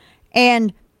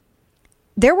 And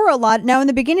there were a lot. Now, in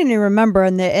the beginning, you remember,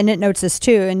 and it notes this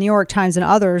too, in New York Times and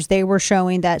others, they were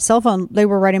showing that they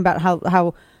were writing about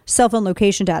how cell phone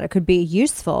location data could be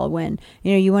useful when,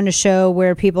 you want to show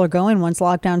where people are going once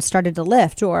lockdown started to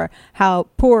lift, or how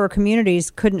poorer communities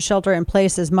couldn't shelter in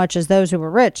place as much as those who were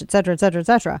rich, et cetera, et cetera, et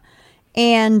cetera.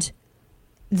 And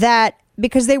that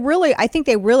because I think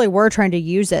they really were trying to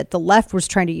use it. The left was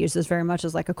trying to use this very much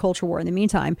as like a culture war. In the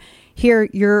meantime, here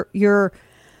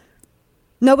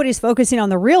nobody's focusing on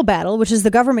the real battle, which is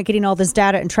the government getting all this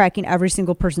data and tracking every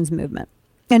single person's movement.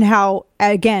 And how,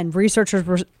 again, researchers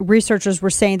were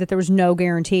saying that there was no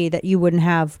guarantee that you wouldn't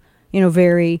have,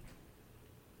 very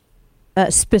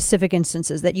specific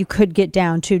instances, that you could get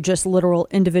down to just literal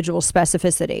individual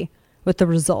specificity with the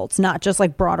results, not just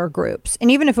like broader groups.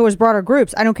 And even if it was broader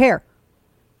groups, I don't care.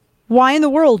 Why in the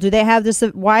world do they have this?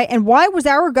 Why was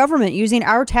our government using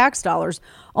our tax dollars,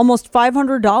 almost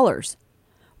 $500?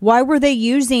 Why were they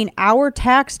using our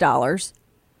tax dollars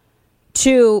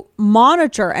to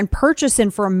monitor and purchase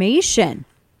information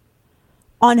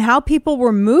on how people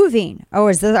were moving? Oh,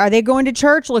 are they going to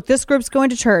church? Look, this group's going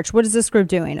to church. What is this group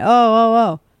doing?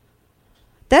 Oh.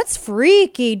 That's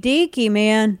freaky deaky,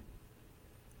 man.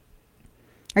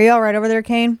 Are you all right over there,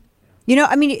 Kane? Are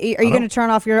you going to turn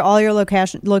off all your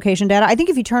location data? I think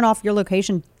if you turn off your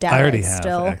location data, I already have,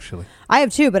 actually. I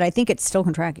have too, but I think it still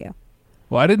can track you.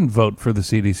 Well, I didn't vote for the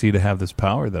CDC to have this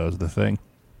power, though, is the thing.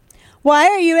 Why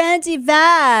are you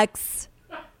anti-vax?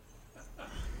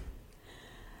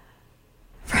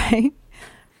 Right?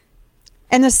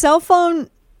 And the cell phone,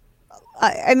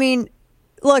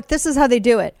 look, this is how they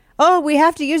do it. Oh, we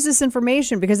have to use this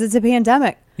information because it's a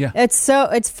pandemic. Yeah.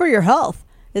 It's for your health.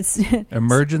 It's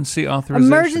emergency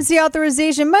authorization. Emergency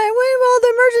authorization. Well,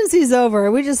 the emergency's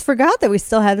over. We just forgot that we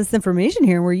still had this information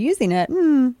here and we're using it.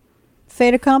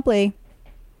 Fait accompli.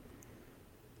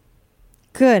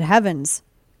 Good heavens.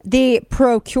 The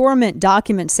procurement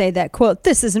documents say that, quote,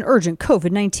 this is an urgent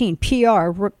COVID-19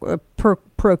 PR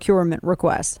procurement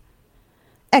request.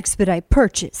 Expedite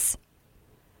purchase.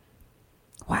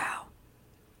 Wow.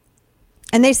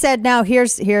 And they said, now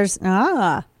here's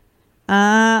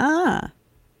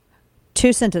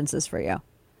 2 sentences for you.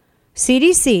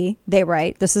 CDC, they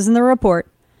write, this is in the report,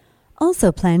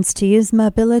 also plans to use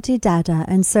mobility data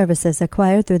and services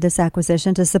acquired through this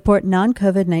acquisition to support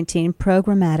non-COVID-19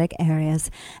 programmatic areas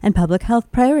and public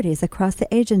health priorities across the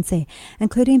agency,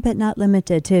 including but not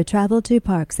limited to travel to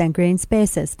parks and green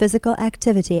spaces, physical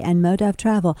activity and mode of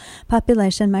travel,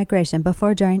 population migration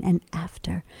before, during, and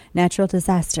after natural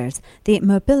disasters. The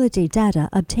mobility data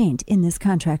obtained in this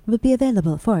contract will be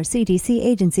available for CDC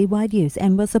agency-wide use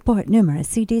and will support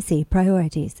numerous CDC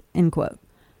priorities, end quote.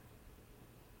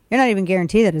 You're not even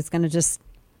guaranteed that it's going to just,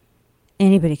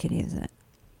 anybody could use it.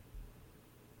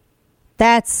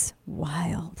 That's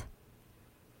wild.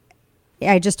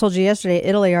 I just told you yesterday,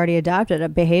 Italy already adopted a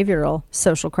behavioral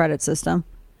social credit system.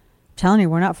 I'm telling you,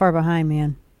 we're not far behind,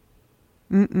 man.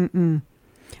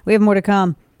 We have more to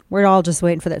come. We're all just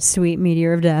waiting for that sweet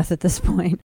meteor of death at this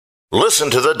point.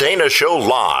 Listen to The Dana Show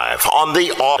live on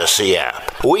the Odyssey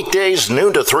app. Weekdays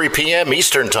noon to 3 p.m.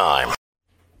 Eastern Time.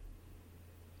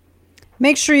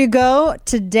 Make sure you go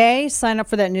today, sign up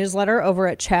for that newsletter over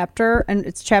at Chapter, and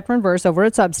it's Chapter and Verse over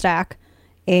at Substack.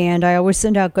 And I always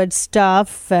send out good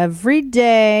stuff every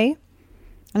day.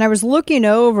 And I was looking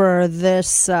over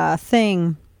this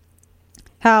thing,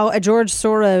 how a George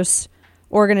Soros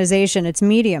organization, it's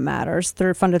Media Matters,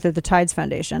 funded through the Tides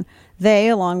Foundation. They,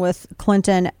 along with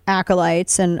Clinton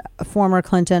acolytes and former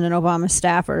Clinton and Obama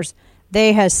staffers,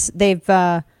 they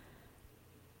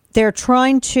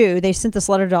sent this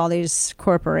letter to all these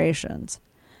corporations,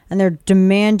 and they're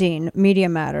demanding, Media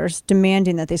Matters,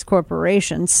 demanding that these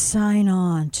corporations sign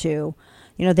on to,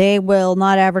 they will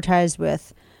not advertise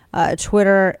with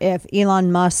Twitter if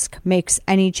Elon Musk makes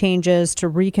any changes to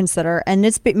reconsider. And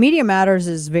Media Matters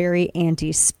is very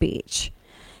anti-speech.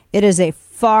 It is a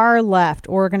far left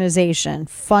organization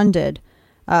funded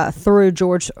through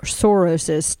George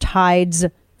Soros's Tides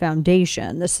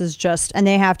Foundation. This is just, and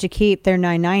they have to keep their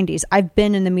 990s. I've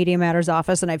been in the Media Matters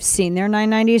office and I've seen their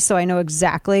 990s, so I know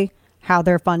exactly how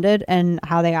they're funded and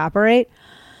how they operate.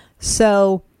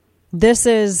 So this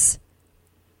is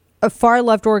a far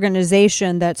left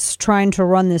organization that's trying to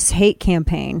run this hate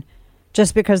campaign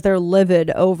just because they're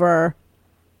livid over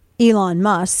Elon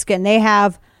Musk, and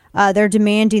they're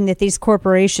demanding that these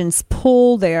corporations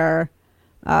pull their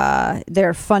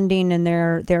funding and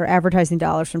their advertising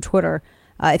dollars from Twitter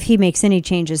if he makes any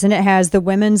changes. And it has the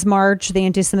Women's March, the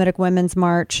Anti-Semitic Women's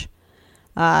March.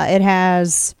 It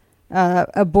has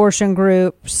abortion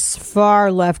groups,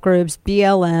 far left groups,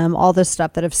 BLM, all this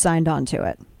stuff that have signed on to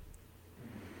it.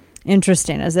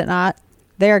 Interesting, is it not?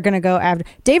 They are going to go after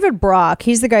David Brock.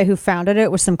 He's the guy who founded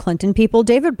it with some Clinton people.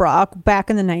 David Brock, back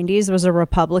in the 90s, was a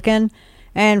Republican.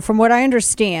 And from what I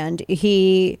understand,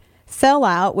 he fell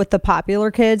out with the popular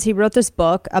kids. He wrote this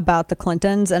book about the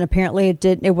Clintons, and apparently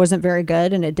it wasn't very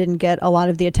good, and it didn't get a lot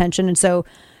of the attention. And so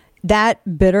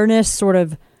that bitterness sort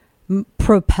of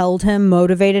propelled him,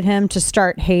 motivated him to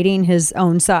start hating his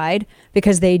own side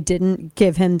because they didn't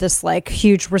give him this like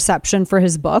huge reception for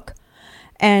his book.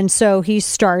 And so he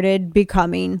started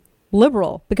becoming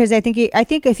liberal because I think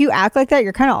if you act like that,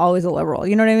 you're kind of always a liberal.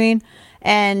 You know what I mean?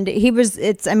 And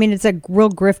it's a real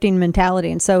grifting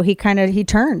mentality. And so he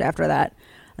turned after that.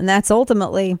 And that's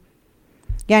ultimately,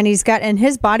 yeah. And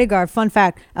his bodyguard, fun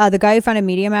fact, the guy who founded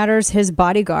Media Matters, his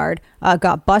bodyguard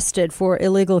got busted for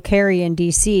illegal carry in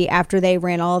DC after they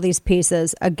ran all these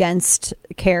pieces against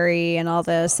carry and all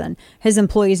this. And his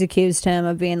employees accused him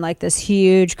of being like this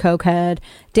huge cokehead.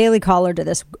 Daily Caller did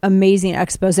this amazing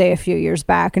expose a few years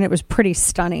back, and it was pretty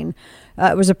stunning.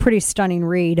 It was a pretty stunning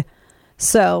read.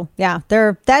 So yeah,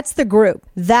 that's the group.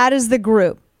 That is the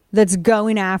group that's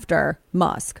going after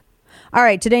Musk. All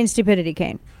right, today in stupidity,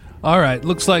 Kane. All right,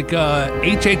 looks like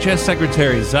HHS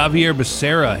Secretary Xavier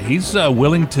Becerra, he's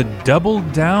willing to double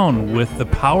down with the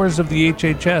powers of the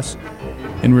HHS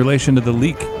in relation to the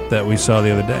leak that we saw the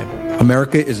other day.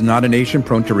 America is not a nation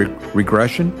prone to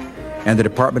regression, and the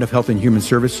Department of Health and Human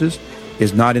Services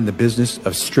is not in the business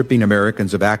of stripping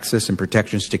Americans of access and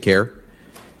protections to care.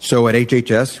 So at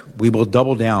HHS, we will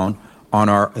double down on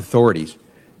our authorities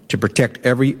to protect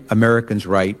every American's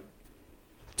right.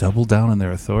 Double down on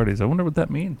their authorities. I wonder what that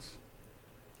means.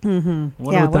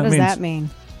 Mm-hmm. Yeah, what does that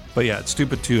mean? But yeah, it's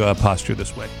stupid to posture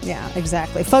this way. Yeah,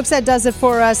 exactly. Folks, that does it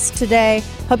for us today.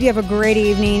 Hope you have a great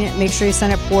evening. Make sure you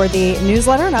sign up for the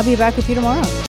newsletter, and I'll be back with you tomorrow.